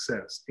run of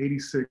success.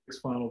 86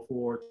 Final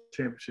Four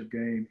championship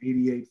game,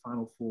 88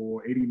 Final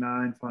Four,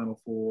 89 Final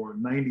Four,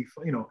 90,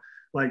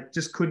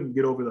 just couldn't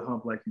get over the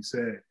hump, like you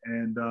said.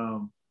 And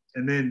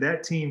then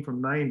that team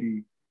from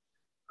 90,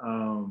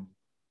 I'm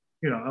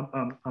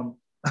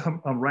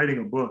writing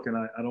a book, and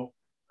I don't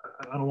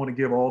want to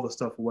give all the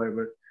stuff away,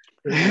 but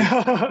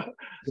the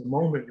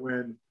moment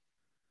when,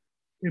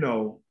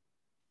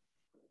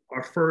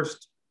 our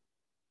first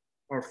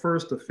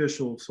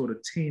official sort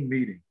of team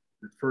meeting,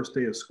 the first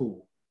day of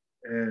school,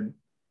 and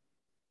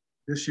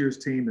this year's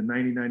team, the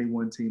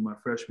 90-91 team, my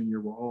freshman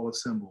year, were all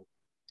assembled.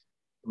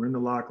 We're in the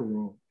locker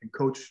room, and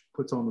Coach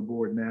puts on the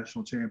board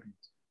national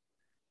champions,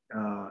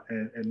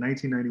 and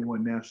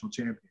 1991 national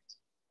champions.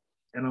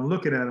 And I'm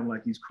looking at him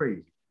like he's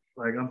crazy.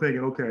 Like, I'm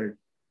thinking, okay,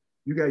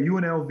 you got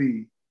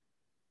UNLV,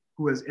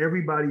 who has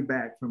everybody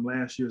back from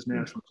last year's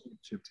national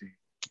championship team.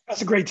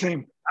 That's a great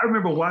team. I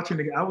remember watching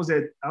I was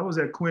at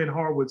Quinn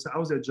Harwood's. I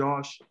was at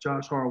Josh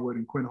Harwood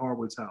and Quinn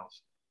Harwood's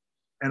house,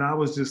 and I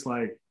was just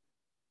like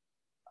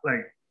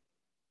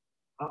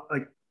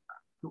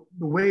the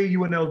way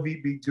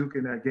UNLV beat Duke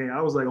in that game.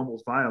 I was like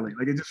almost violent.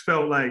 Like, it just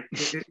felt like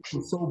it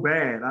was so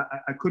bad.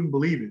 I couldn't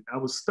believe it. I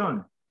was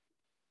stunned.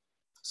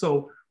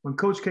 So when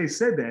Coach K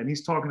said that, and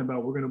he's talking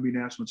about we're going to be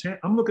national champ,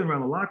 I'm looking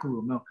around the locker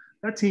room. Now,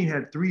 that team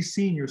had 3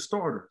 senior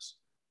starters: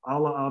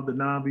 Ala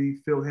Abdelnaby,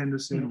 Phil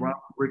Henderson,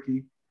 Robert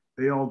Rickey.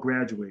 They all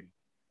graduated.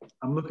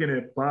 I'm looking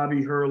at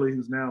Bobby Hurley,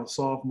 who's now a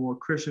sophomore,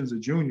 Christian's a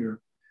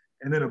junior,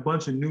 and then a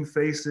bunch of new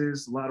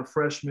faces, a lot of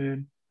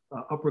freshmen,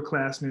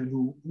 upperclassmen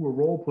who were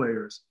role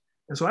players.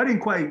 And so I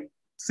didn't quite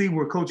see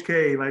where Coach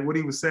K, like what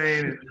he was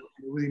saying, and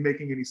was he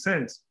making any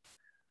sense?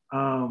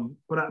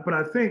 But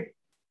I think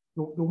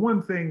the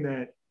one thing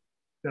that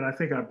I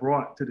think I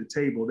brought to the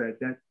table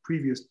that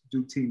previous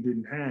Duke team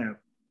didn't have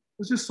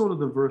was just sort of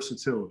the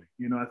versatility.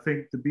 I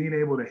think to being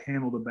able to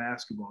handle the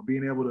basketball,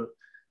 being able to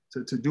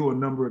do a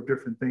number of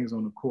different things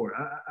on the court.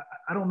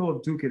 I don't know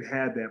if Duke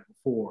had that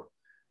before.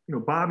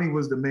 Bobby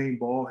was the main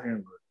ball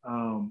handler,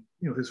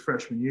 his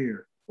freshman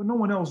year, but no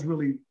one else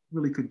really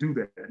could do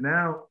that.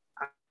 Now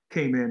I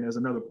came in as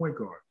another point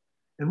guard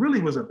and really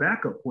was a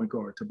backup point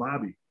guard to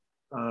Bobby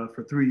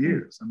for 3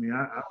 years. I mean,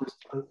 I was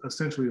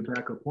essentially a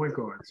backup point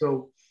guard.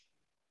 So,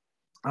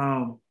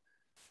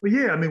 but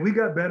yeah, I mean, we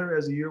got better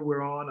as the year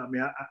went on. I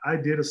mean, I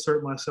did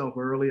assert myself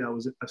early. I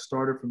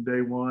started from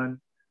day one.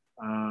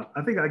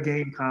 I think I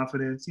gained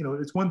confidence.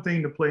 It's one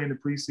thing to play in the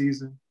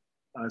preseason.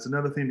 It's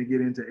another thing to get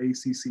into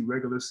ACC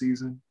regular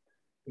season.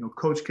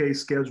 Coach K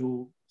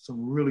scheduled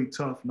some really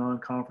tough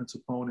non-conference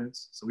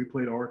opponents. So we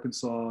played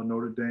Arkansas,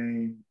 Notre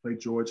Dame,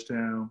 played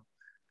Georgetown.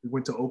 We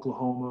went to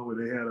Oklahoma, where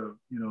they had a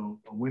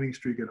winning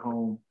streak at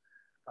home.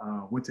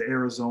 Went to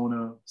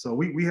Arizona. So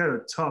we had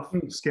a tough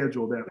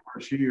schedule that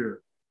first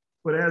year.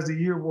 But as the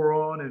year wore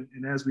on,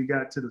 and as we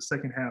got to the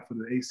second half of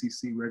the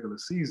ACC regular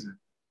season,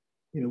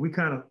 we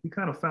kind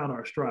of found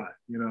our stride,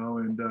 and I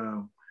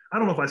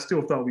don't know if I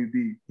still thought we'd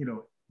be,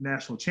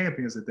 national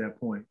champions at that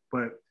point,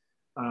 but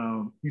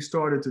you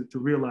started to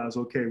realize,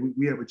 okay,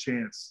 we have a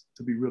chance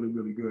to be really,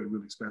 really good,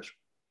 really special.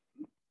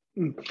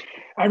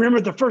 I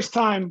remember the first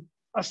time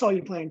I saw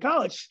you play in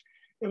college,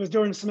 it was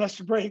during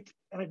semester break,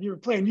 and you were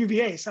playing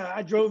UVA. So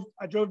I drove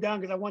down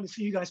because I wanted to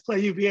see you guys play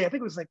UVA. I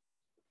think it was like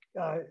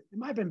it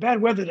might have been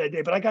bad weather that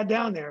day, but I got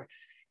down there,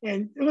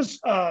 and it was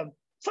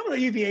some of the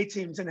UVA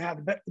teams didn't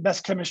have the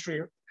best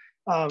chemistry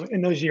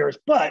in those years,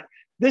 but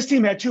this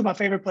team had two of my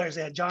favorite players.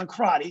 They had John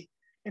Crotty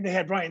and they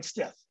had Brian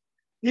Stith.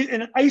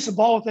 And I used to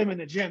ball with them in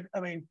the gym. I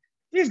mean,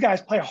 these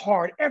guys play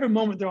hard every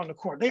moment they're on the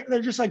court.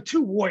 They're just like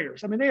two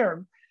warriors. I mean,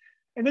 they're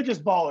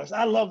just ballers.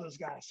 I love those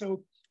guys.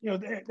 So,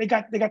 they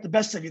got the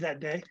best of you that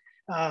day.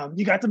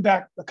 You got them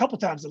back a couple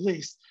times at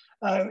least.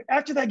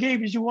 After that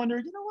game, did you wonder,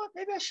 you know what,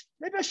 maybe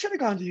I should have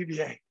gone to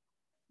UVA?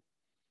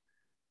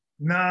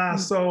 Nah,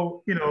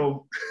 so,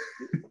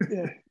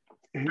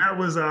 that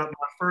was my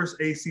first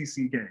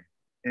ACC game.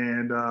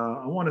 And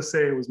I want to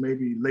say it was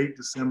maybe late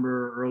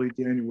December, early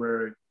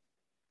January.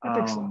 I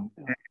think so.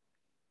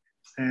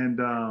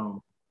 Yeah.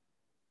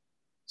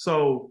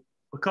 So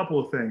a couple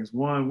of things.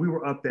 One, we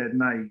were up that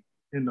night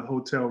in the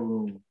hotel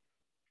room,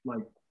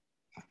 like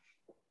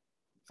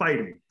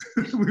fighting.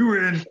 we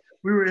were in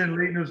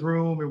Leitner's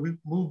room, and we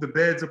moved the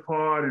beds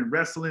apart and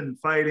wrestling and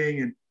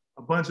fighting, and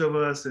a bunch of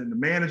us, and the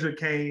manager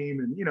came,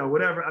 and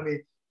whatever. I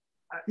mean,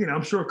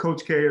 I'm sure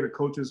Coach K or the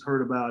coaches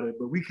heard about it,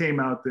 but we came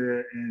out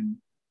there and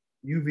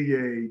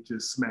UVA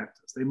just smacked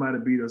us. They might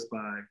have beat us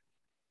by,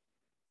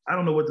 I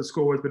don't know what the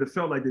score was, but it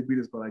felt like they beat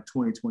us by like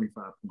 20,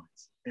 25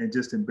 points and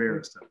just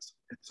embarrassed us.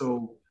 And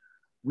so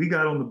we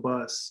got on the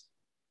bus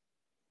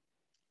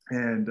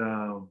and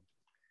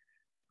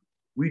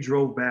we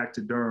drove back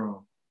to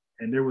Durham,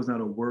 and there was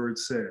not a word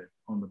said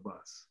on the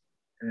bus.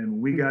 And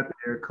when we got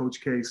there, Coach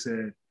K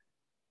said,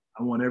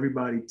 I want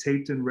everybody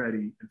taped and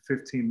ready in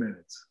 15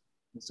 minutes.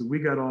 And so we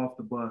got off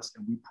the bus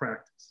and we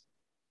practiced.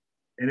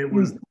 And it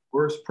was the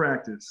worst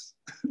practice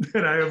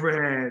that I ever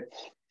had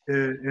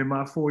in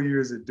my 4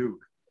 years at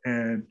Duke.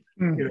 And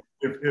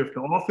if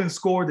the offense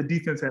scored, the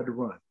defense had to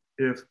run.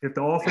 If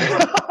the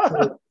offense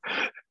scored,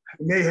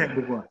 they had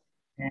to run.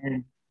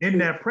 And in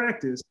that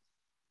practice,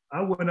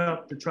 I went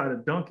up to try to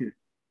dunk it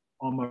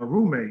on my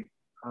roommate,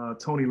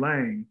 Tony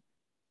Lang,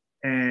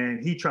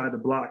 and he tried to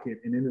block it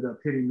and ended up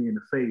hitting me in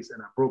the face,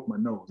 and I broke my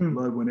nose.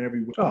 Blood went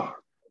everywhere.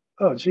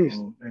 Oh, geez.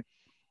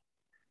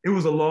 It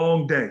was a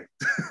long day.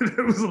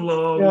 It was a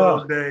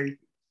long day.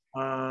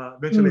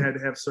 Eventually had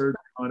to have surgery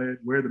on it,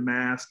 wear the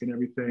mask and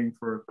everything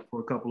for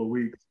a couple of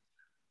weeks.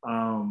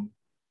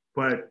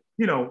 But,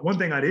 one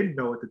thing I didn't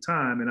know at the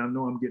time, and I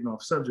know I'm getting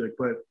off subject,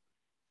 but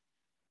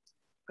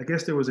I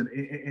guess there was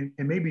and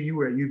maybe you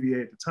were at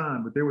UVA at the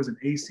time, but there was an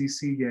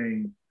ACC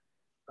game,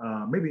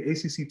 maybe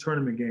ACC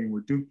tournament game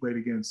where Duke played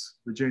against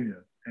Virginia.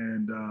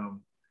 And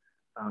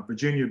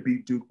Virginia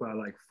beat Duke by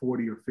like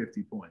 40 or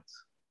 50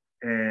 points.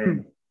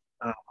 And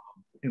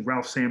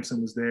Ralph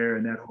Sampson was there,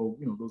 and that whole,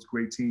 those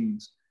great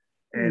teams.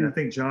 And I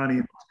think Johnny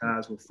and those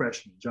guys were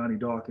freshmen, Johnny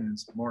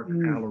Dawkins, Mark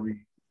Allery,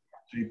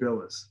 Jay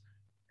Billis.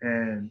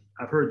 And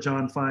I've heard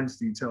John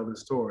Feinstein tell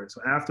this story.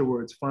 So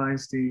afterwards,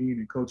 Feinstein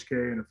and Coach K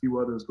and a few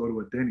others go to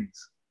a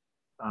Denny's.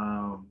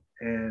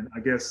 And I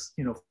guess,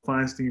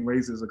 Feinstein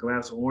raises a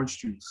glass of orange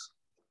juice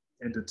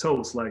and to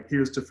toast, like,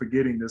 here's to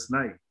forgetting this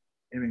night.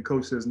 And then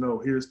Coach says, no,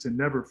 here's to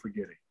never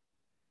forgetting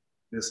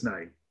this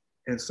night.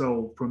 And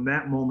so from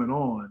that moment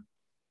on,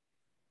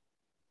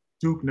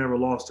 Duke never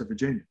lost to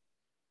Virginia.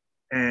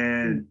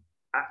 And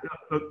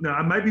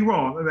I might be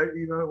wrong.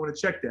 I want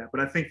to check that.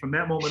 But I think from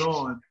that moment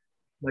on,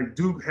 like,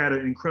 Duke had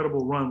an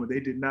incredible run where they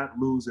did not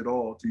lose at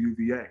all to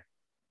UVA.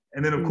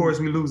 And then, of course,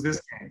 we lose this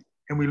game,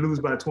 and we lose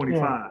by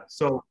 25. Yeah.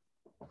 So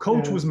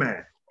Coach was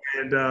mad.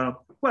 And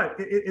but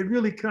it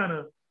really kind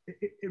of –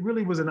 it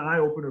really was an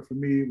eye-opener for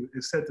me.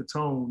 It set the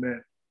tone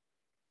that,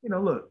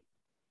 look,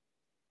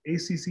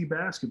 ACC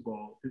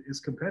basketball is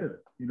competitive.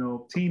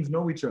 Teams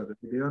know each other.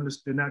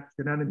 They're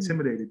not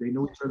intimidated. They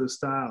know each other's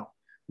style.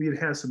 We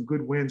had some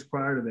good wins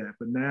prior to that,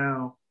 but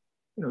now,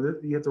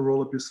 you have to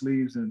roll up your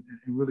sleeves and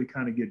really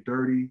kind of get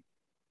dirty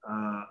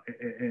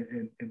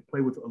and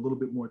play with a little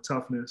bit more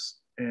toughness.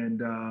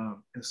 And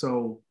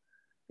so,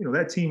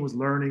 that team was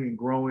learning and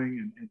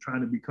growing and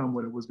trying to become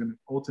what it was going to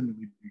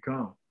ultimately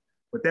become.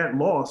 But that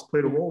loss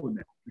played a role in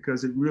that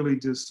because it really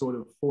just sort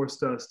of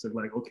forced us to,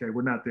 like, okay,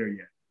 we're not there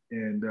yet.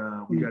 And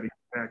we got to get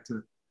back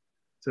to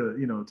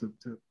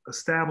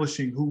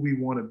establishing who we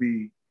want to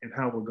be and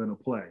how we're going to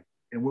play.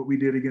 And what we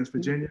did against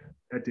Virginia,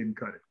 that didn't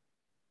cut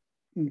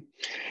it.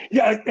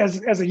 Yeah,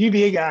 as a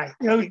UVA guy,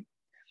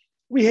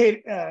 we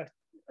hate.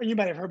 You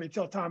might have heard me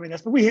tell Tommy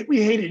this, but we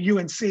hated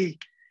UNC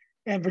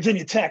and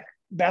Virginia Tech.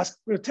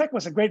 Tech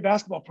was a great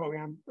basketball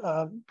program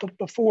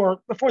before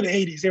the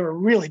 80s. They were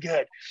really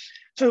good.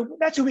 So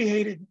that's who we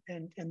hated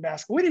in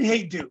basketball. We didn't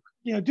hate Duke.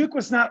 Duke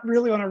was not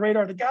really on our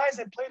radar. The guys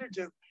that played at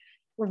Duke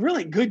were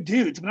really good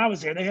dudes. When I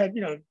was there,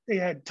 they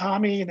had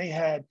Tommy and they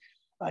had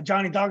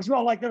Johnny Dawkins.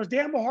 Well, like, there was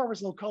Dan Mahar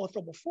was a little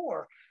colorful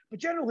before, but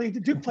generally the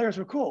Duke players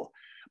were cool.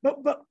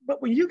 But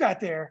when you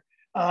got there,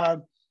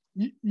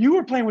 you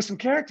were playing with some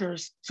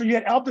characters. So you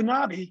had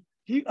Abdelnaby.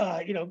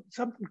 The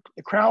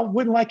crowd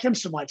wouldn't like him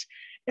so much.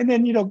 And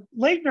then,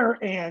 Leitner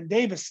and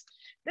Davis,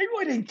 they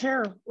really didn't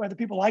care whether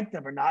people liked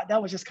them or not.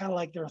 That was just kind of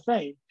like their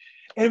thing.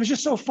 And it was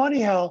just so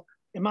funny how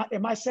in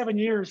my 7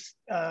 years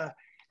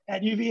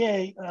at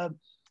UVA,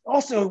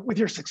 also with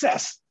your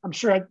success, I'm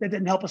sure that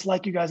didn't help us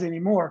like you guys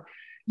anymore.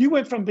 You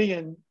went from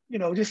being,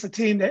 just a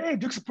team that, hey,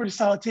 Duke's a pretty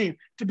solid team,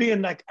 to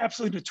being like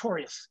absolutely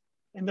notorious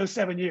in those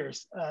 7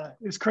 years.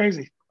 It was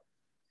crazy.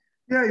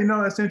 Yeah,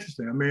 that's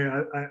interesting. I mean,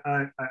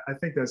 I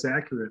think that's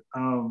accurate.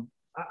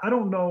 I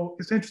don't know.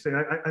 It's interesting.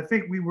 I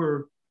think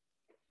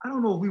I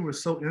don't know if we were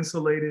so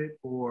insulated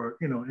or,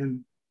 I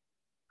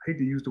hate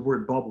to use the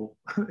word bubble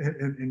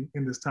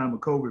in this time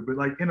of COVID, but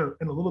like in a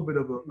little bit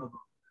of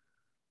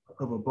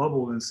a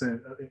bubble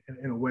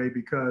in a way,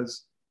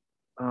 because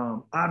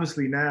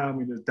obviously now, I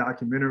mean, there's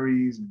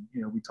documentaries and,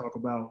 we talk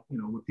about,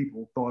 what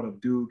people thought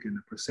of Duke and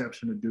the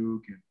perception of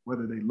Duke and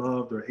whether they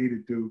loved or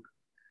hated Duke.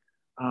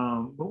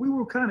 But we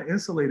were kind of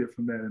insulated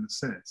from that in a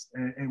sense.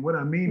 And what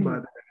I mean by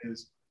that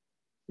is,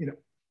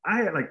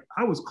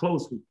 I was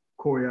close with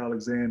Corey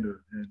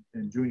Alexander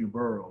and Junior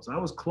Burroughs. I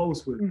was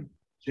close with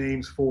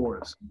James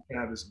Forrest and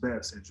Travis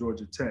Betts at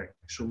Georgia Tech,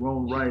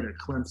 Sharon Wright at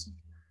Clemson,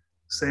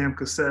 Sam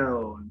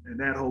Cassell and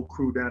that whole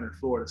crew down at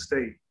Florida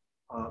State,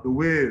 the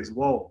Wiz,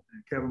 Walt,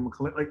 and Kevin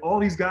McClellan, like all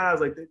these guys,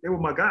 like they were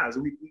my guys.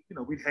 We'd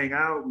hang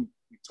out, we'd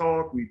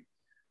talk, we'd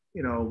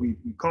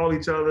call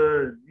each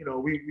other,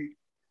 and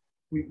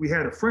we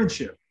had a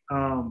friendship.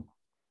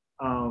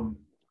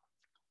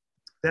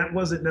 That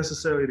wasn't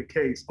necessarily the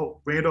case. Oh,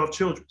 Randolph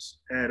Childress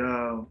at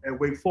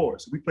Wake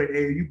Forest. We played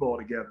AAU ball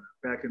together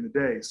back in the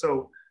day.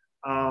 So,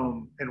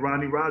 and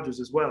Rodney Rogers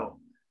as well.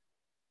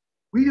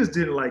 We just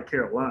didn't like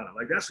Carolina.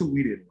 Like that's who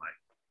we didn't like.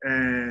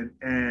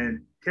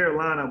 And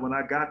Carolina, when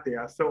I got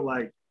there, I felt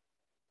like,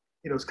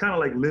 it's kind of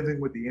like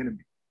living with the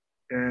enemy.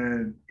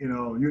 And,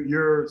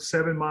 you're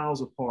 7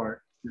 miles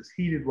apart, this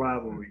heated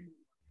rivalry.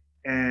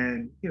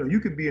 And, you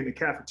could be in the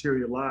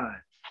cafeteria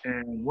line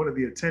and one of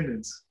the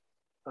attendants,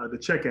 the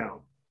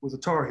checkout, was a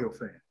Tar Heel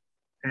fan.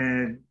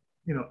 And,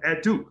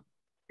 at Duke,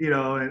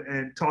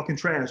 and talking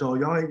trash. Oh,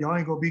 y'all ain't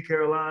gonna beat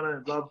Carolina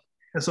and blah.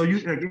 And so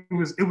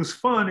it was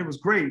fun, it was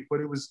great, but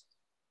it was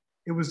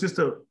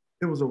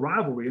a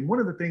rivalry. And one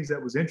of the things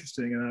that was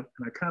interesting, and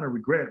I kind of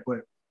regret, but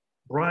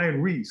Brian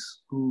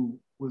Reese, who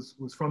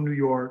was from New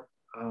York,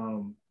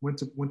 went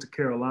to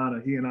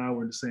Carolina. He and I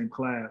were in the same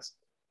class,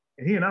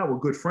 and he and I were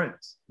good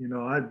friends.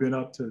 I'd been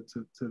up to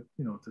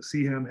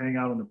see him hang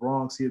out in the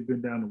Bronx. He had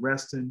been down to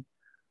Reston.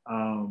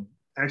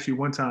 Actually,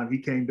 one time he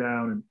came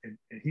down and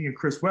he and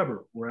Chris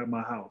Webber were at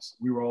my house.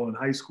 We were all in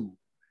high school.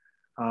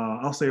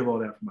 I'll save all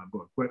that for my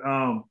book. But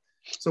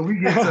so we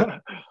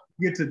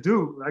get to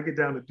Duke. I get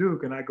down to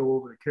Duke and I go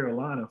over to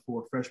Carolina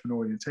for a freshman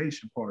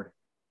orientation party.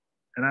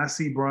 And I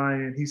see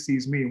Brian, he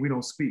sees me, and we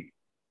don't speak.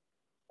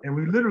 And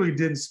we literally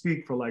didn't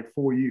speak for like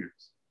 4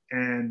 years.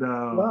 And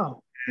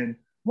wow. And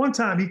one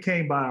time he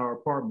came by our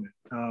apartment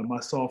my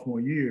sophomore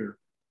year,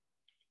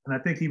 and I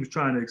think he was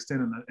trying to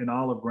extend an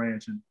olive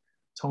branch. And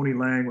Tony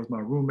Lang was my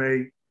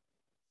roommate.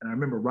 And I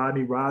remember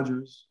Rodney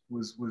Rogers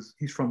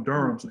he's from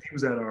Durham, so he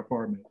was at our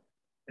apartment.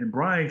 And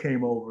Brian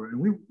came over,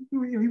 and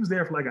he was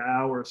there for like an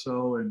hour or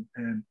so.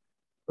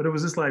 But it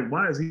was just like,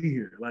 why is he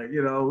here? Like,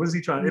 what is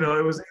he trying? It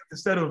was,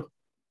 instead of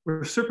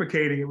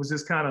reciprocating, it was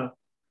just kind of,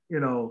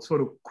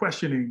 sort of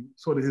questioning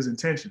sort of his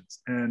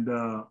intentions. And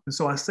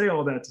so I say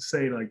all that to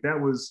say, like, that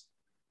was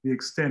the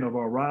extent of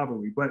our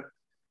rivalry. But,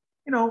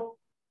 I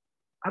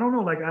don't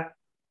know, like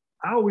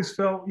I always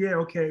felt, yeah,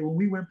 okay, when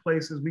we went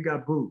places, we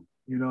got booed,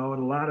 and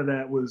a lot of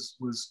that was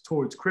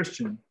towards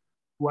Christian,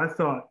 who I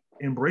thought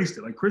embraced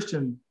it. Like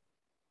Christian,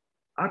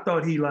 I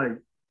thought he like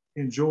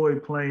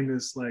enjoyed playing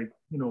this like,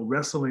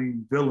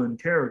 wrestling villain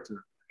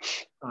character.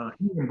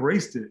 He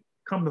embraced it.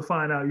 Come to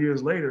find out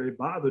years later, it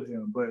bothered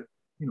him, but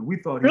we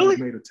thought he really?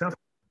 made a tough.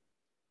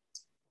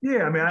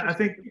 Yeah, I mean, I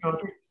think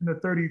in the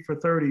 30 for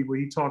 30, where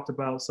he talked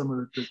about some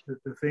of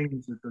the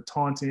things, the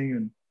taunting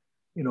and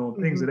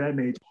things of that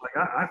nature. Like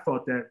I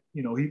thought that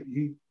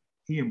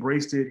he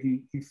embraced it.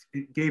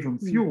 It gave him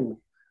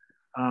fuel.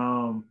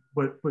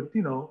 But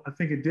I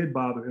think it did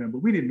bother him.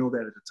 But we didn't know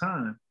that at the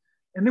time.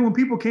 And then when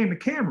people came to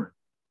Cameron,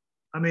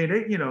 I mean,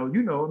 they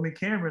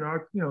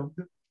Cameron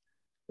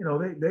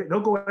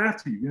they'll go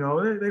after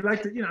you. They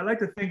like to I like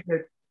to think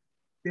that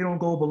they don't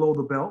go below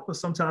the belt, but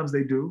sometimes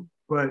they do.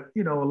 But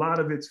a lot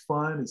of it's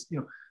fun. It's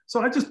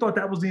so I just thought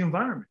that was the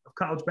environment of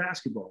college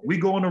basketball. We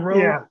go on the road.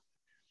 Yeah.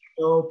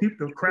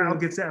 The crowd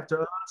gets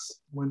after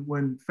us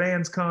when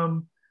fans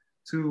come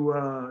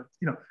to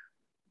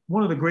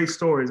one of the great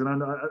stories.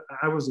 And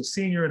I was a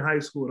senior in high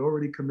school, had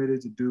already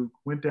committed to Duke,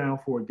 went down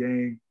for a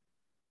game.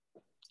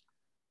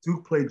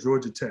 Duke played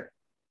Georgia Tech,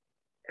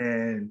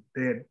 and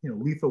they had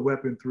Lethal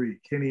Weapon 3,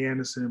 Kenny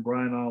Anderson,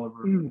 Brian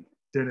Oliver,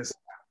 Dennis.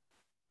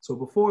 So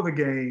before the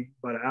game,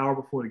 about an hour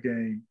before the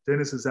game,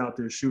 Dennis is out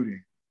there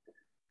shooting,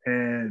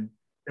 and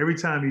every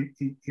time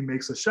he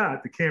makes a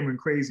shot, the Cameron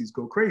crazies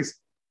go crazy.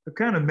 They're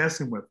kind of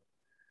messing with him.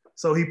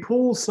 So he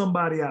pulls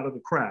somebody out of the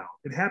crowd.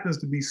 It happens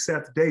to be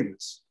Seth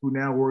Davis, who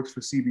now works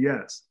for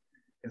CBS.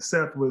 And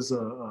Seth was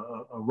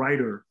a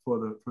writer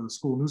for the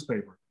school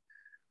newspaper.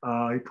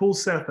 He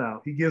pulls Seth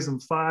out. He gives him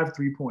 5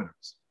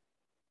 3-pointers.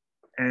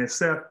 and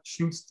Seth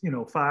shoots,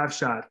 5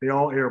 shots. They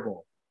all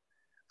airball.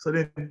 So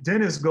then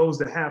Dennis goes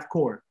to half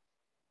court,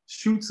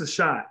 shoots a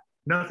shot,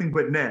 nothing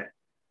but net,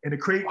 and the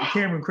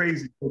Cameron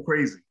crazy go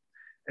crazy.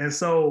 And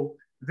so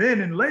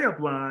then in layup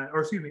line, or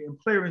excuse me, in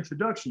player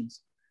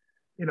introductions,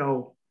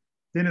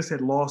 Dennis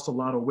had lost a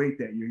lot of weight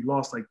that year. He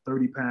lost like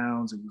 30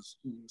 pounds. It was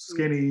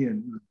skinny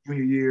and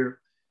junior year.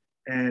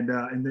 And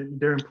then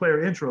during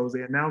player intros,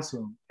 they announce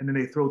them, and then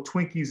they throw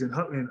Twinkies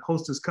and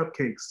Hostess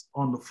cupcakes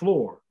on the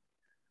floor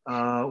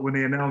when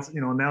they announce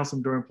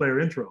them during player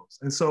intros.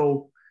 And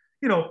so,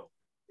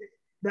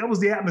 that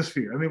was the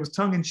atmosphere. I mean, it was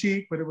tongue in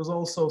cheek, but it was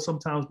also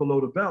sometimes below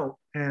the belt.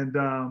 And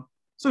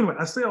so anyway,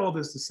 I say all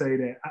this to say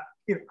that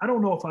I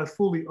don't know if I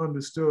fully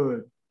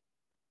understood,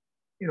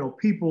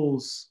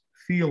 people's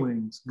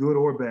feelings, good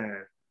or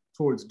bad,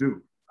 towards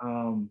Duke.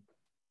 And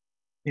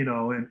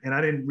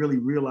I didn't really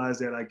realize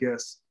that, I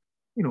guess,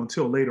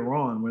 until later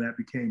on when that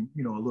became,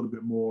 a little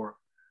bit more,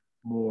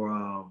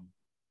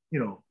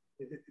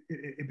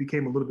 it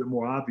became a little bit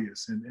more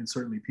obvious, and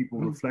certainly people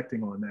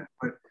reflecting on that.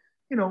 But,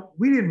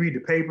 we didn't read the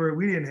paper.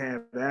 We didn't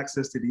have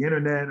access to the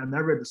internet. I mean, I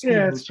read the school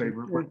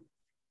newspaper, but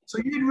so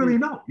you didn't really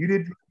know. You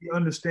didn't really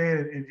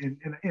understand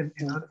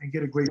and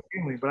get a great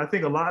feeling. But I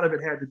think a lot of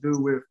it had to do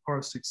with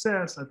our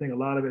success. I think a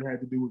lot of it had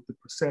to do with the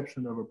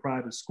perception of a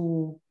private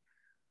school.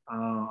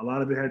 A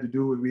lot of it had to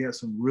do with we had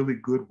some really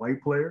good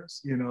white players,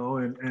 but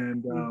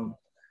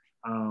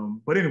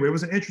anyway, it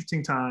was an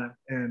interesting time,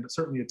 and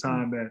certainly a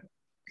time that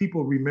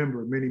people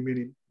remember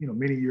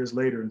many years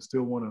later and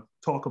still want to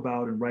talk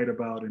about and write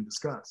about and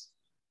discuss.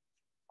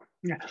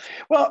 Yeah,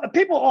 well,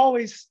 people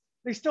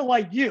they still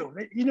like you.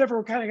 You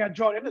never kind of got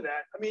drawn into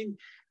that. I mean,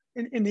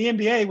 in the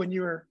NBA, when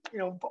you were,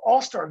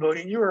 all-star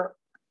voting, you were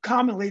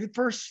commonly the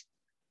first,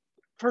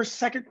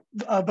 second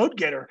vote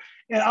getter.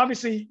 And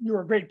obviously you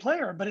were a great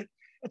player, but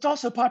it's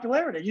also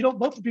popularity. You don't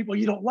vote for people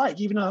you don't like,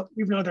 even though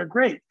they're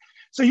great.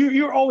 So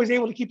you're always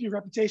able to keep your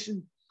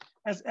reputation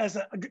as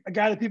a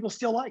guy that people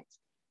still liked.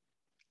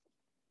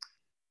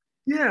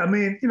 Yeah, I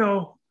mean,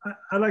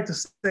 I like to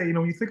say,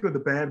 you think of the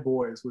bad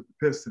boys with the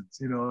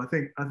Pistons, I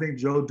think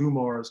Joe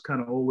Dumars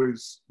kind of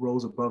always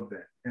rose above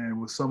that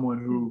and was someone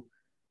who,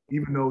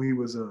 even though he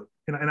was and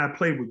I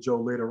played with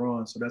Joe later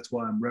on, so that's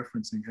why I'm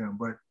referencing him,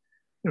 but,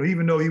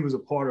 even though he was a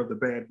part of the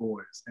bad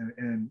boys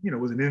and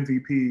was an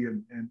MVP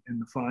in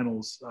the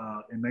finals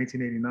in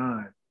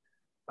 1989,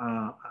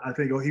 I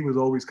think he was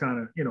always kind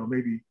of,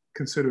 maybe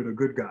considered a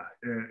good guy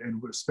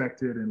and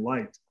respected and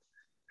liked.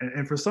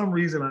 And for some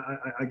reason,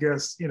 I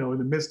guess, in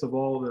the midst of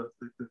all the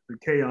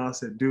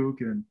chaos at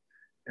Duke and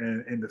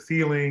the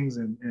feelings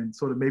and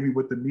sort of maybe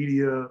what the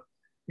media,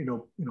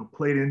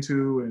 played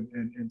into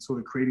and sort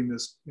of creating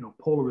this,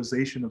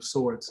 polarization of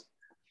sorts.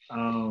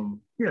 I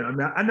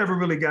mean, I never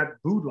really got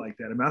booed like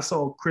that. I mean, I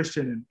saw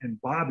Christian and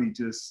Bobby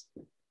just,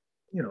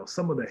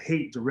 some of the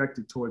hate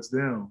directed towards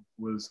them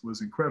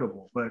was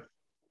incredible. But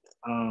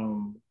I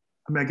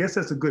mean, I guess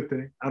that's a good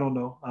thing. I don't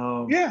know.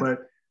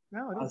 But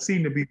no, I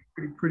seem to be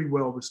pretty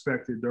well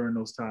respected during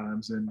those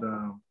times. And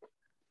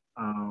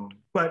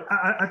but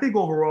I think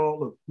overall,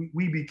 look,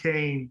 we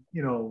became,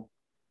 the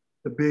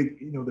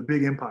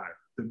big empire,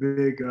 the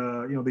big,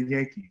 the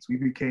Yankees. We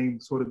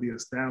became sort of the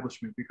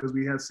establishment because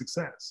we had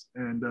success,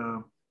 and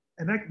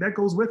that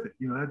goes with it.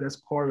 That's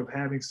part of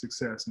having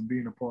success and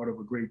being a part of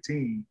a great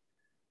team.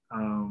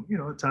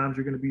 At times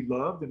you're going to be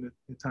loved, and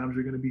at times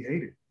you're going to be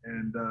hated,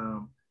 and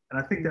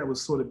I think that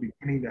was sort of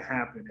beginning to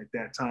happen at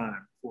that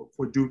time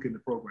for Duke in the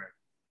program.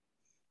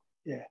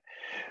 Yeah.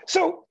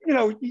 So,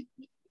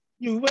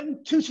 you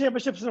won 2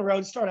 championships in a row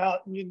to start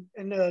out, and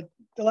the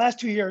last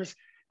 2 years,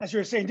 as you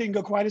were saying, didn't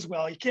go quite as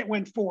well. You can't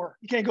win 4.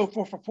 You can't go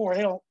 4 for 4.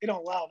 They don't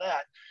allow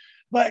that.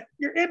 But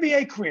your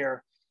NBA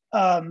career,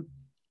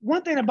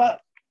 one thing about,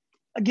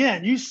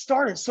 again, you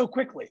started so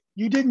quickly.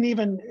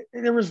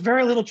 There was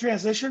very little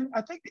transition.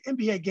 I think the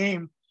NBA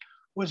game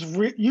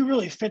you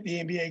really fit the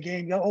NBA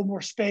game. You got a little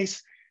more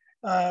space.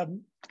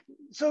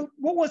 So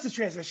what was the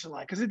transition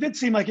like? Because it did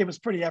seem like it was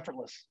pretty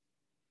effortless.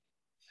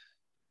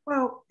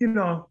 Well,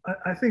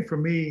 I think for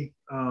me,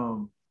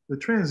 the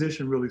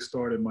transition really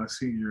started my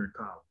senior year in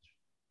college.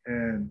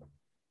 And,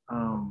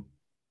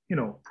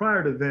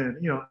 prior to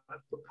then,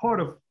 part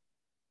of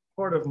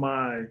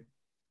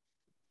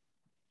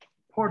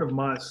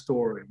my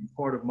story,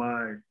 part of my,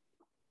 I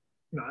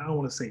don't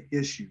want to say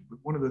issue, but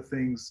one of the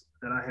things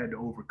that I had to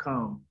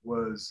overcome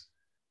was,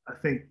 I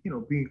think,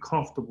 being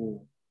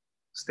comfortable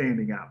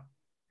standing out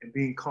and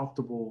being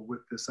comfortable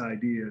with this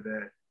idea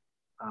that,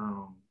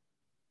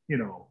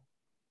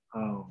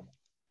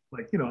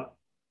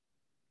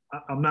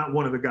 I'm not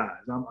one of the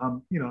guys.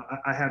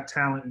 I have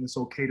talent, and it's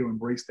okay to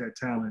embrace that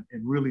talent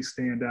and really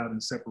stand out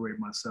and separate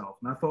myself.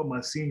 And I thought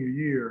my senior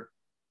year,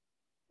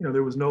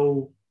 there was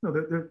no,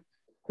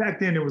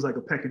 back then there was like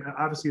a pecking.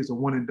 Obviously, it's a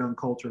one and done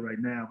culture right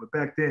now, but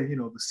back then,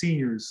 the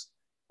seniors,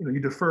 you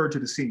deferred to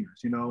the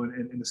seniors,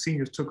 and the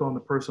seniors took on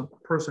the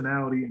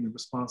personality and the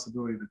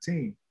responsibility of the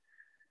team.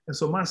 And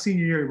so my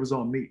senior year, it was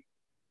on me.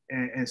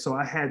 And so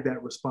I had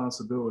that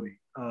responsibility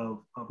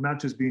of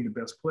not just being the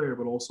best player,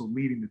 but also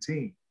leading the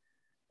team.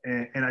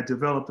 And I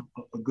developed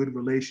a good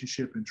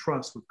relationship and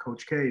trust with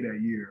Coach K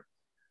that year.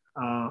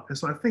 And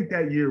so I think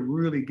that year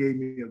really gave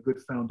me a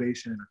good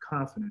foundation and a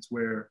confidence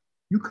where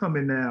you come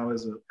in now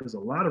as a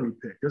lottery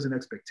pick. There's an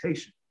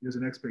expectation. There's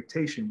an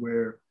expectation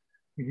where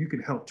you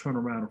can help turn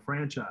around a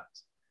franchise.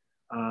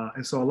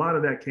 And so a lot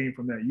of that came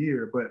from that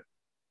year. But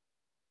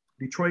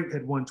Detroit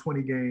had won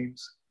 20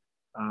 games,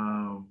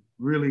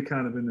 really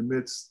kind of in the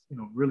midst,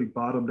 really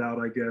bottomed out,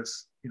 I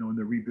guess, in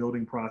the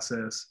rebuilding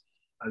process.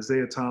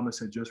 Isaiah Thomas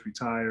had just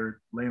retired.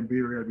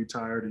 Lambeer had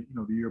retired,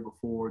 the year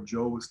before.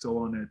 Joe was still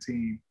on that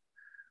team.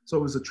 So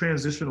it was a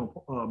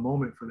transitional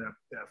moment for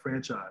that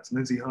franchise.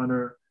 Lindsey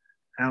Hunter,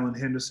 Alan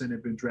Henderson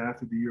had been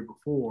drafted the year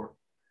before.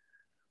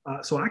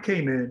 So I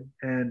came in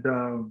and,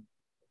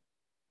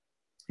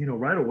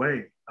 right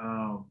away,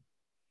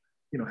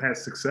 had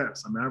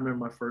success. I mean, I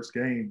remember my first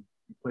game,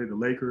 we played the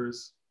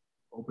Lakers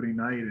opening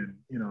night and,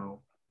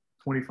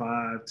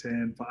 25,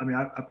 10. I mean,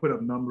 I put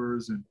up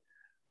numbers and,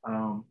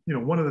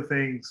 one of the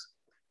things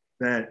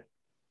that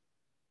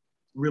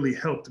really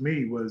helped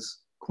me was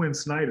Quinn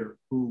Snyder,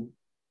 who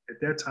at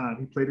that time,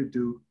 he played at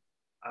Duke,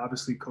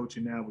 obviously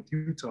coaching now with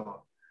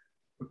Utah.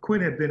 But Quinn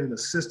had been an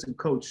assistant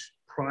coach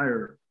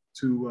prior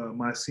to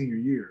my senior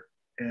year.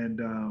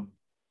 And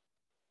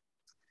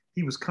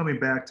he was coming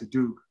back to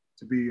Duke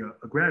to be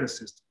a grad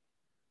assistant.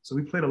 So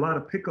we played a lot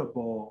of pickup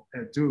ball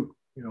at Duke,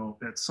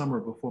 that summer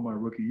before my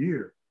rookie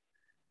year.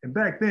 And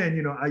back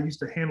then, I used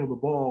to handle the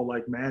ball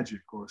like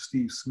Magic or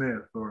Steve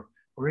Smith or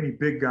any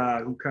big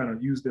guy who kind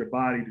of used their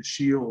body to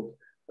shield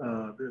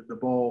the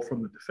ball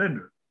from the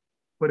defender.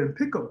 But in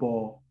pickup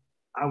ball,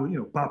 I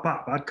would, bop,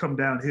 bop. I'd come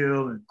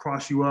downhill and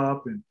cross you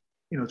up and,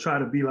 try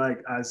to be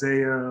like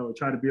Isaiah or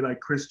try to be like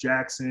Chris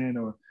Jackson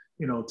or,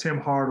 Tim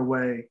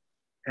Hardaway.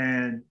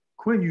 And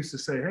Quinn used to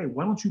say, hey,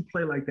 why don't you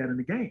play like that in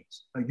the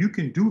games? Like you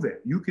can do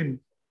that. You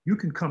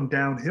can come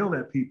downhill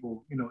at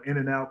people, in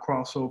and out,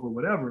 crossover,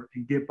 whatever,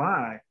 and get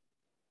by.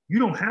 You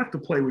don't have to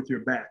play with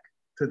your back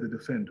to the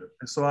defender.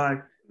 And so I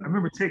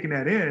remember taking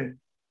that in.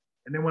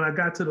 And then when I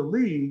got to the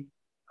league,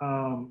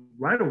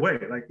 right away,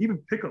 like even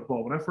pickup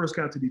ball, when I first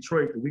got to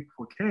Detroit the week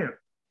before camp,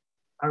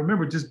 I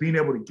remember just being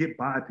able to get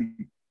by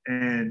people.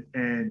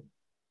 And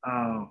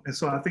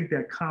so I think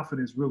that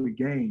confidence really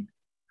gained.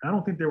 I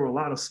don't think there were a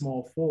lot of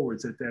small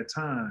forwards at that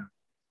time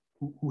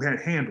who had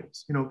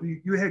handles.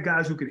 You had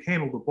guys who could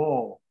handle the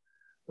ball,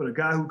 but a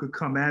guy who could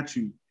come at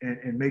you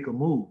and make a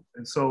move.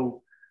 And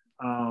so,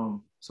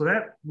 so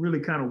that really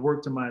kind of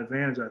worked to my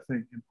advantage, I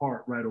think, in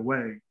part right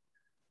away.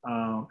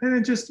 And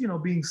then just,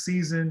 being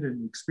seasoned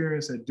and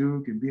experienced at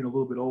Duke and being a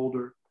little bit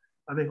older,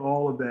 I think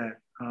all of that,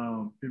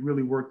 it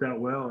really worked out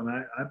well. And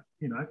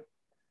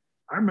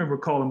I remember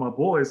calling my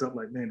boys up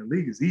like, man, the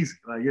league is easy.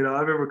 Like, I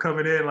remember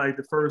coming in like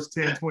the first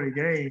 10, 20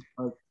 games,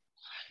 like,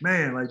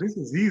 man, like this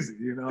is easy,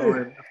 And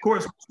of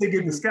course, once they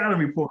get the scouting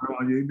report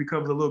on you, it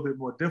becomes a little bit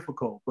more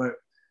difficult. But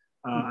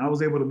I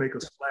was able to make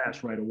a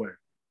splash right away,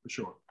 for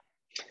sure.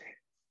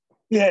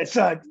 Yeah,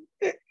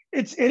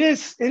 it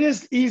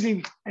is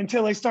easy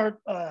until they start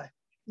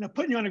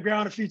putting you on the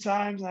ground a few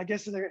times, and I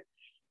guess they're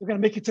going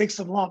to make you take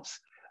some lumps.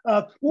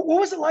 What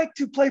was it like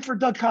to play for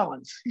Doug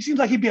Collins? He seems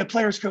like he'd be a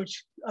player's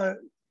coach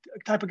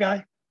type of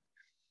guy.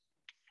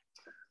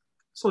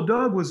 So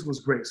Doug was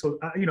great. So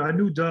I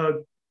knew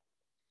Doug.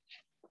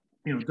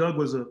 Doug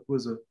was a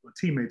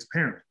teammate's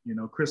parent.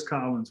 Chris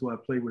Collins, who I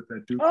played with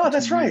at Duke. Oh,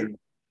 that's right.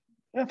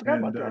 Yeah, I forgot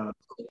about that.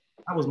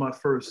 That was my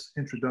first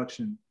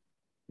introduction,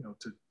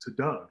 to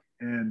Doug.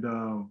 And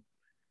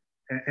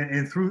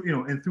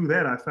through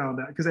that I found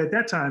out, because at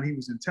that time he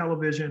was in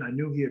television. I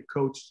knew he had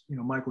coached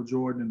Michael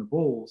Jordan and the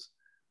Bulls.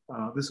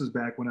 This was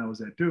back when I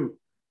was at Duke,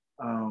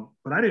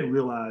 but I didn't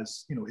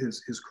realize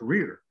his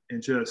career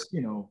and just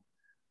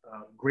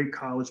great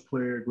college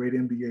player, great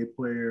NBA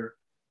player.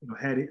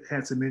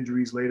 Had some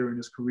injuries later in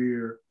his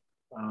career.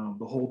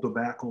 The whole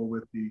debacle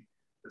with the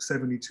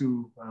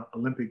 72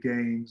 Olympic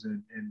Games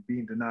and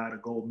being denied a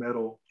gold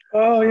medal.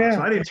 Oh yeah,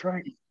 so that's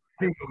right.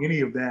 I didn't know any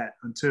of that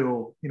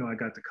until I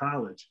got to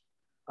college,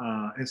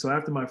 and so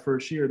after my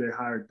first year, they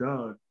hired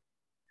Doug,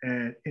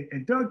 and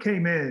Doug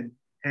came in,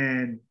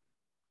 and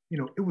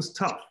it was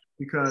tough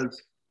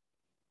because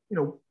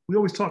we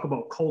always talk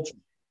about culture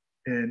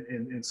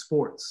in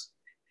sports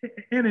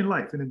and in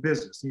life and in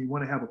business. You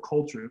want to have a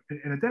culture,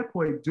 and at that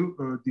point,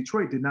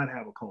 Detroit did not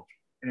have a culture,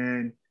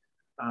 and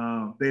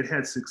they'd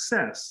had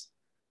success,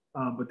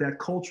 but that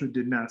culture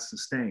did not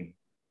sustain.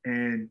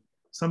 And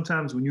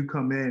sometimes when you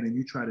come in and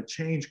you try to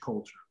change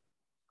culture,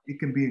 it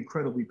can be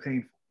incredibly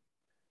painful.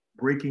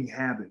 Breaking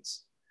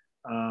habits,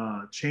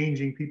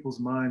 changing people's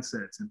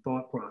mindsets and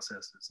thought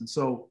processes. And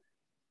so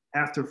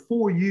after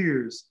 4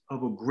 years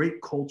of a great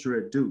culture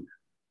at Duke,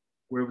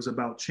 where it was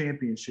about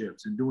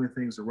championships and doing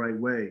things the right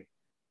way,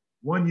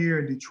 1 year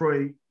in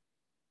Detroit,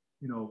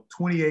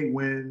 28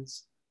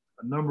 wins,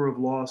 a number of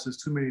losses,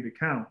 too many to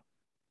count,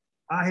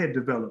 I had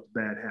developed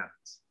bad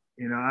habits.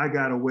 I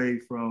got away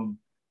from,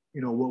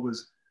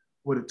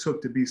 what it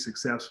took to be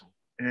successful.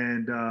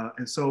 And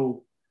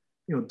so,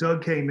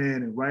 Doug came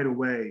in and right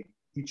away,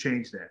 he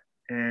changed that.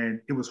 And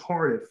it was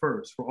hard at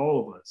first for all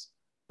of us,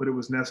 but it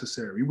was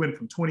necessary. We went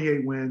from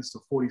 28 wins to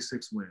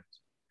 46 wins.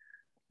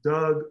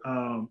 Doug,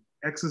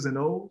 X's and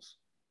O's,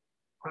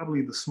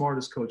 probably the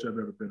smartest coach I've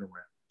ever been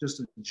around. Just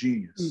a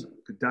genius.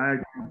 Could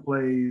diagram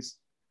plays.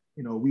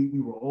 You know, we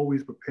were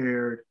always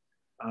prepared.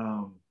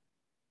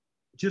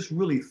 Just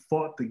really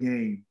thought the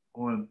game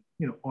on,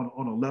 you know,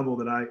 on a level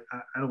that I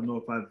don't know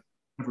if I've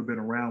ever been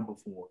around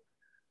before.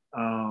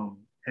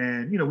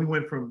 And, you know, we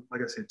went from,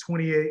 like I said,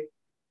 28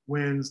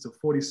 wins to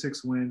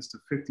 46 wins to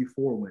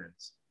 54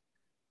 wins.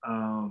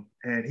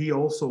 And he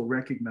also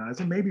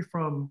recognized, and maybe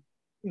from,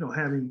 you know,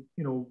 having,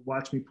 you know,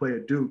 watched me play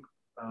at Duke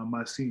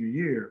my senior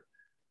year,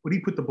 but he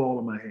put the ball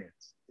in my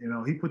hands. You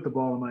know, he put the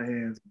ball in my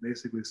hands,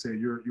 basically said,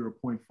 you're a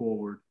point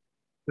forward.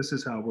 This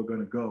is how we're going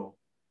to go.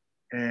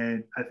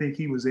 And I think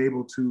he was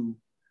able to,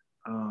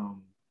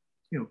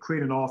 you know,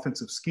 create an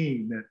offensive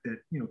scheme that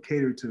you know,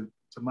 catered to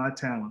my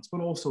talents,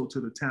 but also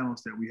to the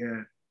talents that we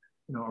had,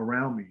 you know,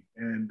 around me.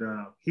 And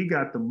he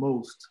got the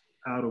most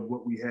out of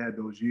what we had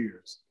those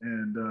years.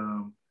 And,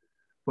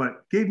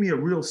 but gave me a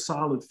real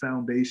solid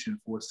foundation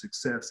for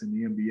success in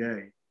the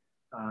NBA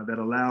that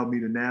allowed me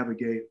to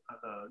navigate,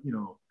 you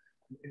know,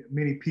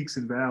 many peaks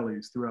and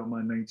valleys throughout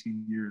my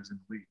 19 years in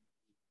the league.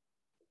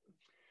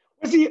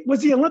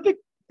 Was the Olympic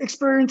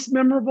experience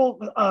memorable?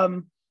 I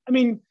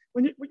mean,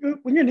 when you're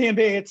in the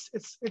NBA,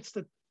 it's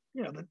the,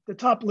 you know, the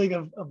top league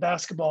of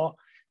basketball,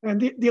 and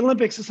the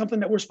Olympics is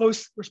something that we're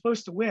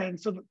supposed to win.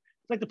 So it's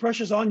like the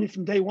pressure's on you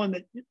from day one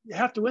that you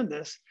have to win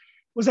this.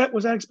 Was that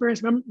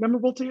experience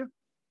memorable to you?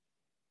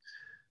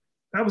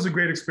 That was a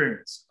great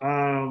experience.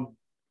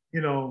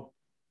 You know,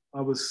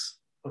 I was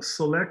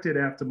selected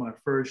after my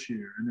first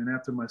year, and then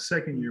after my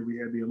second year, we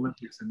had the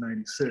Olympics in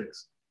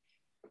 '96.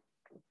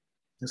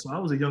 And so I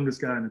was the youngest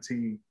guy on the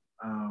team.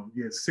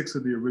 We had 6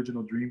 of the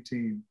original Dream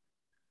Team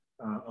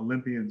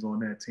Olympians on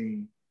that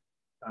team.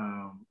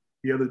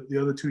 The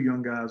other 2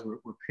 young guys were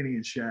Penny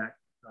and Shaq.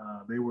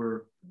 They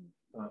were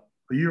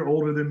a year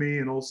older than me,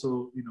 and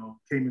also, you know,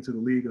 came into the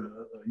league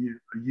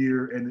a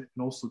year and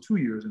also 2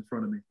 years in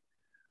front of me.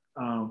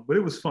 But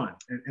it was fun.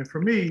 And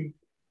for me,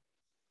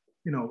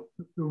 you know,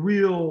 the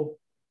real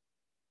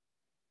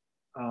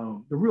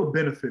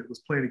benefit was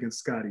playing against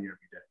Scotty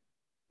every day.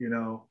 You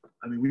know,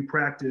 I mean, we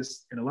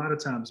practiced, and a lot of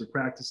times the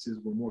practices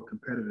were more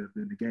competitive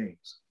than the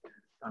games.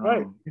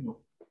 Right. You know,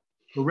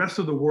 the rest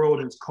of the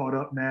world has caught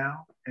up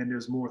now, and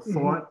there's more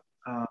thought,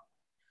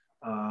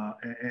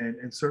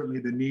 and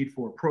certainly the need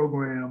for a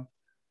program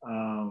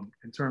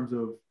in terms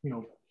of, you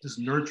know, just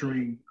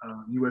nurturing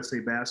USA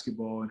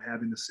basketball and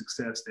having the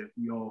success that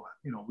we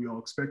all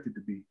expected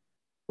to be.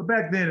 But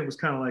back then it was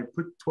kind of like,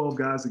 put 12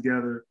 guys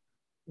together,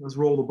 let's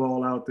roll the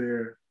ball out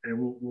there, and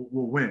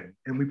we'll win.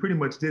 And we pretty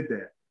much did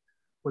that.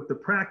 But the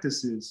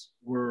practices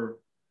were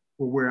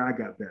where I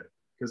got better,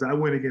 because I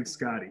went against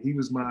Scotty. He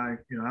was my,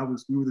 you know,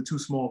 we were the 2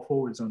 small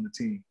forwards on the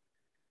team.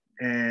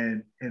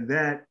 And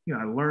that, you know,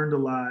 I learned a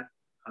lot.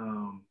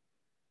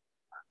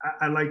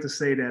 I like to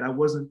say that I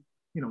wasn't,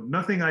 you know,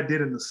 nothing I did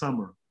in the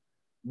summer,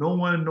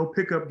 no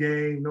pickup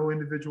game, no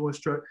individual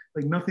instruct,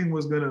 like nothing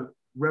was going to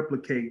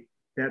replicate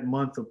that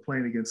month of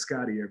playing against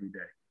Scotty every day.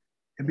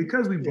 And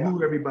because we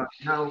blew everybody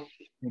out,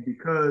 and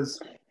because,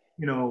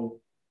 you know,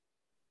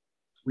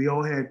 we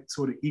all had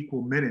sort of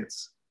equal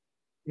minutes,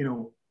 you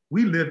know,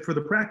 we lived for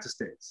the practice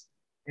days,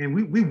 and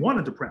we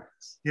wanted to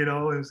practice, you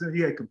know, and so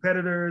you had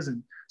competitors.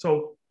 And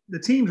so the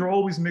teams were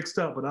always mixed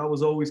up, but I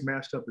was always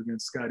matched up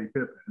against Scottie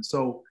Pippen. And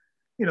so,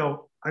 you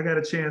know, I got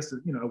a chance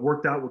to, you know, I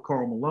worked out with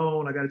Karl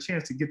Malone. I got a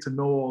chance to get to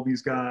know all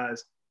these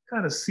guys,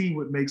 kind of see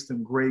what makes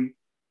them great,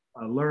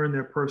 learn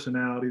their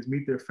personalities,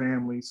 meet their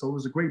families. So it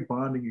was a great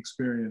bonding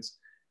experience.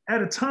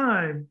 At a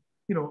time,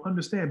 you know,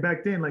 understand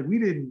back then, like we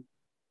didn't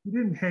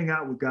hang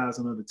out with guys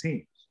on other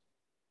teams.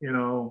 You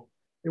know,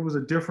 it was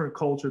a different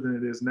culture than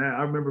it is now.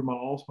 I remember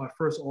my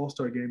first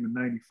All-Star game in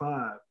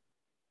 '95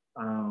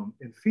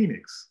 in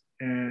Phoenix.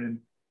 And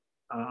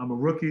I'm a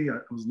rookie. I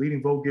was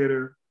leading vote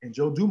getter. And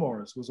Joe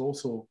Dumars was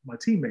also my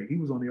teammate. He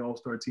was on the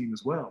All-Star team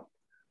as well.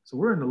 So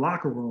we're in the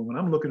locker room, and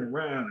I'm looking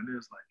around, and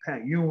there's like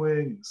Pat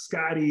Ewing and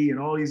Scotty and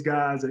all these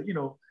guys that, you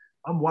know,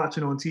 I'm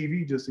watching on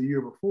TV just a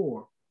year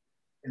before.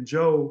 And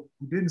Joe,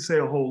 who didn't say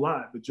a whole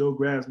lot, but Joe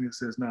grabs me and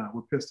says, "Nah,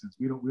 we're Pistons.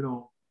 We don't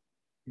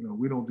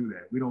do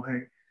that. We don't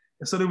hang."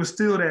 And so there was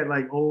still that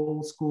like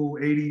old school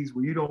 80s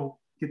where you don't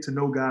get to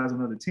know guys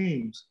on other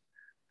teams.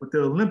 But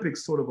the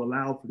Olympics sort of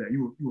allowed for that.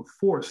 You were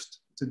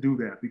forced to do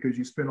that because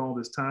you spent all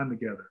this time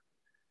together.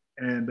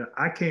 And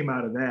I came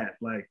out of that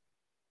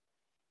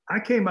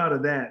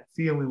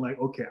feeling like,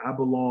 okay, I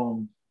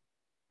belong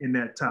in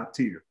that top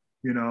tier.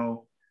 You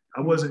know,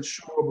 I wasn't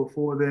sure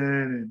before then,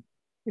 and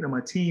you know,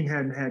 my team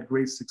hadn't had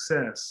great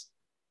success,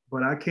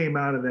 but I came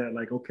out of that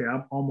like, okay,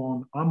 I'm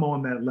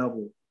on that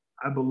level.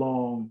 I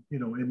belong, you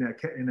know, in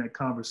that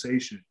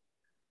conversation.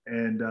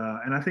 And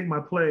I think my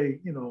play,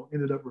 you know,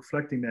 ended up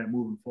reflecting that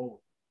moving forward.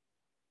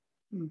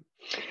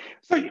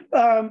 So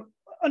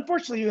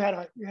unfortunately, you had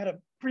a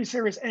pretty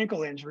serious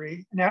ankle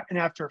injury and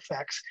after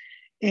effects,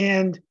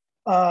 and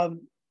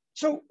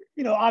so,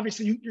 you know,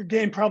 obviously your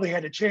game probably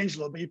had to change a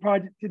little bit. You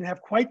probably didn't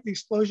have quite the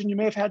explosion you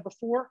may have had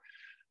before.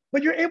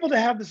 but you're able to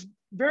have this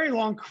very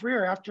long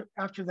career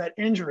after that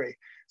injury.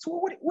 So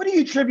what do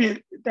you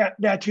attribute that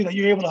to, that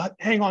you're able to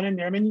hang on in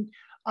there? I mean,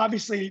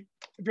 obviously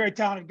a very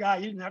talented guy.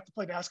 You didn't have to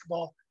play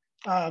basketball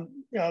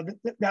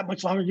that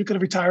much longer. You could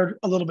have retired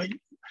a little bit,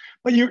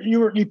 but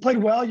you played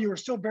well. You were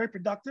still very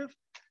productive.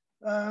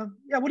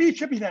 What do you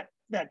attribute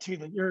that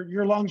to,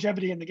 your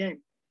longevity in the game?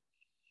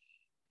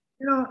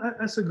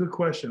 That's a good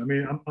question. I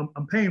mean,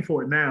 I'm paying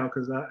for it now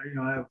because I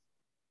have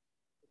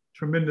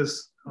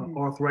tremendous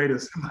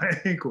arthritis in my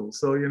ankle.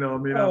 So, I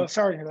mean,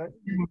 sorry to hear that.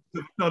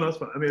 No, that's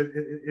fine. I mean,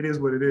 it is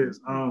what it is.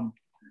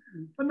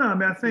 But no, I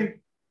mean, I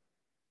think,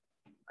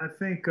 I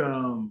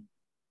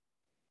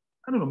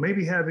don't know,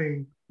 maybe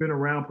having been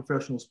around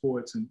professional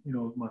sports and,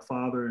 my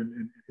father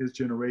and his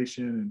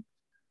generation and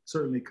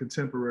certainly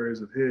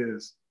contemporaries of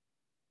his,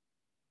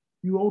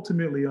 you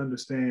ultimately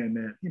understand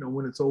that,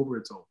 when it's over,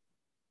 it's over.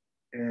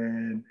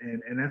 And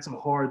that's a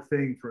hard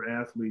thing for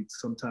athletes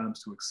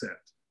sometimes to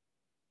accept.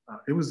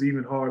 It was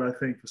even hard, I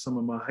think, for some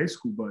of my high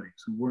school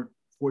buddies who weren't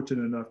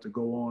fortunate enough to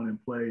go on and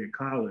play in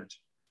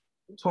college.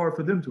 It was hard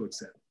for them to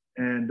accept.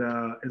 And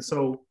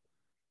so,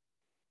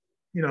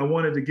 I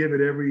wanted to give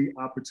it every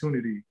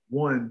opportunity,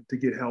 one, to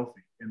get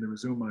healthy and to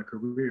resume my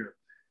career.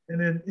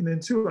 And then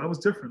two, I was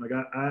different. Like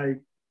I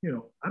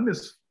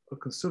missed a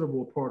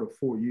considerable part of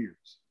 4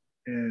 years.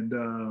 And,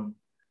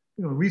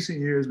 in recent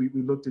years, we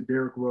looked at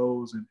Derrick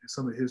Rose and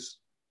some of his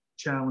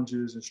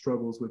challenges and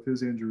struggles with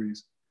his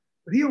injuries.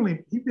 But he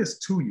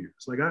missed 2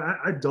 years. Like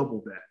I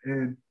doubled that.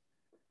 And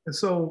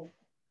so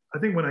I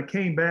think when I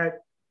came back,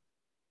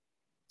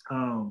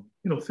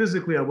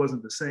 physically I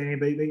wasn't the same.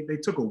 They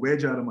took a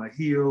wedge out of my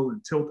heel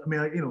and tilt. I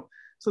mean,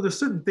 so there's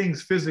certain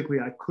things physically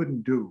I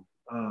couldn't do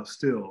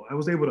still. I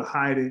was able to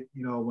hide it,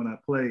 when I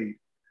played.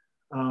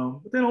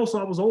 But then also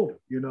I was older,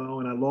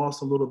 and I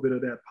lost a little bit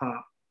of that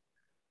pop.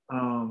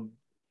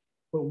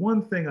 But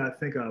one thing I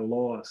think I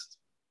lost,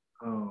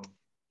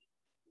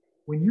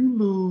 when you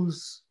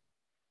lose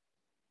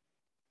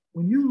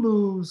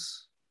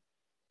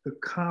the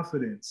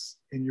confidence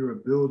in your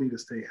ability to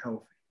stay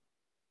healthy,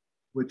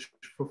 which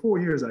for 4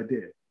 years I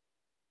did,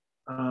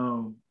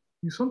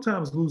 you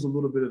sometimes lose a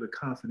little bit of the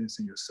confidence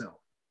in yourself.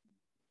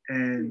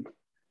 And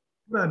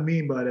what I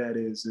mean by that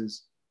is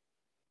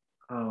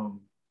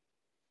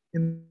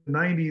in the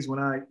 90s when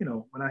I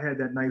had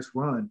that nice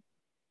run,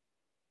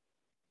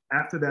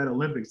 after that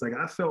Olympics, like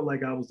I felt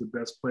like I was the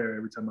best player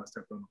every time I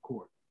stepped on the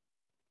court.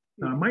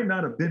 Now, I might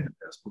not have been the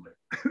best player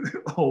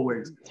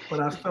always, but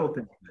I felt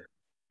that.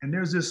 And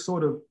there's this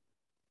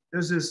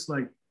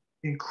like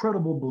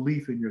incredible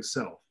belief in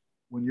yourself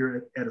when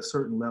you're at a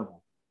certain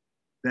level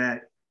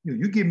that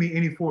you give me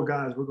any 4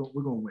 guys, we're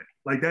gonna win.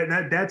 Like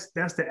that's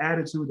the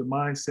attitude, the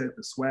mindset,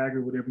 the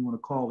swagger, whatever you want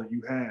to call it,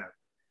 you have.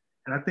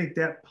 And I think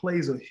that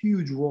plays a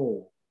huge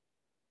role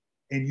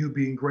in you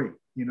being great.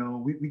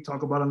 We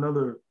talk about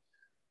another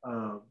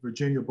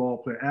Virginia ball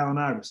player, Allen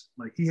Iverson.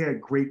 Like he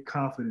had great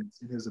confidence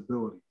in his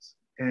abilities,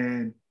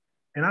 and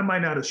I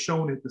might not have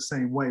shown it the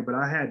same way, but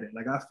I had that.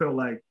 Like I felt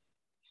like,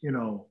 I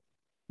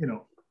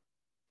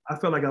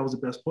felt like I was the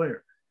best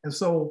player. And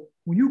so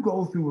when you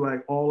go through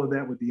like all of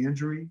that with the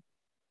injury,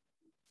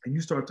 and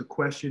you start to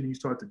question, and you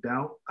start to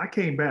doubt, I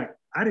came back.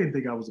 I didn't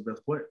think I was the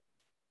best player,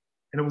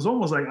 and it was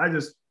almost like I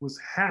just was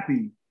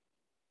happy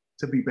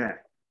to be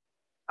back.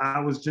 I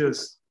was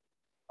just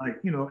like,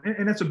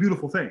 and that's a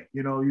beautiful thing.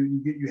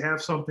 You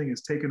have something,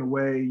 it's taken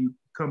away, you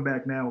come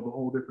back now with a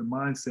whole different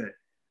mindset.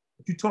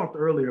 But you talked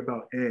earlier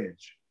about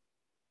edge,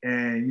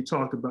 and you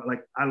talked about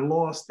like, I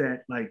lost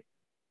that, like,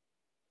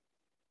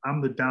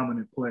 I'm the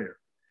dominant player.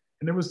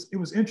 And it was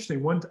interesting.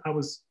 I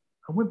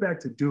went back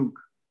to Duke.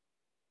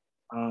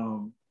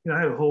 I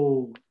had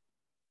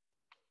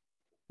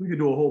we could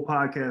do a whole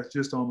podcast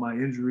just on my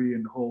injury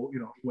and the whole,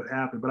 what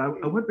happened. But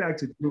I went back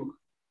to Duke,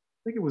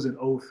 I think it was in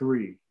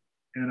 2003.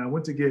 And I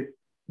went to get,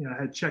 I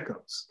had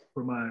checkups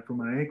for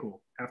my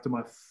ankle after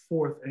my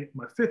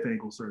fifth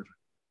ankle surgery.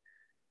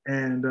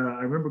 And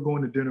I remember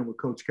going to dinner with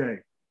Coach K.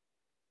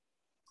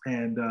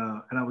 And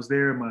I was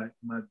there, my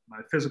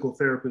physical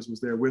therapist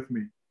was there with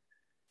me.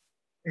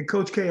 And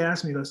Coach K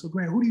asked me, so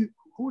Grant,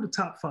 who are the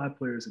top 5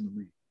 players in the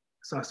league?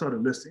 So I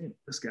started listing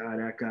this guy,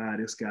 that guy,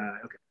 this guy.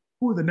 Okay,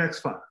 who are the next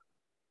 5?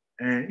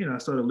 And I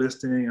started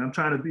listing. I'm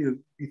trying to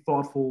be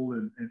thoughtful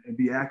and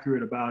be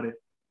accurate about it.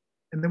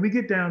 And then we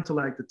get down to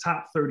like the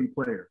top 30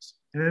 players.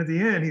 And at the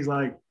end, he's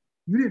like,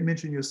 you didn't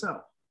mention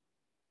yourself.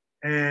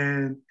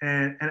 And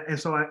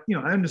so I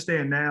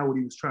understand now what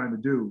he was trying to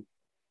do.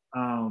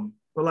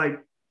 But like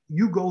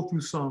you go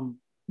through some,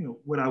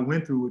 what I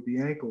went through with the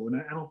ankle,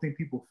 and I don't think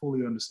people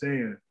fully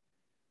understand.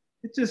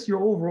 It's just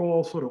your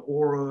overall sort of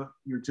aura,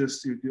 your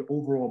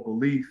overall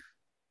belief.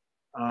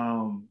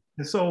 And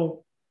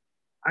so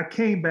I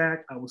came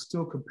back, I was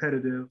still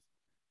competitive,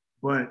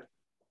 but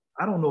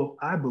I don't know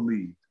if I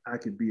believed I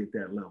could be at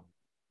that level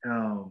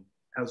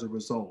as a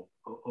result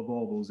of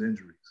all those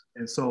injuries.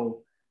 And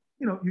so,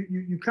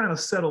 you kind of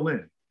settle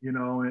in,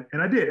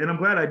 and I did, and I'm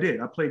glad I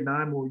did. I played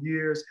 9 more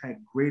years,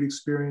 had great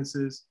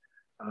experiences,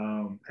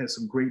 had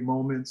some great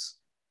moments,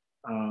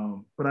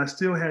 but I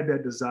still had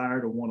that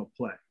desire to want to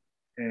play.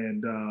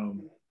 And,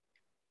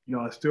 you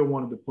know, I still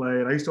wanted to play.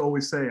 And I used to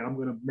always say, I'm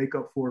going to make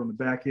up for it on the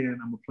back end.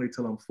 I'm going to play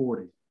till I'm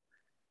 40.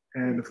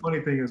 And the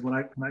funny thing is, when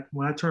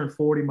I turned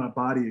 40, my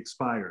body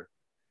expired.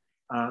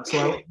 So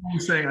I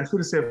was saying I should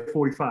have said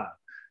 45.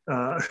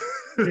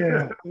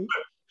 Yeah.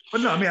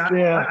 But no, I mean,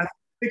 Yeah. I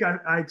think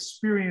I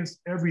experienced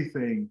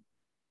everything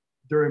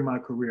during my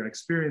career. I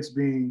experienced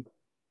being,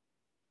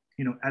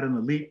 you know, at an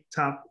elite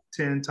top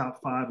 10, top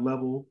 5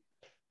 level.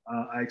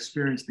 I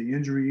experienced the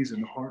injuries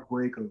and the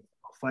heartbreak of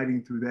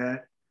fighting through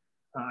that.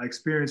 I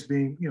experienced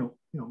being, you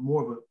know,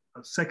 more of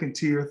a second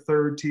tier,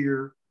 third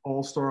tier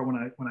all-star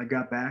when I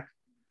got back.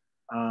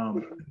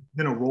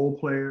 Then a role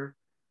player,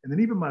 and then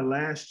even my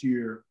last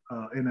year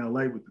in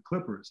LA with the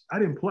Clippers, I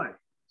didn't play,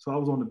 so I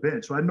was on the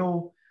bench. So I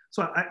know,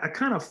 so I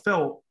kind of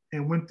felt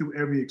and went through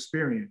every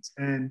experience,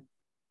 and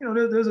you know,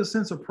 there's a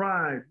sense of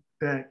pride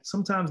that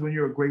sometimes when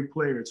you're a great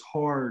player, it's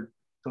hard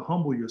to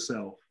humble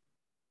yourself,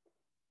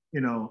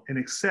 you know, and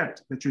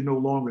accept that you're no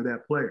longer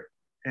that player.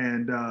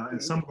 And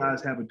some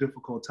guys have a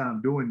difficult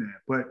time doing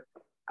that, but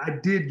I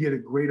did get a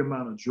great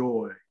amount of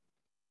joy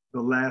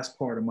the last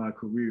part of my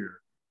career.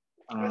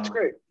 That's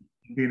great.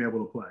 Being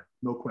able to play,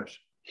 no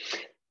question.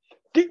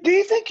 Do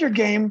you think your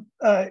game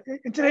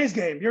in today's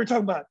game? You were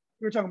talking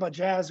about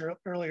jazz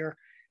earlier.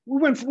 We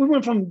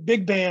went from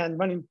big band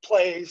running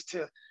plays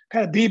to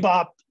kind of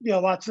bebop. You know,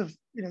 lots of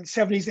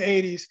 70s,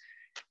 80s.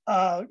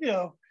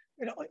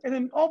 And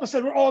then all of a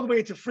sudden we're all the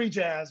way to free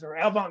jazz or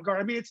avant-garde.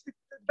 I mean,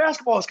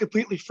 basketball is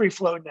completely free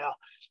flowing now.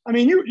 I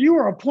mean, you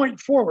were a point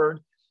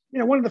forward. You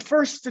know, one of the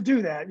first to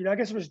do that. You know, I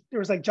guess there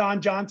was like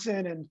John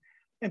Johnson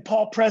and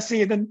Paul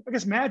Pressey, and then I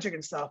guess Magic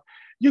and stuff.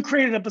 You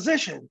created a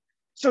position.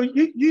 So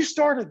you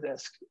started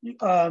this. You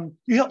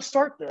helped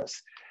start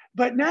this.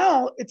 But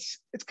now it's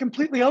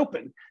completely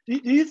open. Do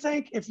you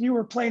think if you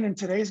were playing in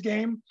today's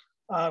game,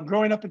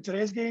 growing up in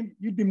today's game,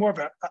 you'd be more of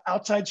an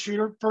outside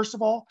shooter, first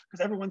of all,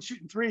 because everyone's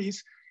shooting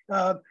threes.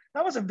 That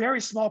was a very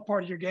small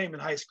part of your game in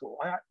high school.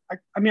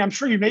 I mean, I'm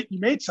sure you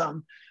made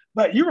some,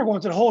 but you were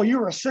going to the hole. You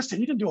were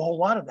assistant. You didn't do a whole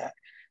lot of that.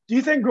 Do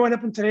you think growing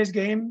up in today's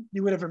game,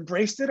 you would have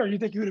embraced it, or you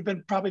think you would have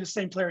been probably the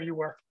same player you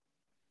were?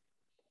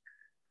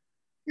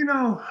 You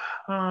know,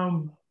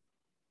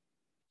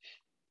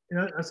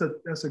 that's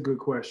a good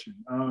question.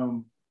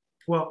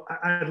 Well,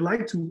 I'd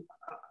like to.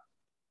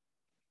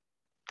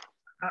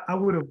 I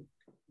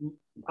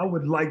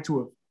would like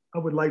to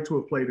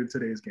have played in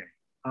today's game.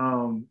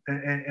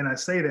 And I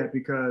say that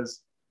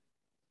because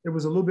there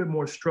was a little bit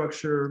more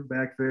structure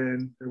back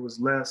then. There was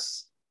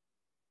less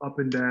up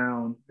and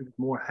down. It was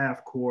more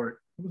half court.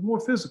 It was more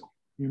physical.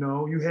 You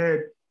know, you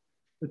had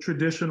the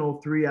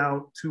traditional 3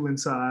 out, 2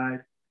 inside.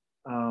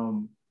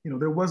 You know,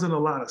 there wasn't a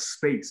lot of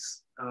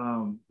space.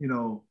 You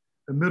know,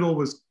 the middle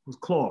was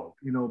clogged.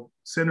 You know,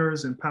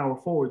 centers and power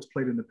forwards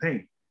played in the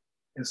paint.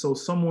 And so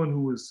someone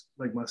who was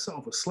like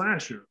myself, a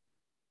slasher,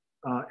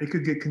 it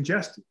could get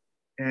congested.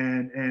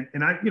 And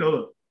I, you know,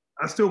 look,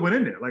 I still went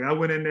in there. Like I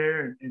went in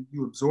there and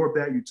you absorbed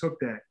that, you took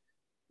that.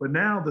 But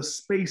now the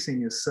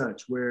spacing is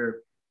such where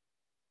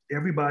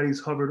everybody's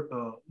hovered,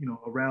 you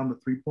know, around the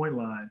 3-point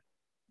line.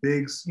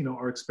 Bigs, you know,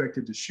 are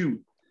expected to shoot.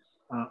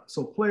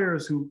 So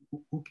players who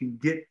can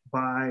get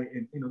by,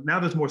 and you know, now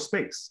there's more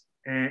space.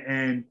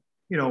 And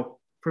you know,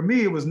 for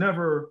me, it was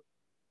never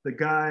the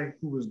guy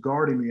who was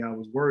guarding me I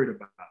was worried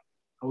about.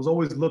 I was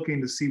always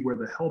looking to see where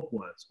the help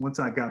was once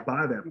I got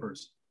by that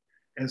person.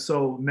 And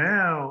so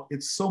now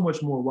it's so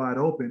much more wide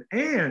open,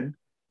 and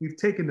we've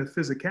taken the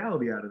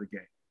physicality out of the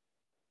game.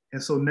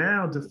 And so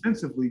now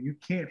defensively, you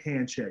can't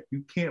hand check,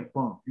 you can't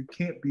bump, you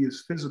can't be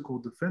as physical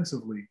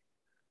defensively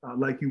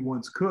like you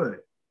once could.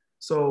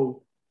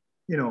 So,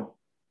 you know,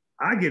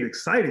 I get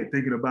excited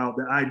thinking about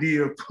the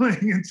idea of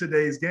playing in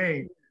today's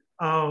game.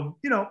 You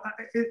know,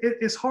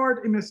 it's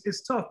hard and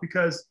it's tough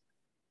because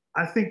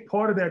I think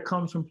part of that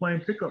comes from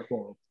playing pickup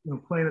ball, you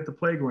know, playing at the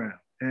playground,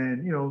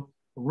 and you know,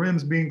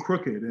 rims being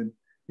crooked, and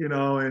you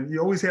know, and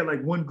you always had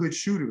like one good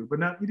shooter, but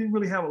you didn't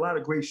really have a lot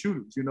of great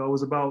shooters. You know, it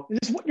was about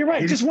you're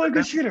right, just one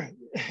good shooter,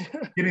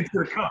 getting to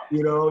the cup.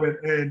 You know,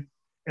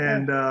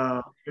 and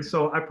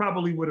so I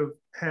probably would have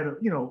had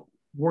you know,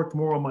 worked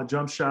more on my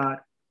jump shot.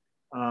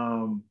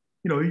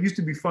 You know, it used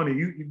to be funny.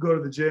 You go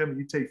to the gym and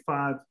you take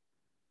five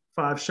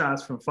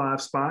shots from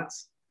 5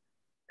 spots.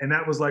 And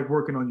that was like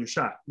working on your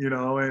shot, you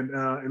know, and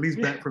at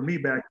least back for me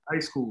back in high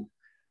school.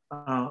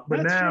 But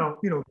that's now, true.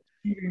 You know,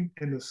 shooting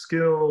and the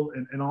skill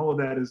and all of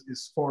that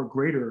is far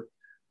greater.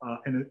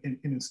 And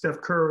in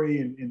Steph Curry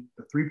and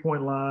the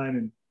 3-point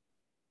line.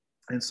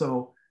 And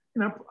so,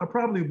 you know, I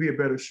probably would be a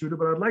better shooter,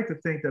 but I'd like to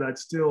think that I'd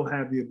still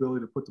have the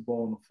ability to put the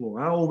ball on the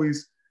floor. I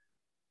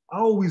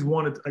always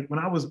wanted, like when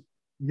I was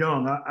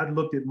young, I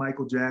looked at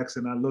Michael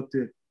Jackson, I looked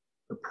at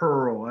the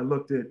Pearl, I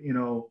looked at, you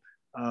know,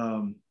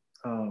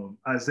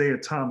 Isaiah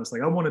Thomas.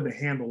 Like I wanted to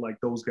handle like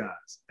those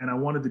guys, and I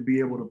wanted to be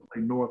able to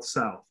play north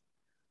south.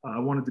 I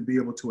wanted to be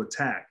able to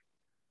attack.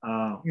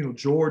 You know,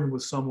 Jordan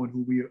was someone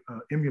who we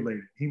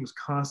emulated. He was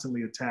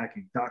constantly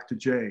attacking. Dr.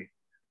 J,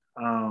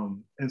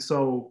 and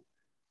so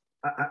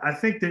I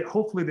think that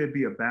hopefully there'd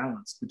be a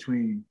balance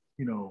between,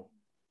 you know,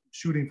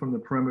 shooting from the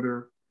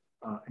perimeter,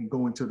 and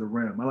going to the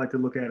rim. I like to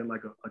look at it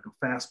like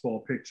a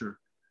fastball pitcher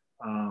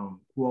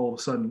who all of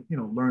a sudden,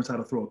 learns how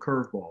to throw a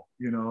curveball,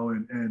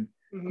 and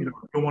Mm-hmm. you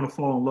don't want to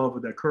fall in love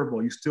with that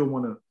curveball. You still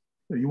want to,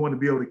 you want to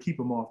be able to keep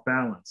them off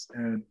balance.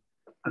 And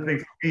I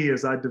think for me,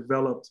 as I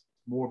developed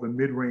more of a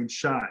mid-range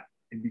shot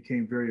and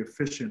became very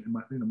efficient in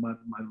my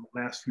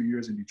last few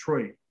years in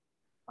Detroit,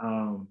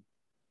 I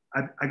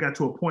got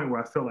to a point where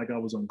I felt like I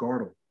was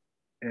unguardable.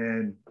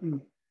 And,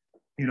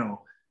 you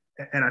know,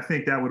 and I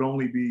think that would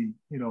only be,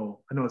 I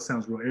know it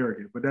sounds real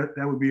arrogant, but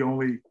that would be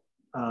only,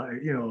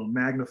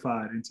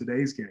 magnified in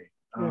today's game.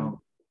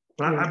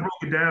 But I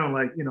broke it down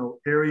like,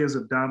 areas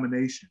of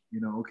domination,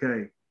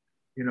 okay,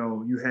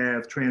 you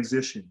have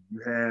transition, you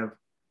have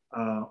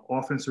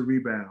offensive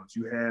rebounds,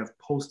 you have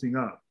posting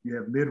up, you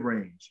have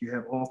mid-range, you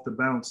have off the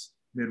bounce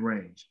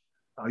mid-range,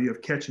 you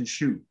have catch and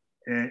shoot.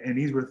 And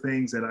these were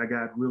things that I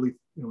got really,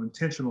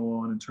 intentional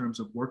on in terms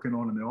of working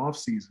on in the off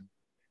season.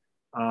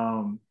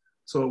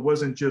 So it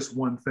wasn't just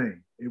one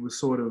thing. It was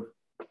sort of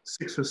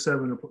 6 or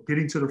 7,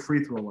 getting to the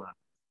free throw line.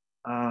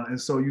 And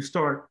so you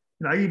start,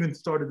 I even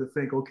started to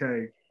think,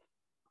 okay,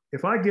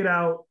 if I get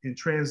out in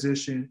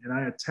transition and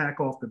I attack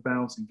off the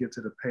bounce and get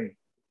to the paint,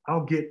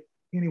 I'll get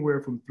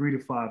anywhere from 3 to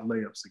 5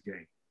 layups a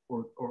game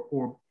or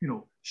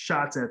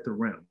shots at the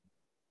rim.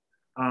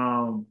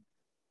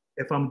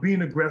 If I'm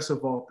being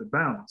aggressive off the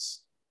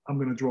bounce, I'm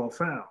going to draw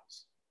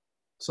fouls.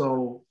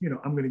 So,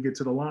 I'm going to get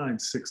to the line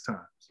 6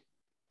 times.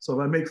 So if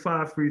I make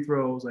 5 free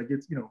throws, I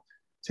get,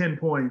 10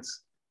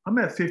 points. I'm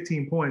at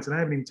 15 points and I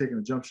haven't even taken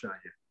a jump shot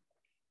yet.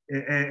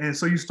 And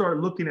so you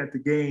start looking at the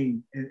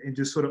game and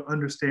just sort of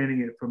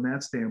understanding it from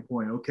that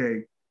standpoint.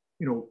 Okay,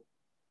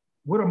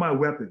 what are my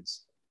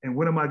weapons and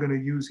what am I going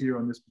to use here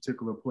on this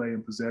particular play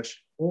and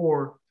possession?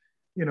 Or,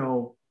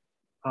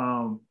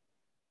 I'm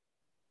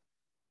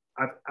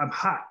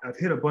hot. I've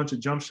hit a bunch of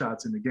jump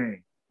shots in the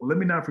game. Well, let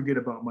me not forget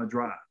about my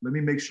drive. Let me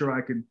make sure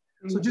I can.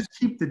 So just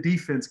keep the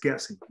defense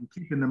guessing and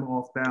keeping them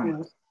off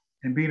balance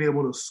and being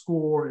able to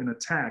score and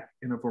attack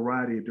in a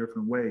variety of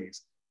different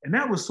ways. And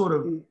that was sort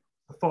of the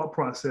thought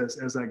process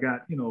as I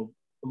got, a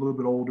little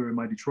bit older in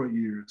my Detroit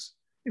years,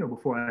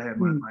 before I had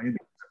my injury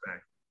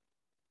back.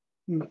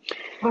 I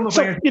don't know if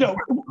I answered I'm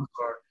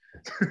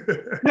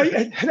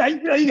sorry.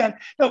 No, you got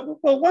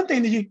well, one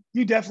thing that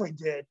you definitely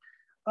did.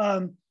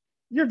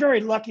 You're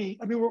very lucky.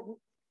 I mean,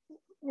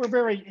 we're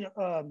very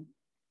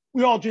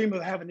we all dream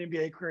of having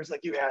NBA careers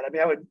like you had. I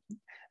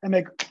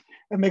mean,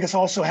 it make us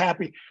all so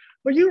happy.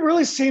 But you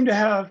really seem to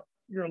have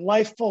your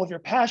life full of your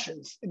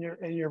passions in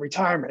your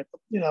retirement.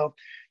 You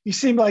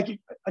seem like,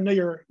 I know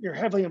you're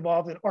heavily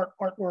involved in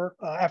artwork,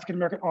 African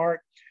American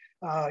art.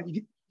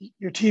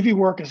 Your TV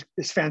work is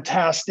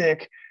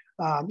fantastic.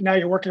 Now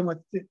you're working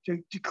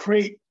to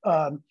create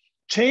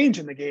change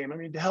in the game. I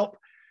mean, to help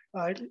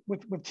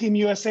with Team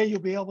USA,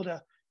 you'll be able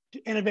to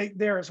innovate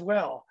there as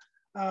well.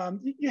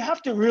 You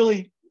have to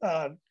really.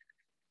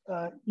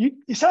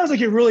 It seems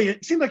like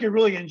you're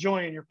really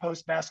enjoying your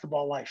post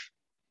basketball life.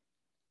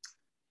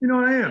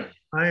 I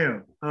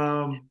am.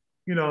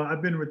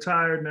 I've been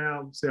retired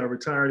now. Say I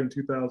retired in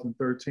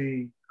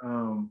 2013.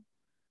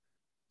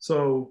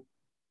 So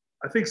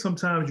I think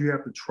sometimes you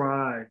have to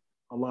try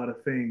a lot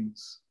of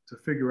things to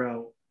figure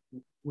out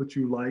what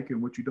you like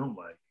and what you don't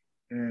like.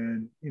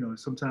 And,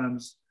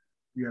 sometimes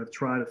you have to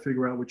try to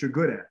figure out what you're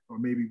good at or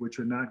maybe what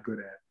you're not good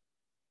at.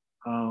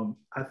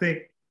 I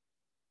think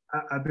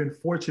I've been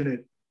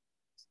fortunate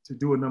to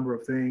do a number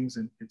of things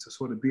and to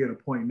sort of be at a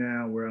point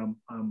now where I'm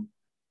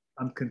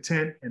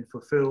content and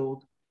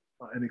fulfilled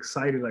and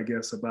excited, I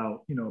guess,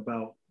 about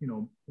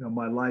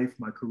my life,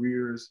 my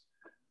careers,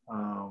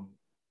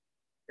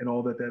 and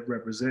all that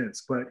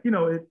represents. But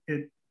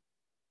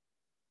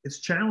it's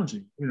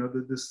challenging,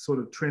 this sort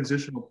of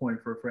transitional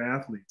point for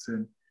athletes,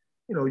 and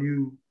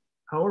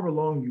however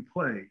long you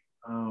play,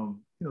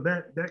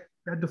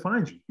 that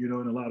defines you,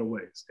 in a lot of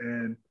ways.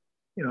 And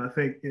I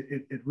think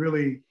it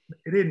really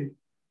didn't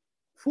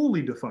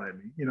fully define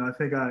me. I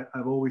think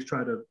I've always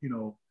tried to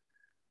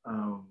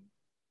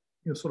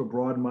sort of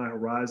broaden my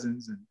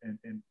horizons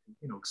and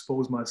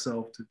expose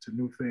myself to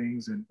new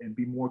things and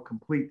be more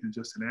complete than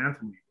just an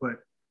athlete.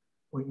 But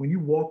when you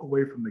walk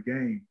away from the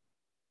game,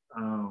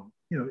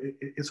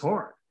 it's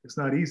hard. It's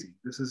not easy.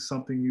 This is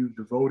something you've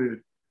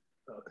devoted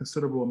a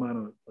considerable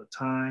amount of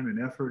time and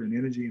effort and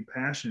energy and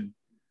passion.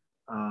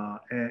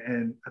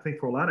 And I think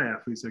for a lot of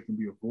athletes, it can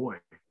be a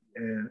void.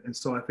 And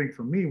so I think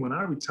for me, when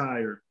I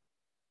retired,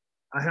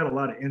 I had a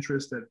lot of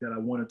interests that I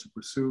wanted to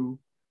pursue.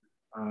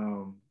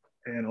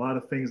 And a lot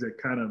of things that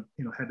kind of,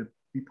 had to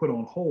be put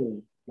on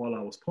hold while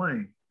I was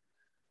playing.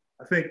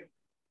 I think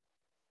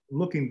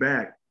looking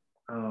back,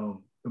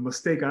 the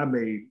mistake I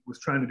made was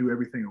trying to do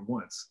everything at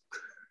once.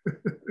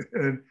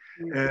 and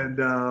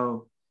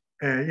now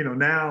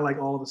like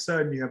all of a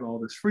sudden you have all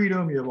this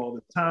freedom, you have all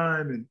the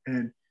time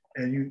and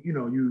you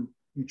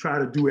try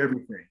to do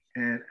everything.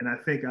 And I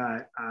think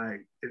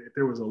if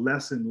there was a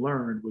lesson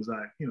learned was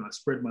I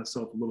spread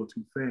myself a little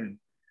too thin.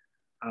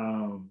 I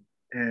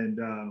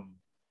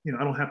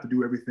don't have to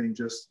do everything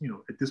just,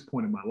 at this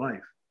point in my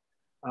life.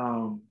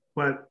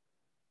 But,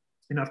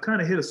 you know, I've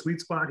kind of hit a sweet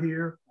spot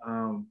here.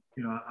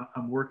 You know,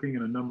 I'm working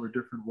in a number of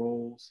different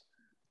roles.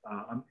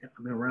 I'm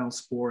around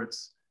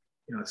sports.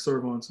 You know, I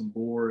serve on some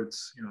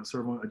boards. You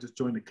know, I just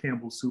joined the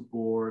Campbell Soup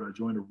Board. I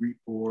joined a REIT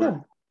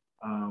board.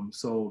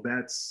 So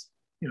that's,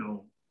 you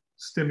know,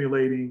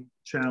 stimulating,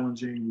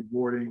 challenging,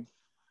 rewarding.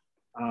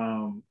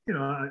 You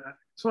know,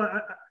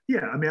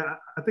 yeah, I mean,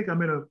 I think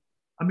I'm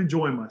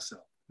enjoying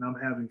myself and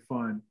I'm having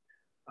fun.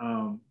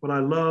 But I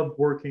love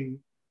working,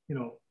 you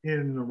know, in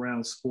and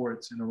around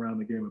sports and around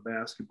the game of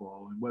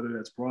basketball, and whether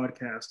that's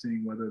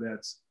broadcasting, whether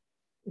that's,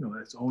 you know,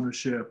 that's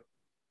ownership,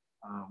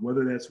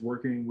 whether that's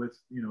working with,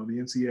 you know, the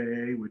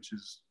NCAA, which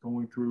is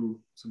going through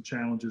some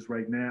challenges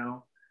right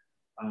now,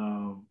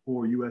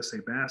 or USA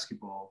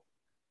Basketball.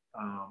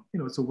 You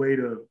know, it's a way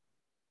to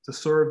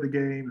serve the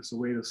game. It's a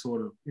way to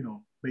sort of, you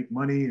know, make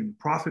money and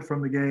profit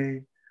from the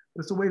game.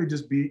 It's a way to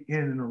just be in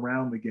and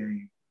around the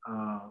game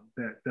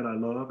that I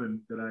love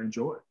and that I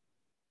enjoy.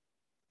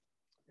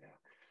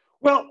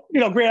 Well, you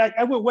know, Grant,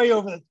 I went way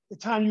over the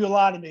time you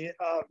allotted me.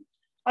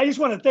 I just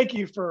want to thank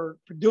you for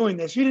doing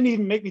this. You didn't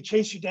even make me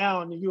chase you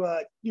down.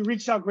 You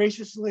reached out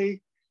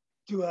graciously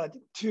to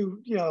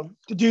you know,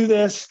 to do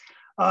this.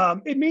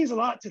 It means a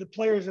lot to the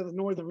players of the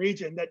Northern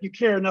region that you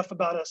care enough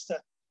about us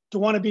to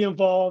want to be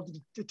involved,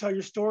 to tell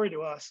your story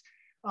to us.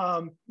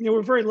 You know,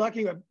 we're very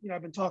lucky. You know,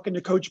 I've been talking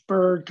to Coach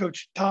Bird,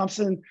 Coach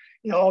Thompson,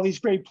 you know, all these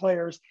great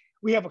players.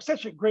 We have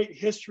such a great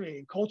history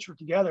and culture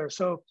together.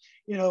 So,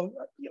 you know,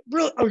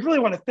 I really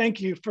want to thank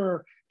you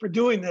for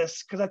doing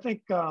this, because I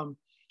think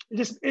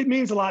it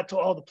means a lot to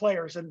all the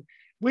players, and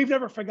we've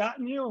never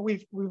forgotten you.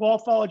 We've all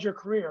followed your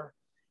career,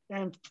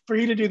 and for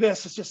you to do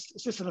this,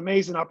 it's just an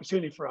amazing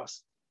opportunity for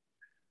us.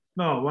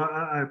 No, well,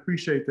 I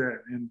appreciate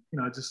that, and you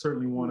know, I just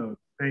certainly want to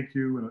thank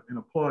you and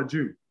applaud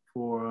you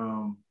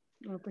for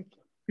Thank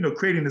you. You know,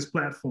 creating this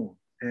platform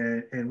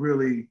and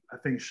really, I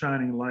think,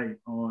 shining light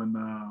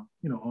on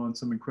you know, on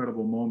some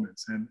incredible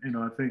moments. And you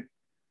know, I think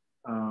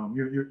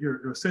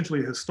you're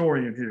essentially a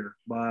historian here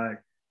by,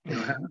 you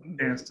know, having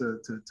a chance to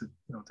you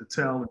know, to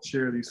tell and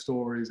share these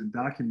stories and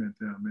document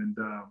them. And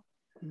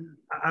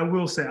I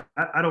will say,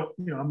 I don't,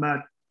 you know, I'm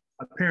not.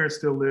 My parents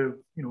still live,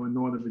 you know, in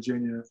Northern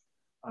Virginia.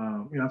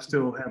 You know, I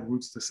still have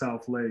roots to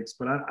South Lakes,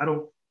 but I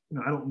don't, you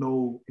know, I don't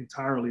know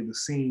entirely the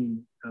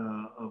scene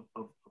of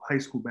high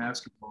school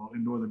basketball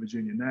in Northern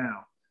Virginia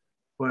now.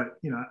 But,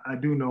 you know, I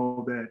do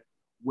know that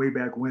way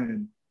back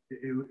when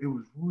it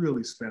was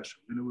really special.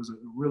 And it was a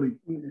really,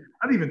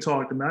 I've even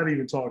talked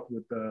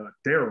with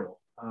Daryl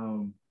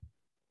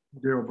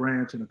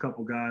Branch and a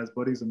couple guys,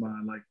 buddies of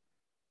mine. Like,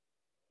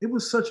 it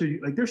was such a,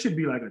 like, there should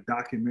be like a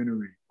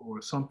documentary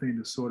or something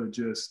to sort of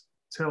just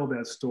tell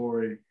that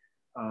story,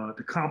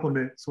 to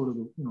complement sort of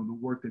the, you know, the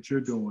work that you're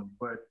doing.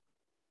 But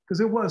because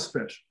it was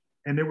special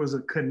and there was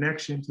a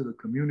connection to the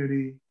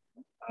community.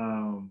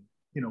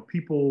 You know,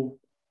 people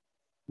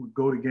would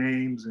go to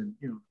games and,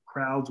 you know,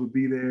 crowds would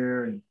be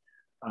there, and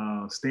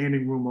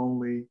standing room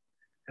only.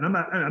 And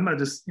I'm not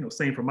just, you know,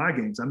 saying for my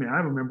games. I mean, I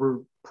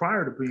remember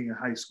prior to being in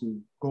high school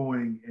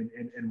going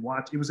and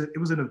watch. It was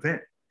an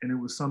event, and it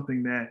was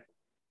something that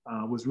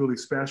was really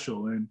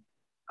special. And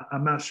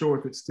I'm not sure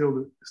if it's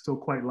still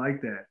quite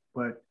like that,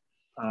 but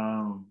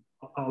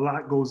a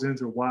lot goes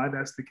into why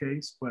that's the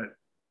case. But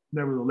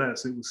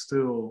nevertheless, it was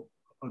still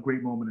a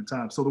great moment in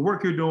time. So the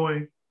work you're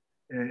doing,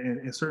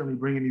 and certainly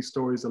bringing these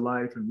stories to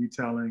life and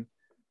retelling,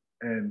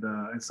 and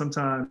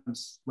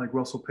sometimes, like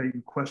Russell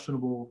Payton,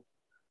 questionable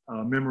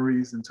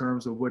memories in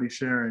terms of what he's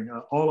sharing.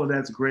 All of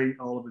that's great.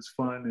 All of it's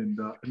fun,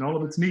 and all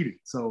of it's needed.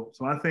 So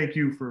I thank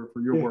you for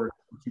your work,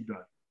 what you've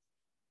done.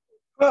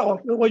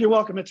 Well, you're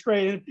welcome. It's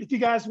great. And if you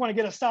guys want to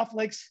get a South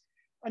Lakes,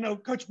 I know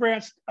Coach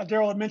Branch,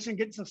 Daryl had mentioned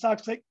getting some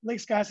South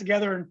Lakes guys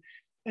together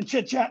and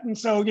chit chatting.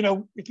 So, you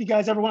know, if you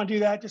guys ever want to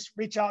do that, just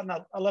reach out, and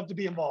I'd love to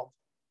be involved.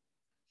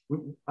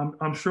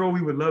 I'm sure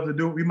we would love to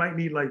do it. We might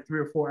need like 3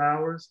 or 4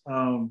 hours.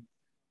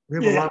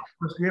 We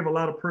have a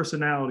lot of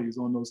personalities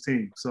on those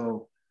teams.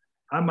 So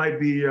I might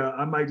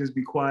just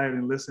be quiet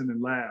and listen and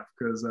laugh,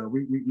 because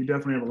we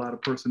definitely have a lot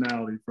of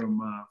personality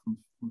from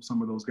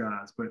some of those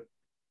guys. But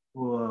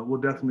we'll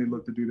definitely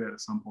look to do that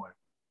at some point.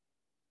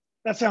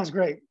 That sounds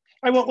great.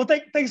 All right, well,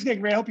 thanks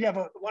again, Grant. I hope you have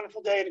a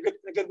wonderful day and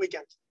a good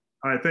weekend.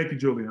 All right, thank you,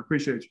 Julian. I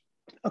appreciate you.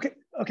 Okay,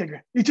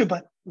 great. You too,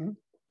 bud. Mm-hmm.